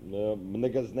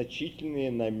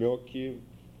многозначительные намеки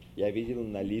я видел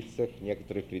на лицах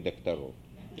некоторых редакторов.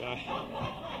 I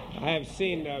have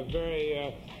seen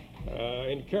very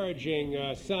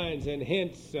encouraging signs and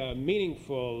hints,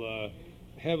 meaningful,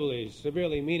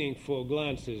 severely meaningful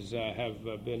glances have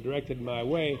been directed my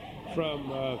way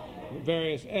from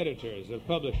various editors of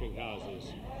publishing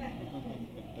houses.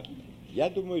 Я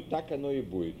думаю, так оно и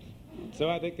будет. So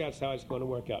I think that's how it's going to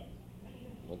work out.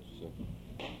 Вот все.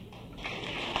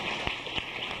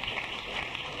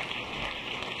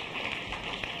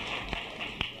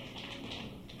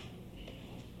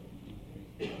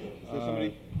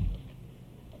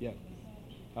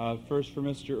 First for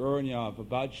Mr. Urnov,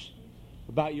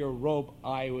 about your rope,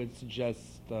 I would suggest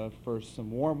first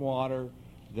some warm water,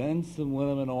 then some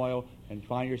lemon oil, and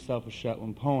find yourself a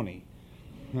Shetland pony.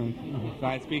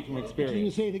 I speak from experience. Can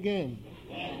you say it again?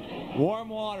 Warm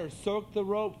water, soak the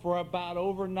rope for about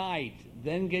overnight,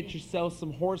 then get yourself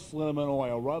some horse lemon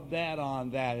oil, rub that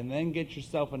on that, and then get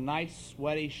yourself a nice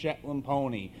sweaty Shetland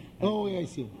pony. Oh, I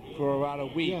see. For about a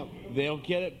week. Yeah. They'll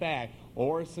get it back.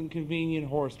 Or some convenient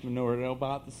horse manure, they're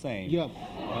about the same. Yeah.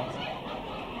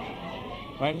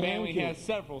 My family has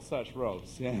several such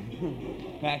ropes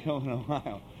back home in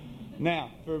Ohio.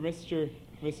 Now, for Mr.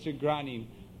 Granin,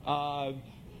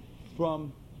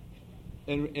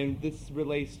 and this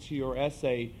relates to your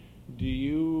essay, do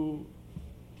you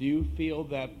feel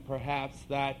that perhaps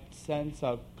that sense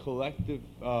of collective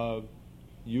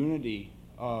unity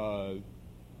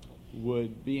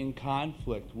would be in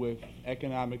conflict with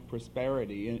economic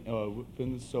prosperity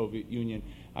within the Soviet Union?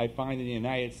 I find in the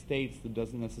United States that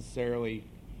doesn't necessarily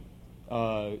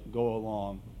go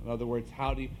along. In other words,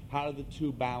 how do the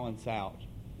two balance out?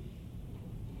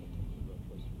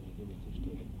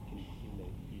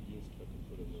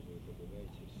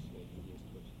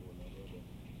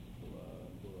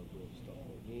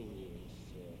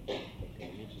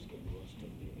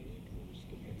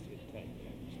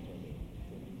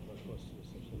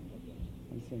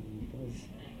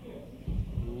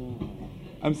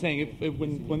 I'm saying if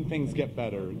when things get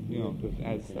better, you know,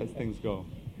 as things go.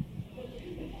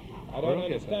 I don't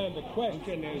understand the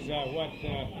question. Is what?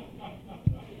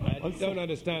 I don't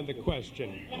understand the question.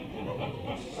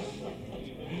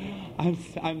 I'm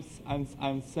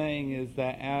saying is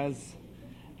that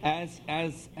as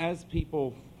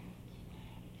people,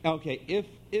 okay,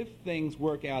 if things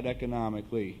work out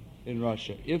economically in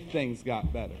Russia, if things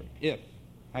got better, if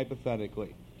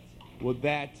hypothetically, would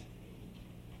that?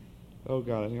 Oh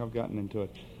God, I think I've gotten into it.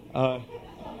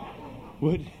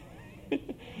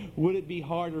 Would it be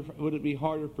harder? Would it be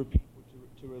harder for people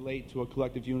to relate to a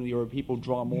collective unity, or would people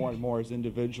draw more and more as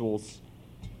individuals?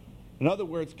 In other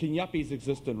words, can yuppies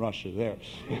exist in Russia? There.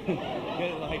 Get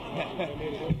it like that.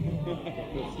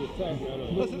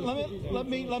 Listen, let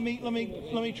me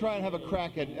try and have a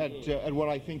crack at what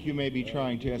I think you may be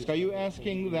trying to ask. Are you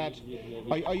asking that?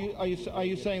 Are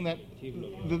you saying that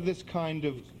this kind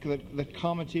of that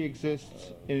comity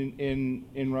exists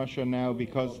in Russia now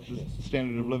because the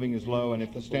standard of living is low, and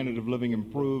if the standard of living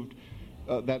improved,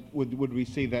 that would we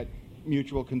see that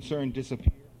mutual concern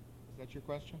disappear? Is that your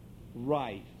question?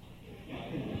 Right.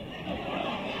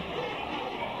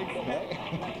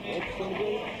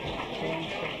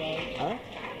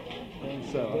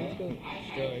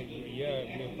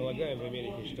 Я полагаю, в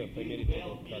Америке, что по мере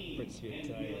того, как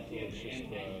процветает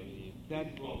общество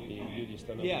и люди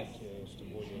становятся все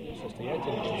более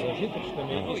состоятельными,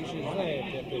 зажиточными, исчезает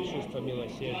это чувство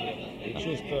милосердия и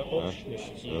чувство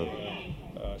общности,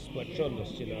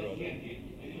 сплоченности народа.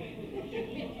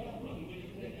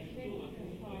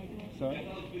 Sorry?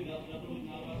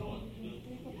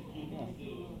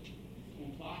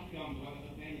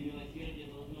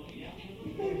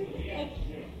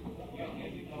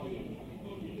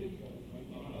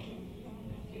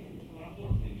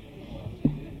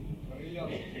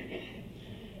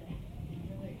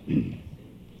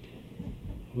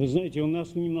 Вы знаете, у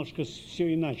нас немножко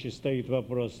все иначе стоит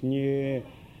вопрос. Дело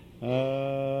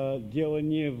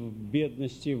не в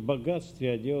бедности, в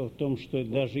богатстве, а дело в том, что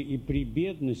даже и при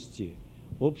бедности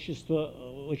общество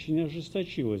очень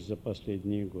ожесточилось за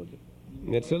последние годы.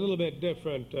 It's a little bit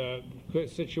different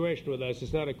situation with us.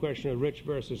 It's not a question of rich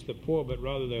versus the poor, but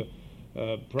rather the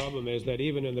problem is that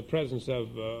even in the presence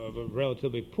of a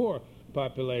relatively poor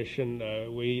population,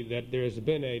 that there has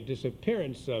been a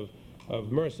disappearance of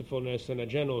mercifulness and a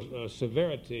general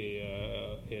severity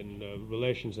in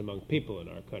relations among people in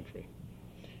our country.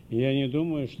 Я не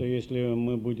думаю, что если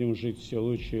мы будем жить все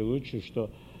лучше и лучше, что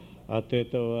от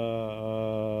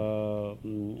этого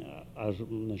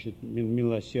значит,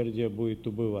 милосердие будет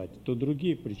убывать. То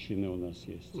другие причины у нас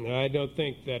есть. I don't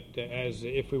think that as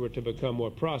if we were to become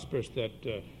more prosperous, that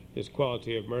this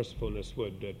quality of mercifulness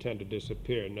would tend to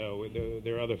disappear. No,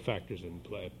 there are other factors in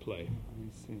play.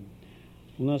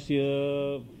 У нас,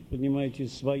 понимаете,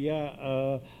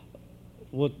 своя...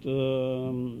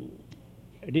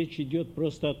 Речь идет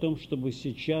просто о том, чтобы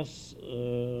сейчас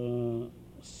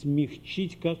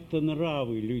смягчить как-то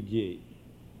нравы людей.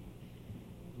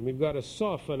 We've got to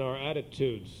soften our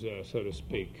attitudes, so to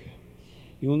speak.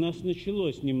 И у нас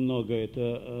началось немного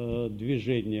это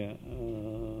движение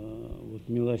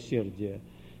милосердия,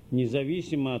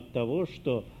 независимо от того,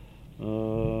 что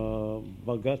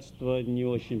богатство не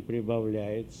очень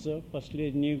прибавляется в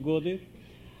последние годы,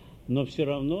 но все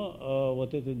равно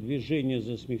вот это движение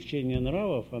за смягчение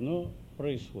нравов, оно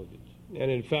происходит. And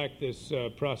in fact, this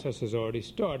process has already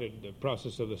started. The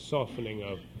process of the softening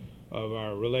of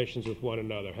our relations with one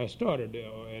another has started,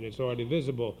 and it's already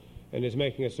visible, and is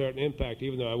making a certain impact,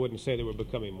 even though I wouldn't say that we're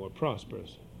becoming more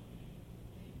prosperous.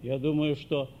 Я думаю,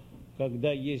 что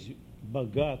когда есть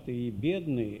богатые и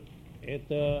бедные,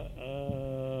 это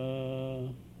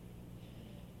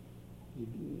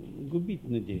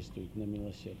губительно действует на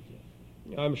милосердие.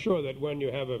 I'm sure that when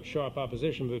you have a sharp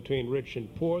opposition between rich and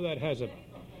poor, that has an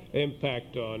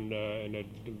impact on, and it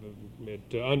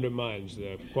undermines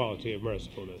the quality of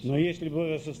mercifulness. Но если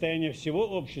благосостояние всего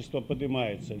общества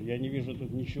поднимается, я не вижу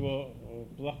тут ничего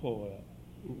плохого.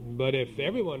 But if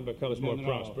everyone becomes more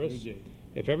prosperous,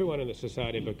 if everyone in the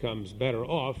society becomes better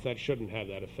off, that shouldn't have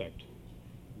that effect.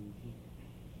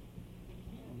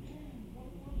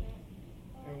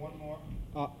 And one more.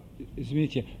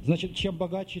 Извините, значит, чем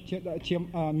богаче, тем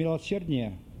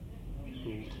милосерднее.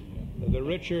 The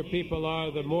richer people are,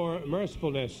 the more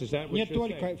mercifulness. Is that what Не you're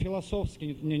только saying?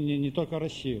 философски, не только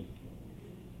Россию.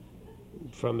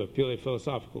 From the purely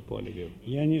philosophical point of view.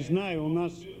 Я не знаю, у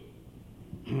нас,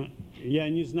 я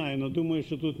не знаю, но думаю,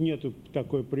 что тут нету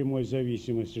такой прямой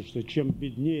зависимости, что чем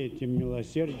беднее, тем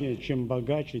милосерднее, чем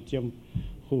богаче, тем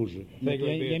хуже. Я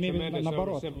имею в виду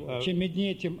наоборот, чем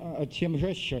беднее, тем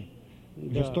жестче.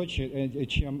 жесточе,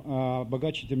 чем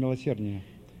богаче, тем милосерднее.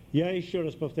 Я еще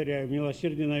раз повторяю,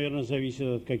 милосердие, наверное, зависит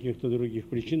от каких-то других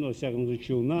причин. Во всяком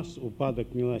случае, у нас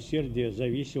упадок милосердия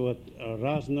зависел от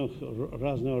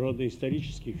разного рода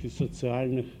исторических и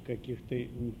социальных каких-то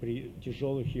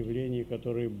тяжелых явлений,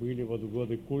 которые были вот в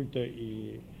годы культа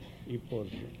и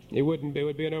позже. It would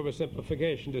be an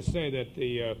oversimplification to say that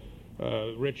the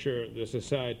richer the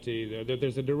society,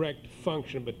 there's a direct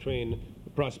function between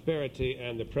prosperity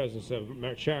and the presence of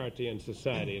charity in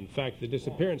society. In fact, the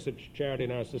disappearance of charity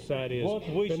in our society has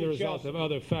been the result of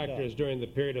other factors during the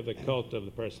period of the cult of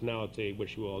the personality,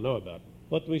 which you all know about.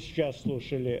 Вот вы сейчас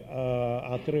слушали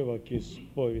отрывок из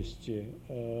повести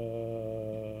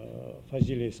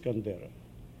Фазиля Искандера.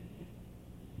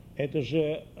 Это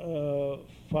же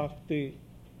факты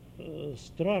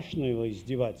страшного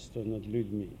издевательства над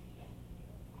людьми.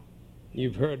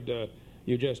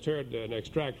 You just heard an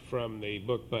extract from the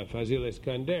book by Fazil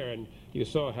Iskander, and you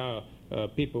saw how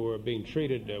people were being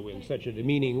treated in such a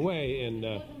demeaning way in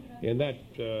that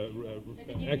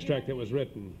extract that was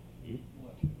written.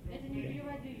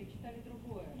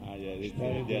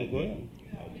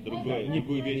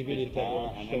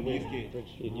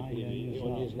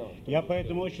 Я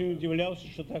поэтому очень удивлялся,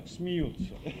 что так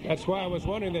смеются. That's why I was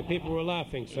wondering that people were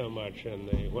laughing so much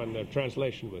when the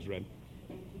translation was read.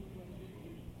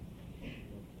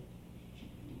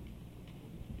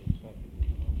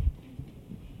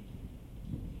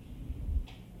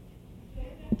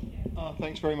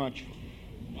 Thanks very much.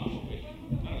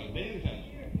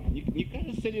 Не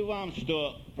кажется ли вам,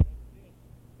 что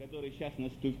который сейчас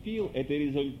наступил, это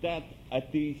результат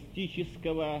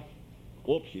атеистического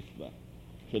общества?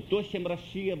 Что то, чем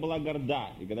Россия была горда,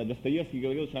 и когда Достоевский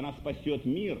говорил, что она спасет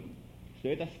мир, что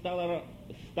это стало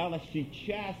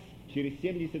сейчас, через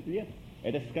 70 лет,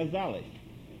 это сказалось.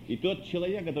 И тот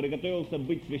человек, который готовился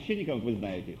быть священником, вы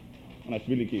знаете, наш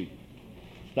великий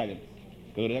Сталин,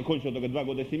 который закончил только 2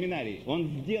 года семинарии,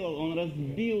 он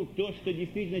разбил то, что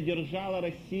действительно держало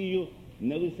Россию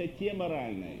на высоте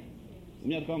моральной. У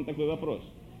меня к вам такой вопрос.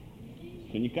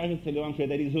 Что не кажется ли вам, что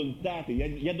это результаты?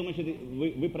 Я думаю, что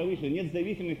вы правы, что нет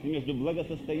зависимости между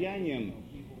благосостоянием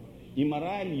и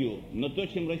моралью, но то,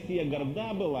 чем Россия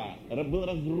горда была, было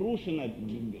разрушено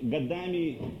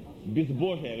годами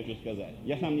безбожия, я хочу сказать.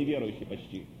 Я сам неверующий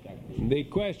почти. The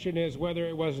question is whether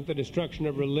it wasn't the destruction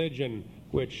of religion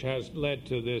which has led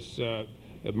to this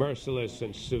merciless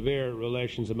and severe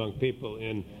relations among people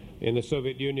in the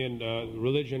Soviet Union.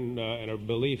 Religion and a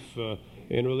belief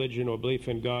in religion or belief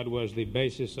in God was the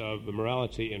basis of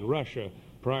morality in Russia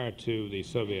prior to the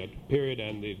Soviet period,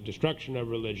 and the destruction of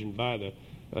religion by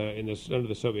under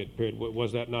the Soviet period,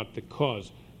 was that not the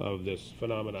cause of this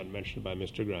phenomenon mentioned by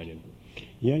Mr. Granin?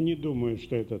 Я не думаю,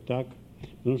 что это так,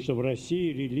 потому что в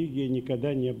России религия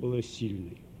никогда не была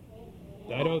сильной.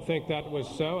 I don't think that was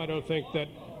so. I don't think that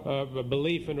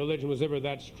belief in religion was ever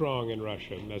that strong in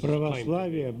Russia.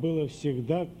 Православие было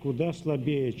всегда куда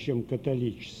слабее, чем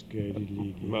католическая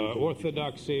религия.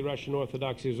 Orthodoxy, Russian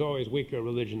Orthodoxy is always weaker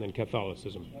religion than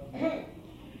Catholicism.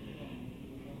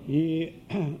 И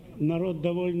народ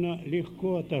довольно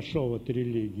легко отошел от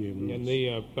религии. And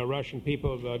the Russian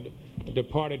people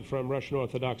departed from Russian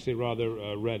Orthodoxy rather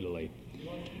readily.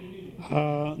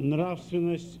 А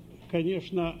нравственность,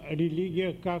 конечно,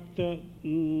 религия как-то,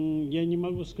 я не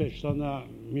могу сказать, что она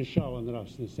мешала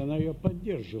нравственности, она ее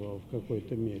поддерживала в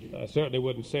какой-то мере. I certainly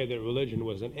wouldn't say that religion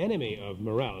was an enemy of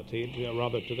morality,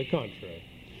 rather to the contrary.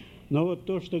 Но вот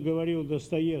то, что говорил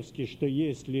Достоевский, что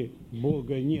если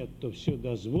Бога нет, то все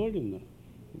дозволено.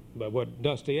 But what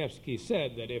Dostoevsky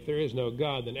said, that if there is no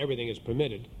God, then everything is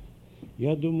permitted.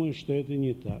 Я думаю, что это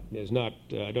не так.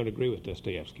 I don't agree with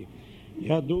Dostoevsky.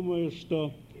 Я думаю,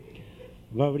 что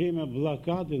во время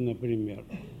блокады, например,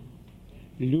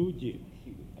 люди,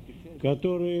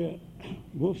 которые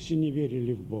вовсе не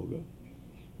верили в Бога,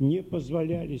 не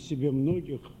позволяли себе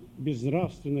многих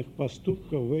безнравственных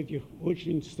поступков в этих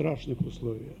очень страшных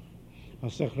условиях, а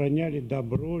сохраняли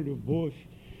добро, любовь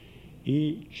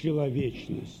и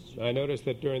человечность. I noticed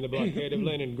that during the blockade of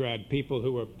Leningrad, people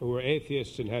who were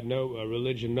atheists and had no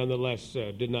religion, nonetheless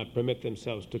did not permit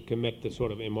themselves to commit the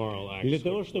sort of immoral acts. Для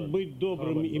того, чтобы быть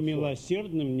добрым и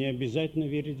милосердным, не обязательно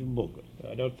верить в Бога.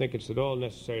 I don't think it's at all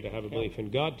necessary to have a belief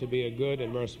in God to be a good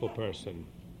and merciful person.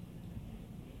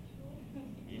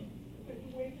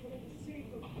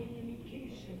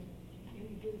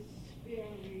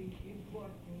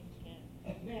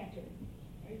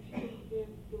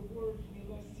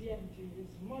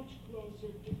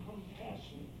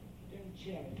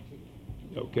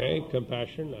 Okay,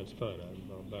 compassion, that's fine.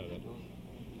 I'll buy that.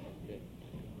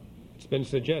 It's been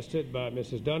suggested by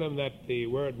Mrs. Dunham that the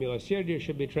word miłosierdzie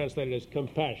should be translated as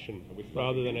compassion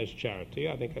rather than as charity.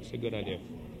 I think that's a good idea.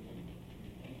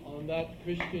 On that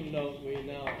Christian note, we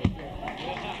now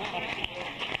adjourn.